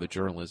or how the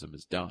journalism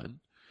is done.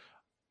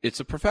 It's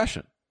a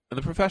profession, and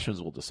the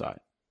professions will decide.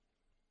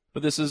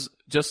 But this is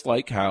just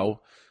like how,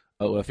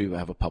 if you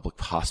have a public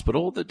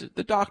hospital,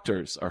 the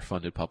doctors are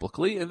funded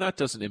publicly, and that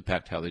doesn't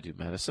impact how they do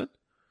medicine.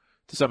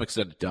 To some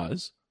extent it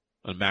does,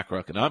 on a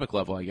macroeconomic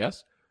level, I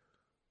guess.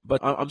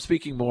 But I'm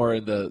speaking more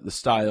in the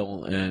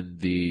style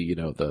and the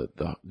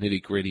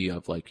nitty-gritty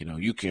of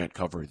you can't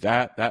cover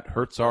that. That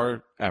hurts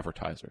our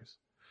advertisers.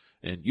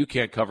 And you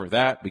can't cover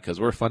that because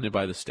we're funded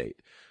by the state.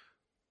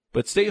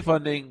 But state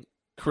funding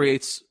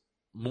creates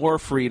more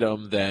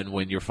freedom than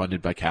when you're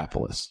funded by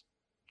capitalists,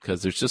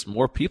 because there's just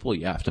more people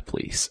you have to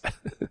please.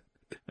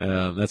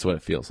 That's what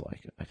it feels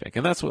like, I think.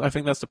 And that's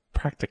the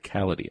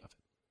practicality of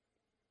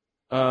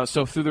it.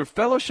 So through the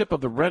fellowship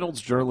of the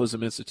Reynolds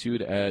Journalism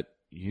Institute at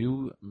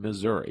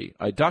Missouri,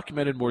 I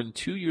documented more than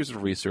 2 years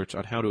of research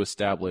on how to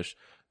establish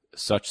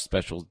such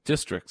special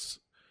districts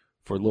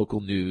for local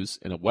news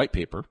in a white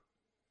paper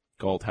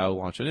called How to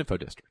Launch an Info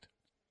District,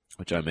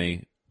 which I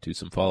may do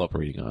some follow-up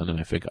reading on, and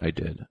I think I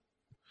did.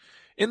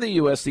 In the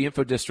U.S., the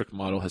Info District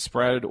model has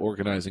sprouted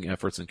organizing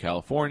efforts in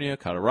California,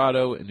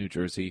 Colorado, and New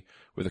Jersey,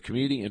 where the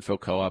Community Info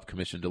Co-op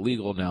commissioned a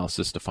legal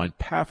analysis to find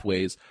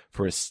pathways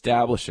for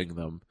establishing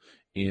them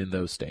in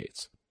those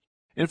states.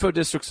 Info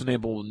districts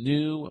enable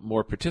new,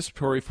 more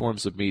participatory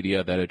forms of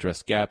media that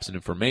address gaps in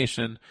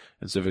information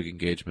and civic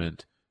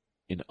engagement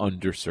in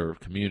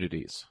underserved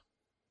communities.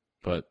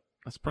 But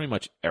that's pretty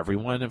much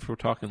everyone if we're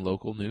talking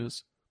local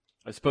news.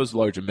 I suppose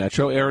larger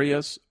metro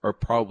areas are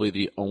probably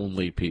the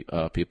only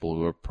people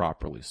who are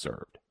properly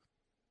served.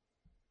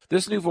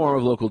 This new form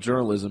of local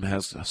journalism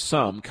has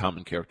some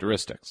common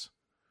characteristics.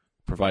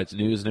 It provides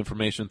news and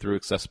information through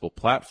accessible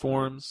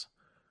platforms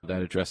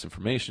that address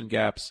information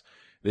gaps.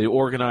 They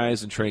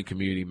organize and train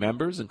community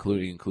members,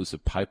 including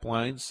inclusive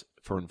pipelines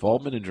for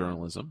involvement in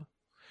journalism,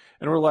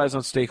 and relies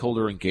on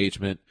stakeholder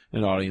engagement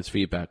and audience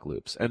feedback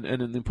loops. And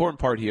the important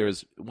part here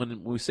is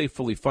when we say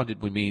fully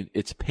funded, we mean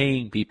it's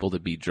paying people to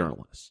be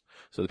journalists.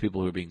 So the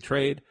people who are being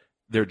trained,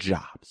 their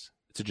jobs.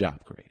 It's a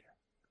job creator.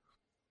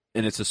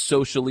 And it's a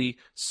socially,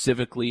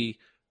 civically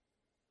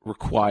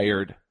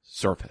required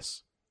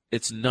service.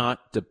 It's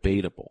not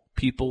debatable.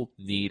 People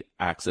need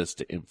access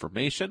to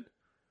information,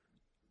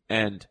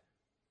 and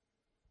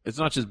it's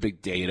not just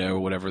big data or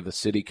whatever the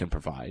city can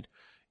provide.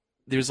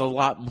 There's a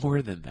lot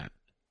more than that.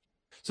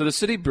 So the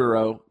City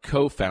Bureau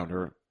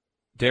co-founder,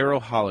 Darrell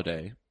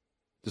Holliday,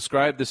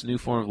 described this new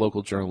form of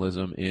local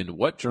journalism in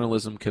What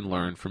Journalism Can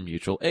Learn from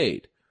Mutual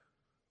Aid.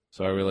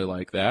 So I really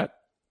like that.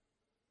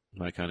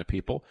 my kind of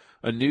people,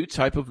 a new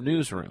type of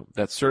newsroom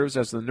that serves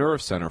as the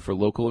nerve center for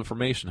local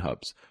information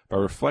hubs by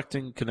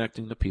reflecting and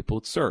connecting the people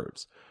it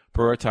serves,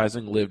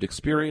 prioritizing lived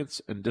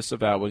experience and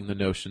disavowing the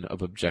notion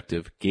of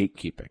objective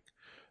gatekeeping.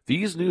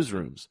 These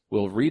newsrooms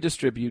will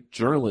redistribute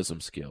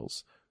journalism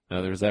skills,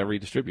 now there's that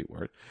redistribute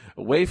word,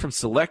 away from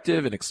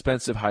selective and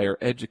expensive higher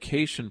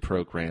education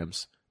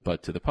programs,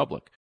 but to the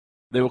public.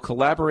 They will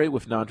collaborate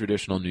with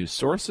non-traditional news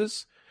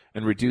sources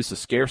and reduce the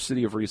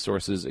scarcity of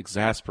resources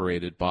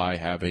exacerbated by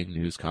having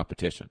news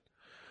competition.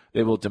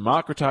 They will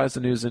democratize the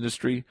news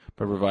industry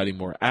by providing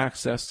more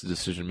access to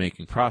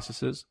decision-making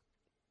processes,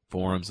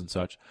 forums and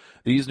such.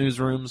 These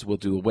newsrooms will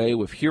do away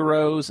with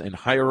heroes and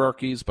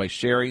hierarchies by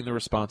sharing the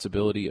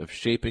responsibility of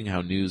shaping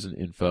how news and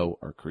info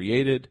are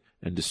created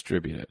and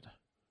distributed.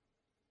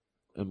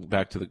 And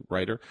back to the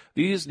writer.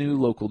 These new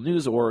local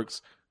news orgs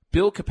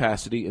build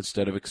capacity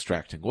instead of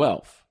extracting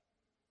wealth.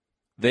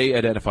 They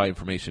identify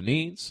information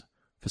needs,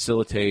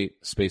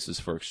 facilitate spaces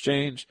for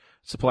exchange,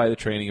 supply the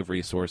training of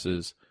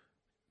resources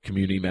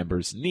community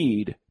members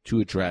need to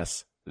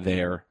address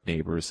their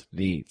neighbors'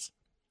 needs.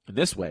 In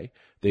this way,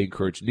 they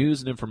encourage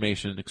news and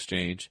information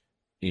exchange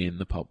in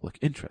the public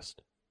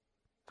interest.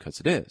 Because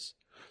it is.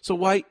 So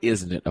why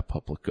isn't it a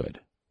public good?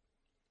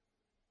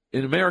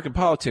 In American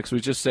politics,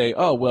 we just say,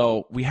 oh,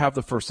 well, we have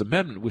the First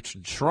Amendment, which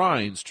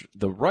enshrines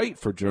the right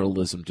for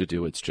journalism to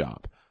do its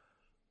job.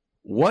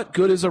 What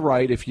good is a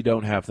right if you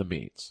don't have the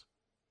means?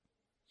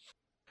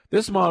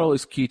 This model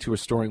is key to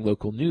restoring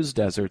local news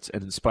deserts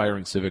and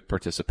inspiring civic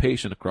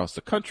participation across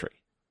the country.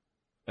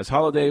 As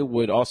Holliday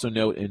would also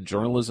note in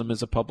Journalism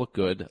is a Public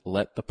Good,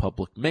 Let the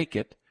Public Make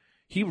It,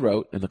 he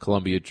wrote in the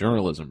Columbia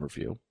Journalism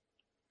Review,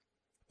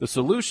 the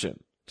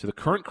solution to the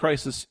current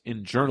crisis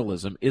in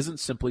journalism isn't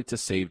simply to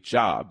save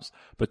jobs,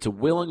 but to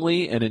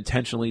willingly and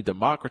intentionally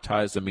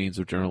democratize the means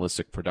of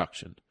journalistic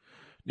production.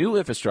 New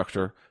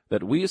infrastructure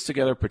that weaves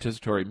together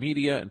participatory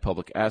media and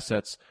public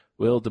assets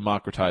will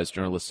democratize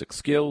journalistic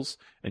skills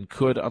and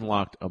could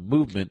unlock a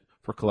movement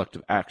for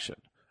collective action,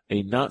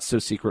 a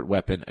not-so-secret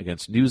weapon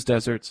against news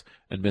deserts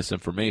and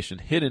misinformation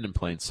hidden in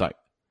plain sight.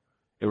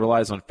 It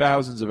relies on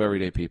thousands of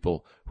everyday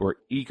people who are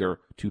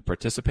eager to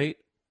participate,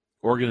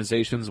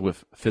 organizations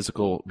with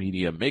physical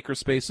media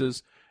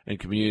makerspaces, and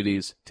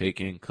communities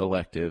taking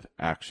collective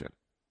action.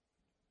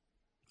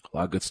 A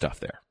lot of good stuff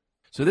there.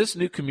 So this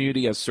new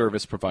community as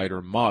service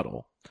provider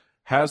model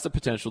has the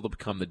potential to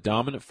become the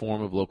dominant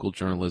form of local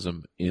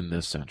journalism in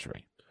this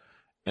century.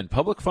 And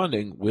public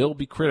funding will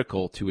be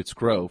critical to its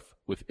growth,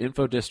 with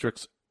info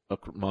districts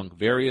among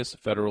various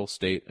federal,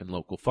 state, and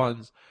local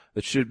funds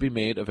that should be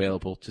made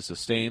available to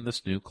sustain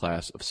this new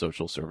class of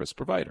social service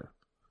provider.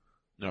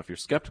 Now, if you're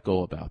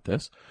skeptical about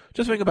this,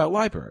 just think about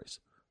libraries.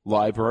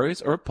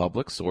 Libraries are a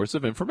public source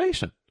of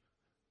information.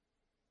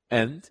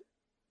 And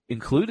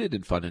included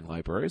in funding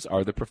libraries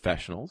are the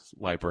professionals,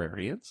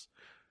 librarians,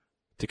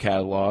 to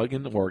catalog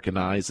and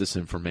organize this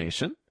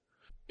information.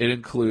 It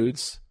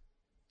includes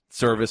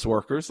service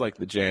workers like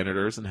the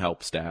janitors and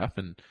help staff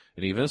and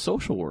even a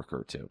social worker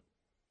or two.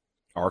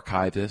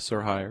 Archivists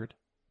are hired.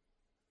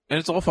 And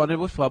it's all funded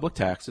with public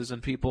taxes,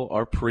 and people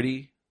are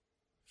pretty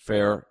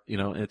fair.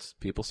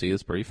 People see it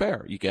as pretty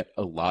fair. You get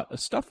a lot of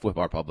stuff with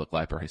our public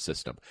library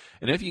system.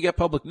 And if you get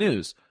public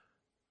news,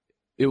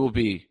 it will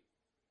be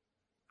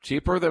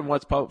cheaper than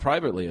what's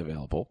privately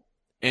available,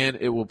 and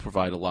it will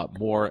provide a lot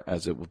more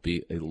as it will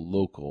be a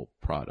local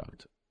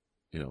product.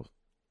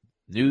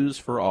 News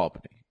for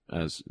Albany,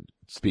 as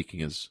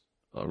speaking as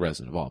a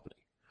resident of Albany.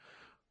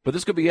 But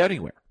this could be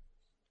anywhere.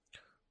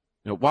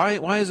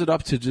 Why is it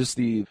up to just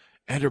the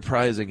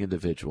enterprising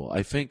individual?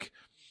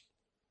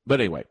 But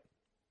anyway,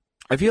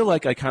 I feel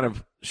like I kind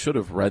of should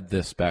have read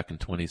this back in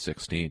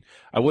 2016.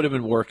 I would have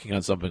been working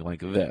on something like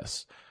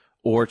this,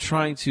 or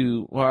trying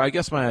to, I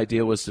guess my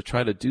idea was to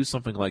try to do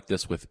something like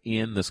this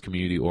within this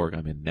community org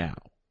I'm in now,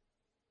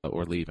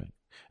 or leaving.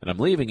 And I'm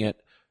leaving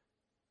it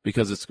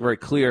because it's very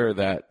clear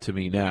that to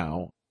me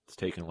now, it's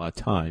taking a lot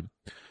of time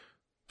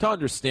to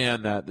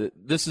understand that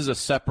this is a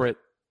separate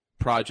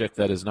project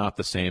that is not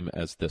the same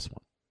as this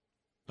one.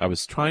 I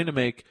was trying to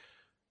make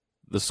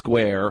the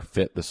square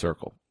fit the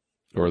circle,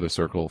 or the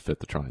circle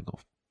fit the triangle.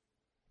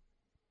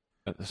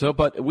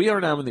 But we are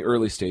now in the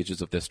early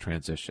stages of this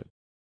transition.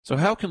 So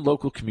how can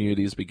local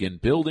communities begin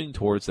building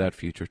towards that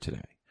future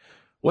today?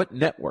 What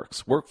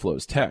networks,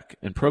 workflows, tech,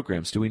 and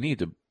programs do we need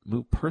to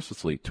move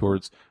purposefully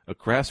towards a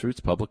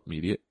grassroots public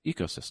media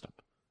ecosystem?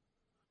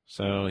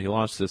 So he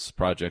launched this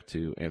project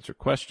to answer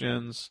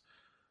questions.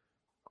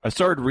 I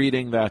started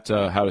reading that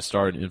How to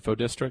Start an Info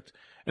District,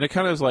 and it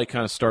kind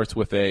of starts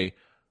with the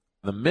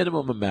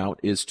minimum amount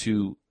is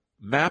to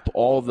map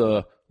all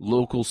the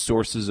local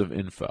sources of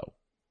info.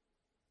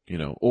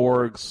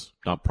 Orgs,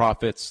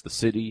 nonprofits, the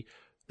city,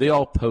 they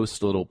all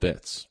post little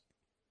bits.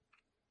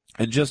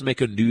 And just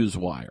make a news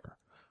wire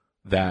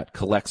that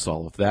collects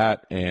all of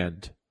that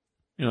and,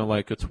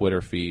 like a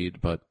Twitter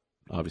feed, but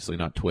obviously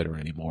not Twitter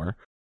anymore,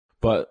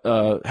 but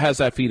has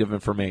that feed of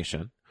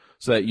information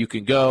so that you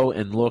can go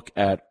and look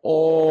at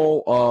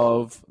all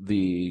of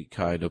the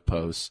kind of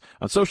posts.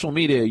 On social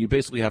media, you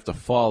basically have to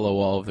follow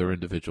all of their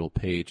individual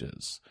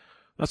pages.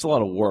 That's a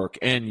lot of work,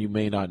 and you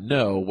may not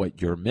know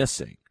what you're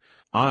missing.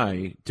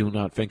 I do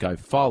not think I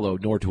follow,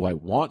 nor do I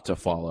want to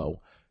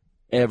follow,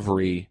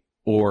 every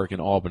org in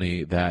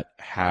Albany that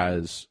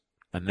has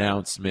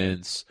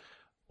announcements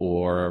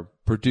or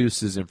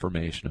produces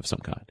information of some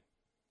kind.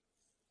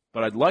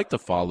 But I'd like to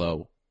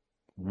follow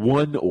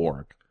one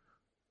org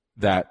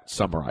that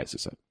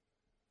summarizes it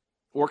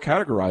or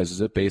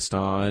categorizes it based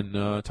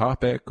on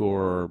topic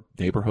or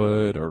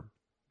neighborhood or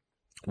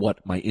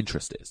what my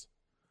interest is.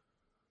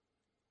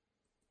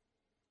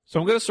 So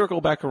I'm going to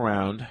circle back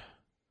around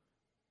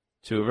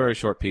to a very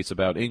short piece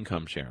about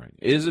income sharing.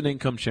 Is an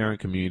income sharing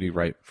community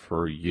right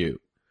for you?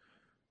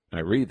 And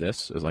I read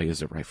this as like,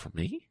 is it right for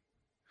me?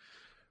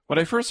 When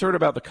I first heard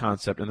about the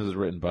concept, and this is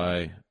written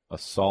by A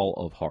Saul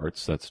of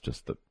Hearts, that's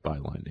just the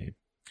byline name.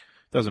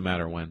 Doesn't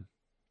matter when.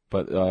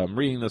 But I'm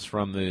reading this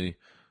from the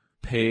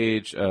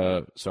page,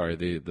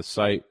 the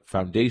site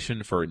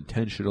Foundation for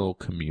Intentional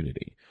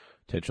Community.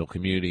 Intentional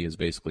community is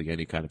basically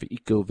any kind of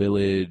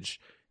eco-village,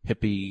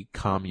 hippie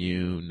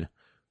commune,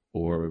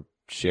 or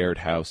shared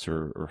house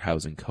or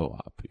housing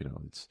co-op. You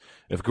know, it's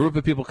if a group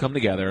of people come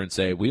together and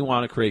say, we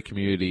want to create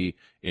community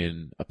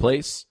in a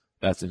place,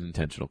 that's an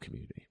intentional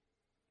community.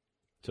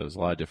 So there's a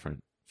lot of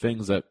different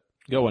things that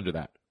go under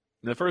that.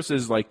 And the first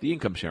is like the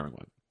income sharing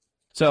one.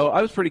 So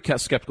I was pretty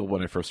skeptical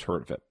when I first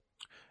heard of it.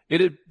 It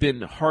had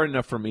been hard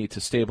enough for me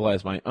to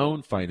stabilize my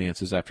own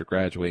finances after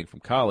graduating from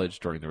college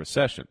during the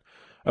recession.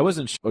 I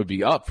wasn't sure I would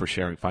be up for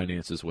sharing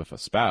finances with a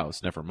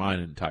spouse, never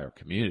mind an entire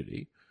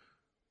community.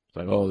 It's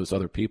like, oh, there's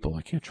other people.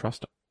 I can't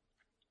trust them.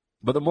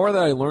 But the more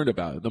that I learned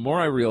about it, the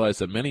more I realized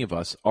that many of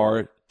us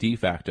are de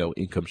facto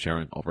income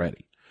sharing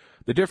already.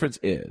 The difference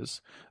is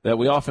that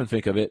we often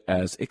think of it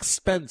as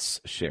expense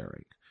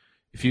sharing.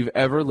 If you've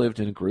ever lived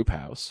in a group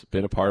house,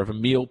 been a part of a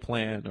meal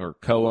plan, or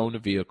co-owned a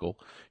vehicle,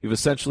 you've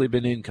essentially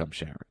been income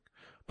sharing.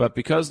 But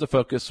because the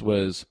focus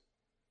was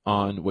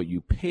on what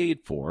you paid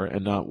for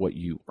and not what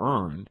you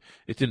earned,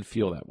 it didn't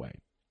feel that way.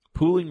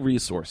 Pooling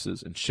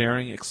resources and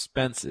sharing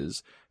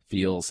expenses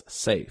feels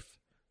safe.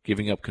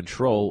 Giving up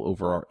control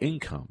over our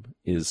income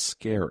is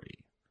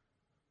scary.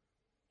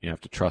 You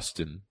have to trust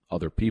in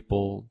other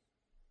people,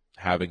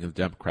 having a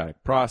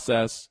democratic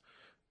process.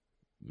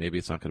 Maybe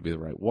it's not going to be the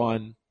right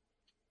one.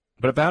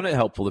 But I found it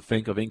helpful to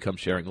think of income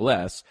sharing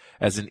less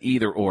as an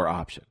either-or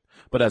option,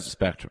 but as a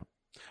spectrum.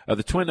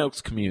 The Twin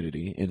Oaks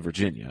community in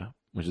Virginia,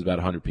 which is about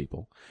 100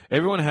 people,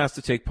 everyone has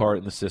to take part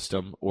in the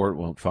system or it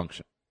won't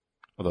function.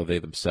 Although they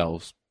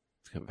themselves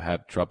have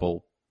had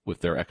trouble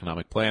with their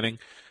economic planning,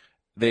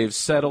 they've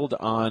settled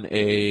on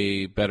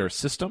a better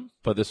system,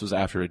 but this was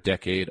after a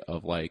decade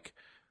of like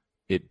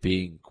it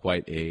being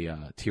quite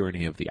a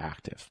tyranny of the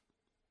active.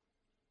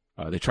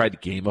 They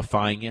tried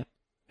gamifying it.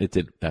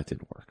 That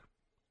didn't work.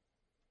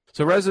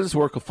 So residents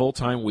work a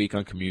full-time week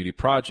on community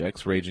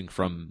projects ranging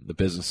from the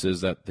businesses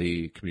that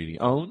the community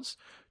owns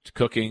to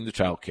cooking to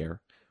childcare.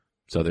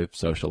 So they've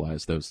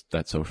socialized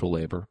that social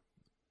labor.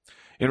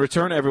 In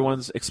return,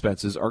 everyone's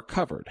expenses are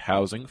covered: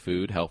 housing,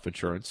 food, health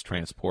insurance,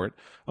 transport,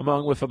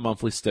 along with a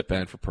monthly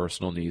stipend for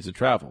personal needs and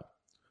travel.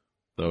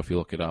 Though if you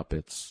look it up,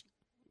 it's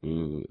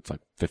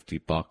like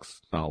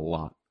 $50, not a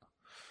lot.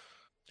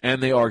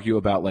 And they argue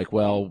about like,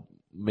 well,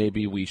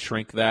 maybe we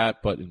shrink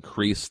that but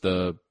increase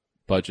the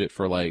budget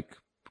for like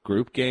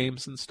group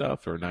games and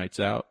stuff or nights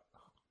out.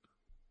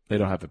 They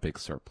don't have a big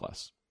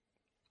surplus.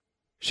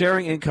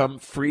 Sharing income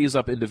frees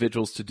up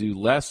individuals to do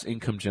less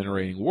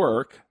income-generating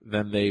work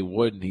than they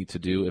would need to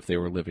do if they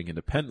were living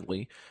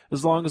independently,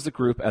 as long as the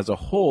group as a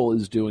whole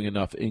is doing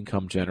enough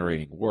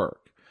income-generating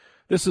work.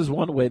 This is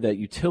one way that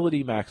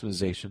utility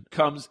maximization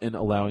comes in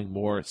allowing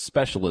more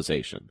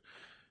specialization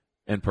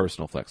and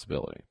personal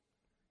flexibility.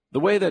 The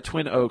way that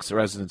Twin Oaks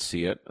residents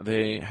see it,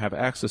 they have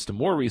access to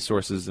more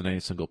resources than any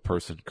single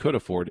person could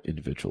afford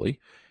individually,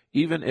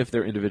 even if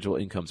their individual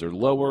incomes are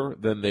lower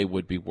than they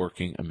would be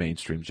working a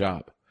mainstream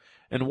job.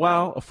 And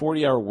while a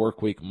 40-hour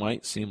work week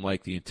might seem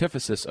like the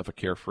antithesis of a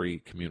carefree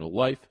communal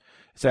life,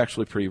 it's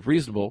actually pretty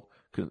reasonable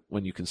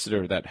when you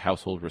consider that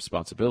household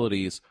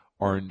responsibilities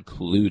are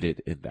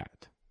included in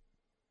that.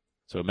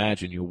 So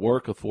imagine you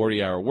work a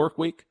 40-hour work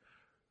week,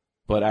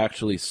 but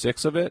actually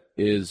 6 of it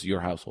is your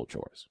household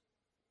chores.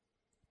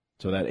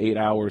 So that 8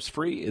 hours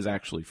free is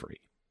actually free.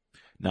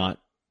 Not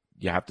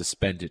you have to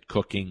spend it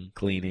cooking,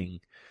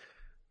 cleaning,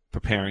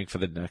 preparing for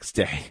the next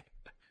day.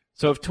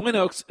 So if Twin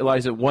Oaks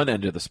lies at one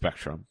end of the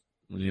spectrum,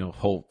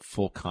 whole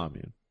full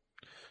commune,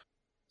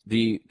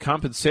 the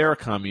Compensera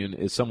commune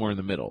is somewhere in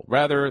the middle.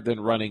 Rather than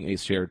running a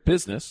shared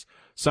business,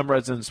 some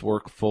residents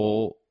work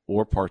full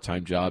or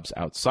part-time jobs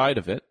outside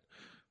of it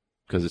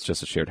because it's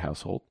just a shared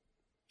household.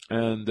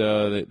 And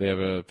they have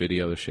a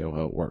video to show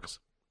how it works.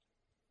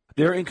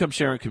 Their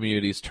income-sharing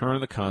communities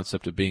turn the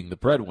concept of being the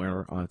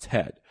breadwinner on its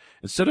head.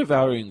 Instead of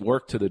valuing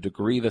work to the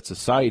degree that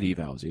society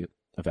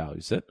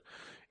values it,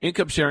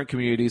 income-sharing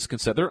communities can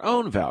set their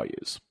own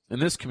values. In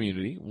this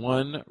community,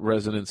 one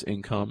resident's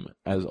income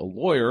as a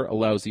lawyer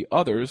allows the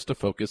others to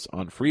focus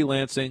on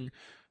freelancing,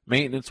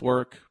 maintenance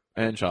work,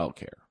 and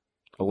childcare,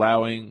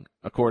 allowing,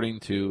 according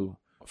to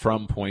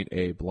From Point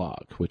A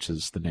blog, which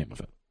is the name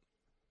of it.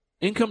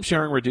 Income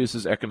sharing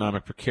reduces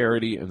economic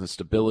precarity and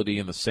instability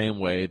in the same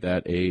way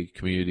that a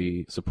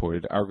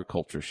community-supported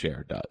agriculture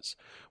share does.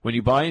 When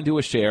you buy into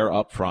a share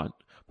up front,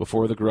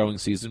 before the growing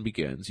season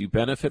begins, you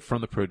benefit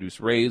from the produce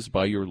raised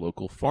by your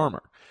local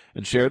farmer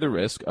and share the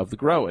risk of the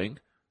growing.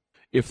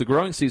 If the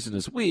growing season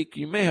is weak,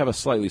 you may have a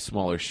slightly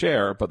smaller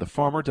share, but the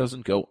farmer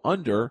doesn't go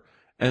under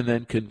and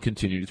then can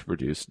continue to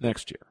produce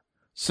next year.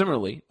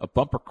 Similarly, a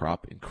bumper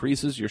crop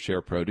increases your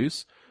share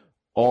produce,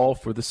 all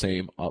for the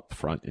same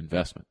upfront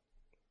investment.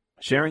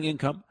 Sharing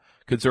income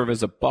could serve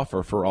as a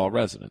buffer for all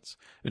residents,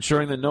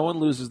 ensuring that no one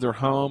loses their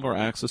home or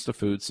access to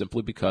food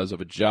simply because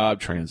of a job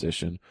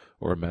transition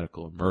or a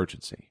medical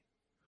emergency.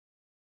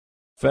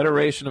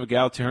 Federation of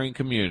Egalitarian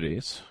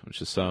Communities,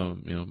 which is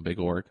some big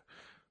org,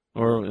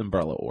 or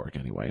umbrella org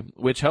anyway,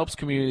 which helps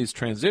communities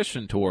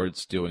transition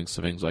towards doing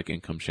some things like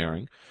income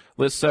sharing,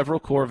 lists several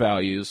core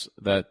values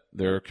that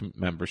their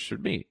members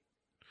should meet,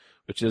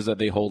 which is that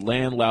they hold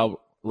land,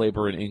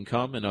 labor, and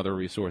income and other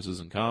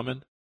resources in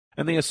common,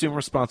 and they assume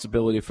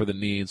responsibility for the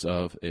needs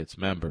of its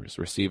members,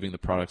 receiving the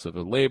products of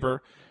their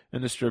labor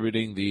and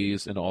distributing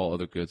these and all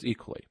other goods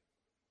equally.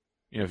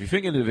 If you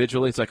think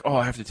individually, it's like, oh,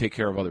 I have to take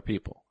care of other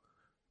people.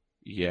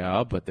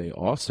 Yeah, but they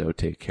also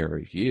take care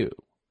of you.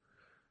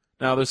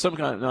 Now, there's some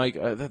kind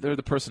of, there are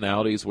the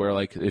personalities where,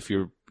 like, if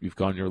you've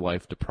gone your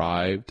life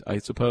deprived, I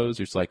suppose,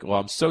 you're just like, well,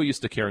 I'm so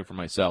used to caring for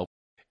myself,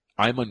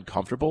 I'm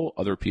uncomfortable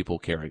other people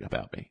caring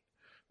about me.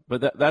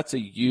 But that's a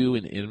you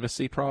and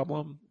intimacy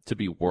problem to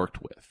be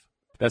worked with.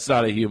 That's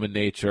not a human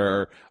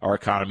nature. Our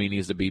economy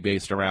needs to be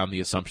based around the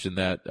assumption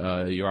that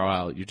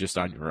you're just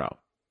on your own.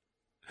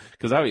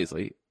 Because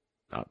obviously,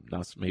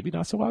 maybe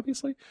not so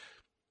obviously,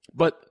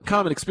 but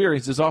common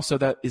experience is also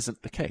that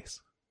isn't the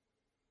case.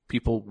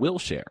 People will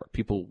share.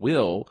 People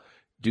will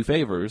do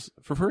favors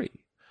for free.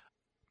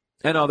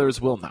 And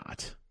others will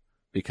not,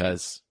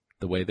 because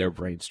the way their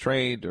brain's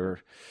trained,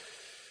 or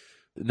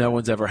no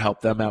one's ever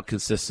helped them out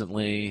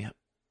consistently.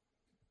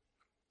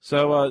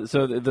 So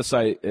the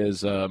site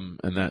is, and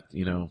that,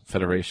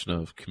 Federation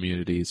of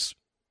Communities,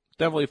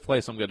 definitely a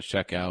place I'm going to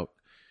check out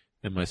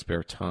in my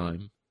spare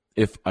time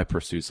if I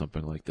pursue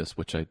something like this,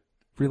 which I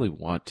really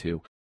want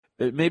to.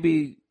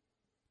 Maybe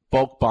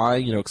bulk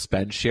buying,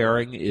 expense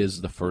sharing is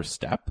the first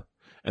step,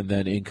 and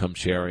then income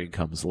sharing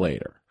comes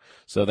later.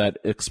 So that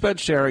expense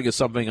sharing is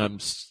something I'm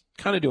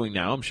kind of doing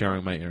now. I'm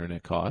sharing my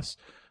internet costs.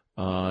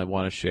 I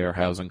want to share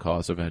housing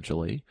costs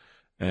eventually.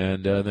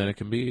 And then it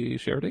can be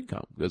shared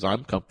income, because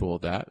I'm comfortable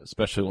with that,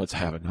 especially once I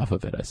have enough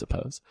of it, I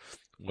suppose,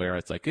 where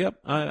it's like, yep,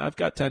 I've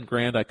got 10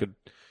 grand. I could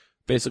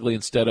basically,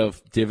 instead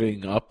of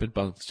divvying up a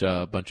bunch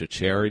of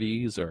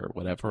charities or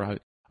whatever,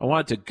 I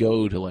want it to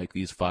go to like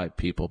these 5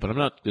 people, but I'm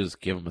not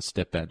just give them a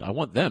stipend. I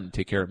want them to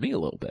take care of me a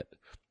little bit.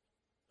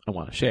 I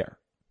want to share,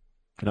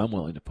 and I'm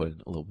willing to put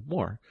in a little bit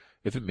more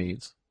if it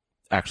means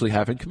actually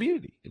having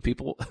community and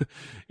people,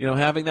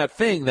 having that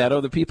thing that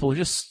other people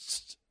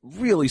just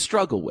really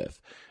struggle with.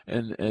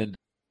 And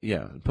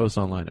post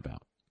online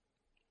about.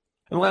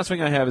 And the last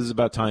thing I have is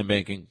about time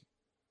banking,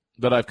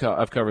 but I've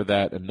covered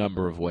that a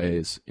number of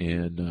ways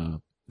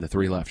in the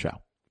 3 Left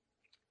show.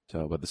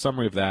 So, but the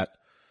summary of that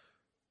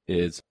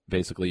is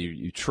basically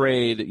you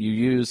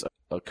use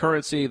a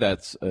currency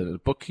that's a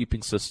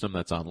bookkeeping system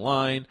that's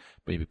online,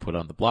 maybe put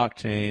on the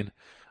blockchain,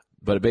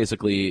 but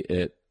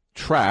it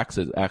acts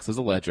as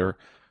a ledger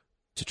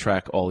to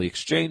track all the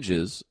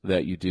exchanges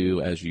that you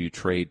do as you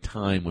trade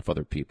time with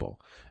other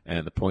people.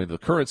 And the point of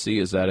the currency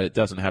is that it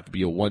doesn't have to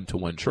be a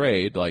one-to-one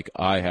trade, like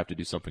I have to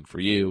do something for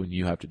you and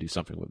you have to do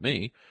something with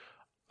me.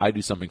 I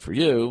do something for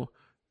you,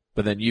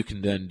 but then you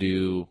can then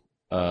do,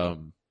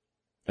 and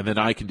then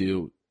I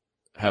can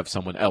have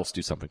someone else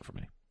do something for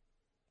me.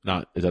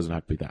 It doesn't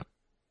have to be that.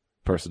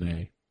 Person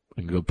A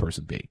and go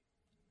person B.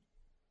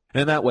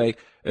 And that way,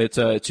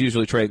 it's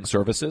usually trading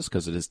services,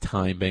 because it is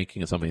time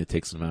banking. It's something that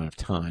takes an amount of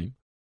time.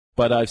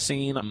 But I've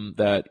seen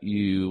that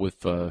with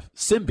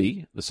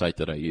Simbi, the site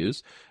that I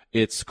use,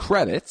 it's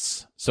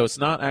credits, so it's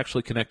not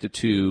actually connected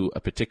to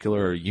a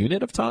particular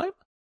unit of time.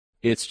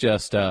 It's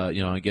just,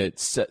 I get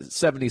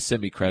 70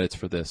 Simbi credits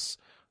for this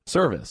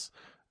service.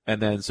 And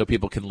then so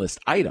people can list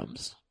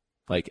items,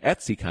 like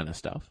Etsy kind of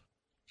stuff,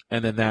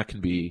 and then that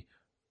can be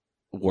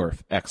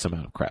worth X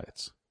amount of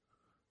credits.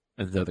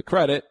 And so the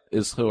credit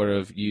is sort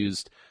of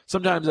used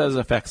sometimes as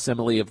a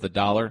facsimile of the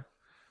dollar,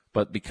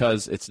 but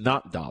because it's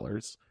not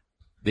dollars,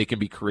 they can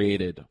be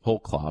created whole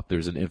cloth.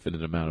 There's an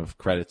infinite amount of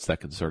credits that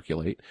can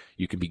circulate.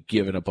 You can be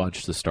given a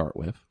bunch to start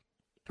with.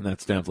 And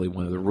that's definitely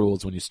one of the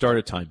rules when you start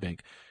a time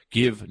bank.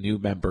 Give new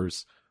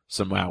members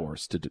some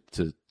hours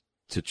to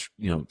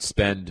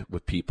spend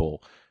with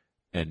people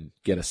and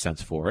get a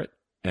sense for it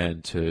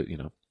and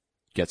to,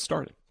 get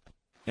started.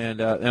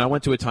 And I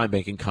went to a time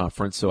banking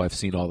conference, so I've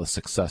seen all the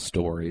success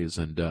stories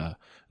and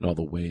all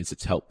the ways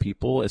it's helped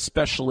people,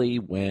 especially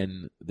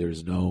when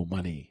there's no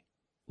money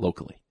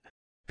locally.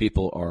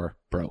 people are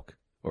broke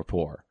or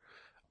poor.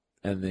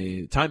 And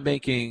the time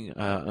banking,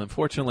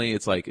 unfortunately,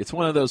 it's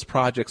one of those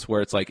projects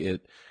where it's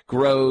it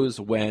grows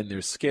when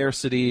there's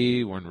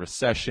scarcity, we're in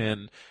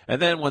recession,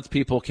 and then once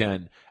people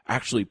can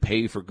actually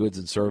pay for goods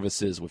and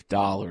services with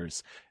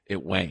dollars,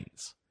 it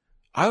wanes.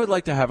 I would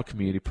like to have a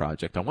community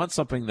project. I want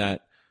something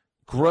that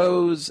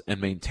grows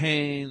and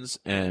maintains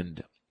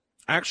and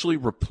actually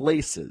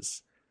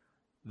replaces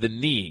the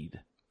need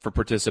for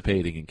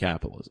participating in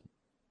capitalism.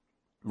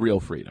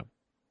 Real freedom.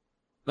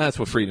 That's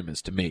what freedom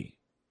is to me.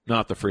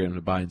 Not the freedom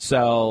to buy and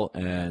sell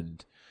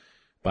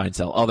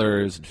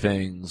others and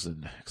things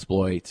and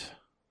exploit.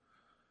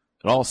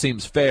 It all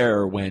seems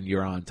fair when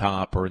you're on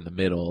top or in the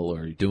middle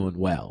or you're doing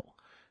well.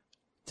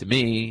 To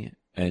me,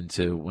 and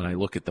to when I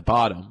look at the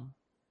bottom,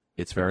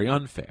 it's very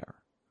unfair.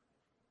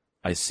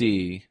 I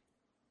see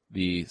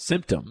the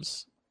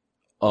symptoms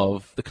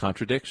of the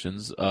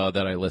contradictions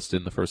that I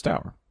listed in the first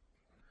hour.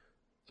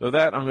 So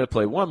that I'm going to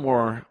play one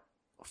more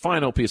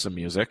final piece of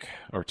music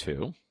or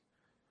two.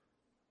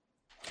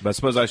 But I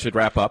suppose I should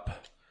wrap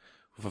up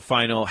with a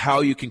final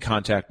how you can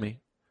contact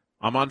me.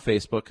 I'm on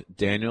Facebook,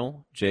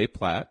 Daniel J.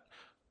 Platt.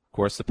 Of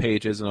course, the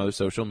pages and other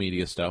social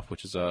media stuff,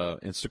 which is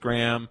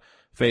Instagram,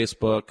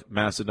 Facebook,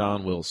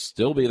 Mastodon will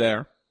still be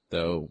there,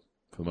 though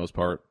for the most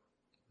part,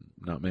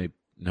 no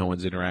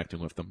one's interacting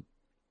with them.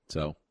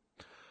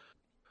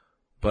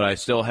 But I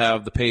still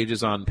have the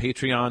pages on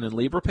Patreon and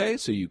LibrePay,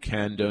 so you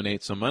can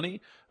donate some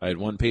money. I had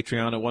one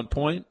Patreon at one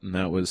point, and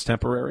that was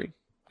temporary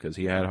because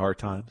he had hard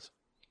times.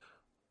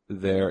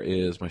 There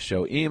is my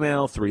show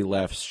email,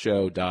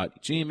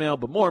 3leftshow.gmail,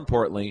 but more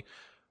importantly,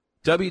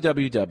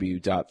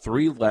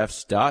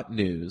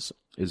 www.3lefts.news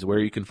is where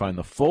you can find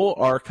the full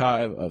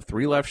archive of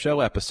 3 Left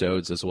Show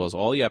episodes, as well as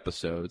all the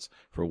episodes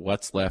for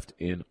What's Left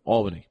in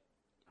Albany.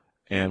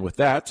 And with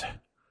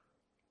that,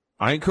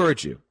 I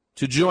encourage you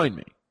to join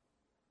me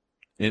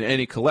in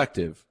any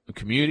collective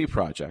community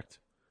project,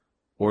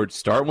 or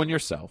start one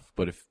yourself,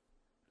 but if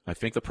I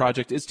think the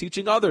project is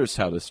teaching others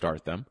how to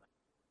start them,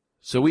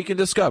 so we can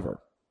discover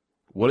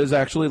what is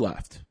actually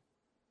left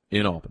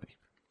in Albany.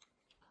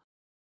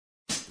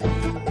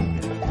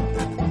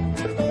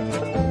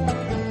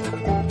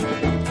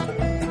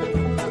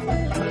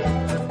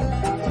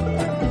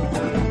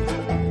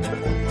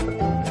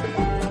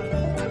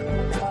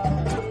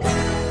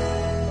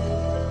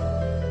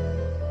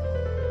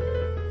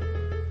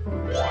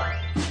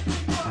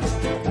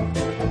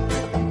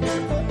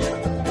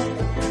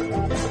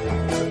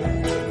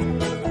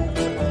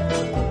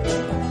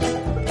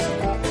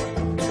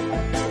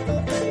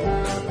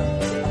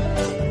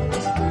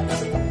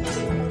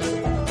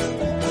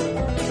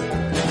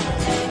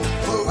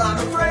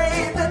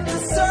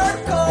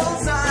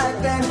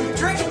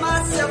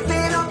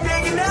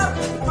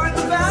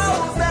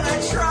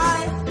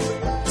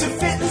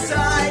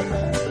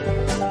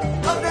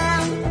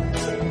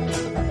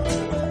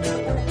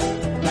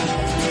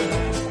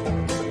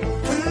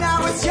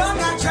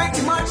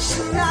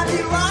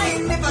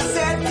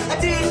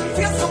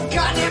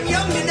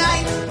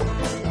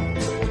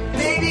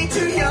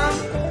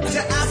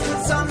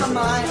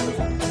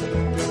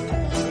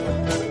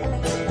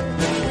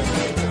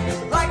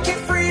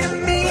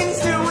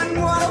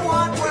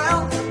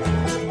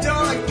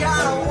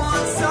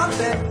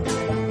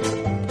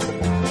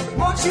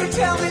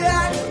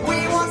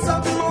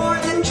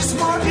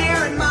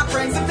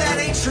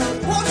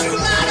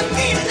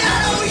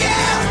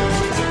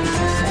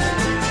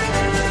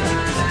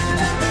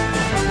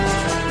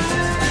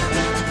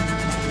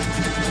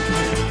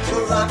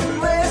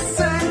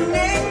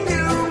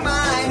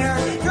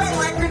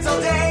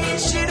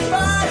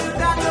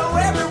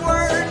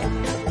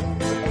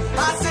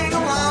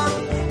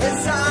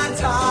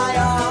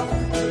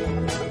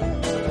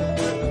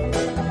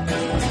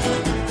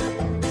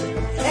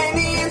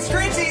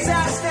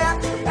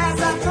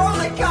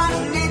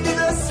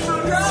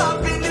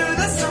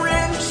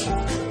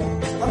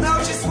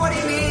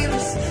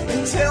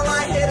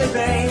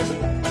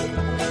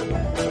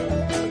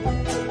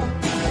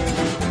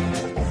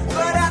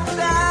 But after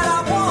that,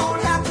 I'll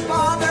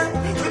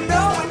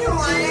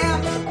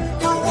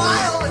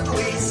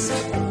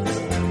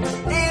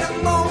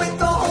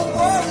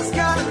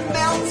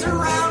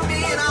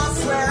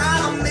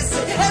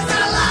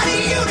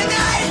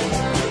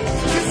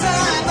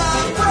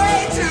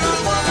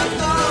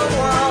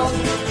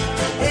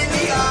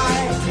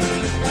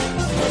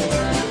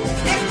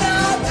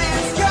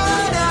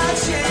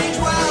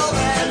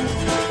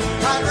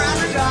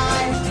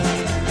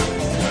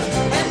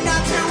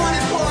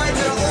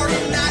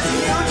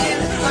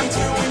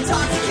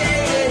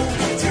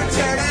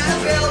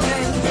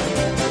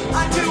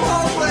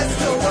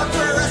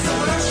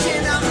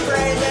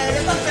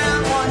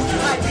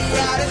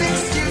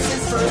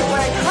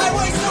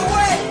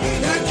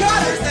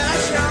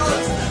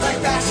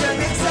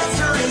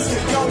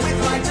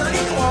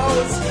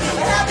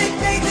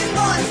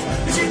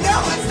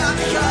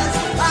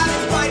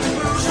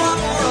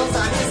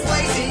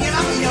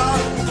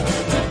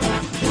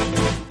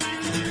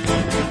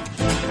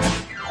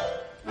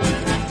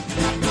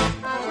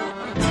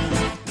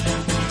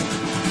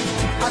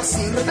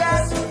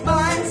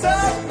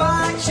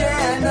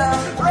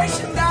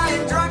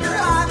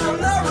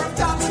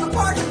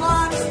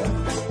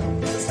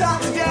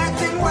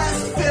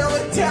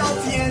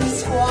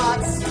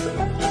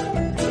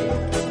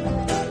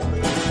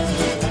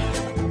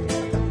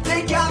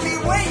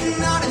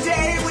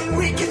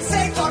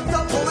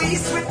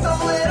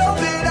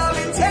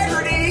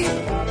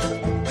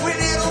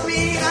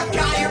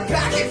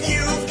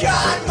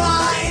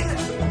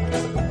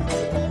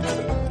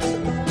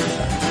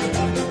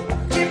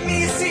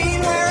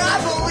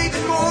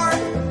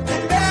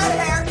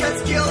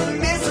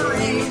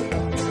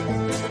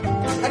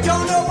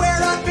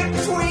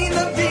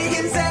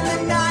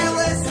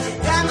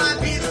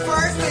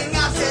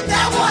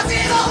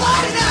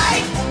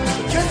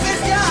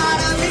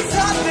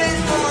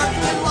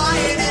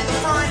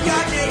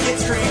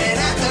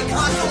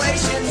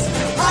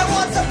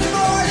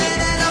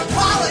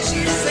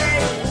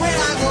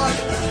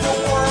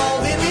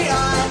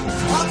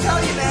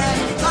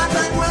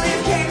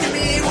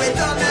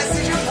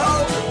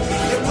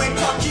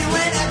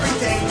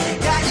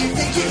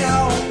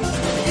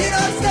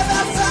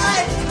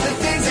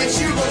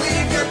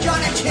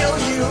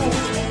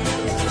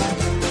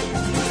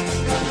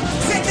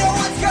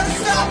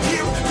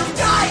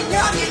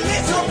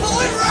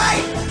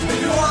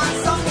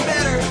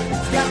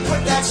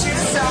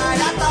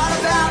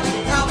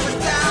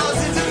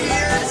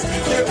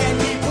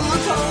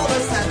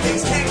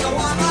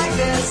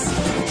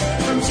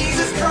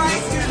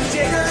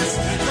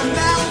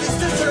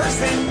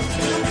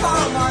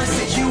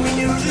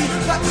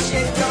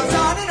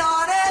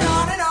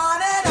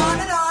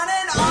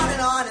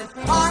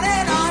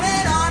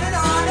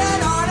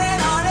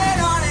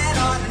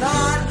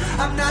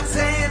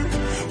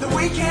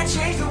we can't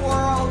change the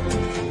world,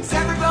 'cause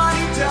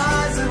everybody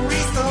does at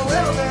least a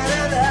little bit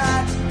of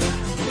that.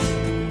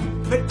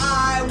 But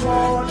I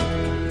won't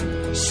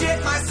shit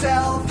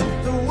myself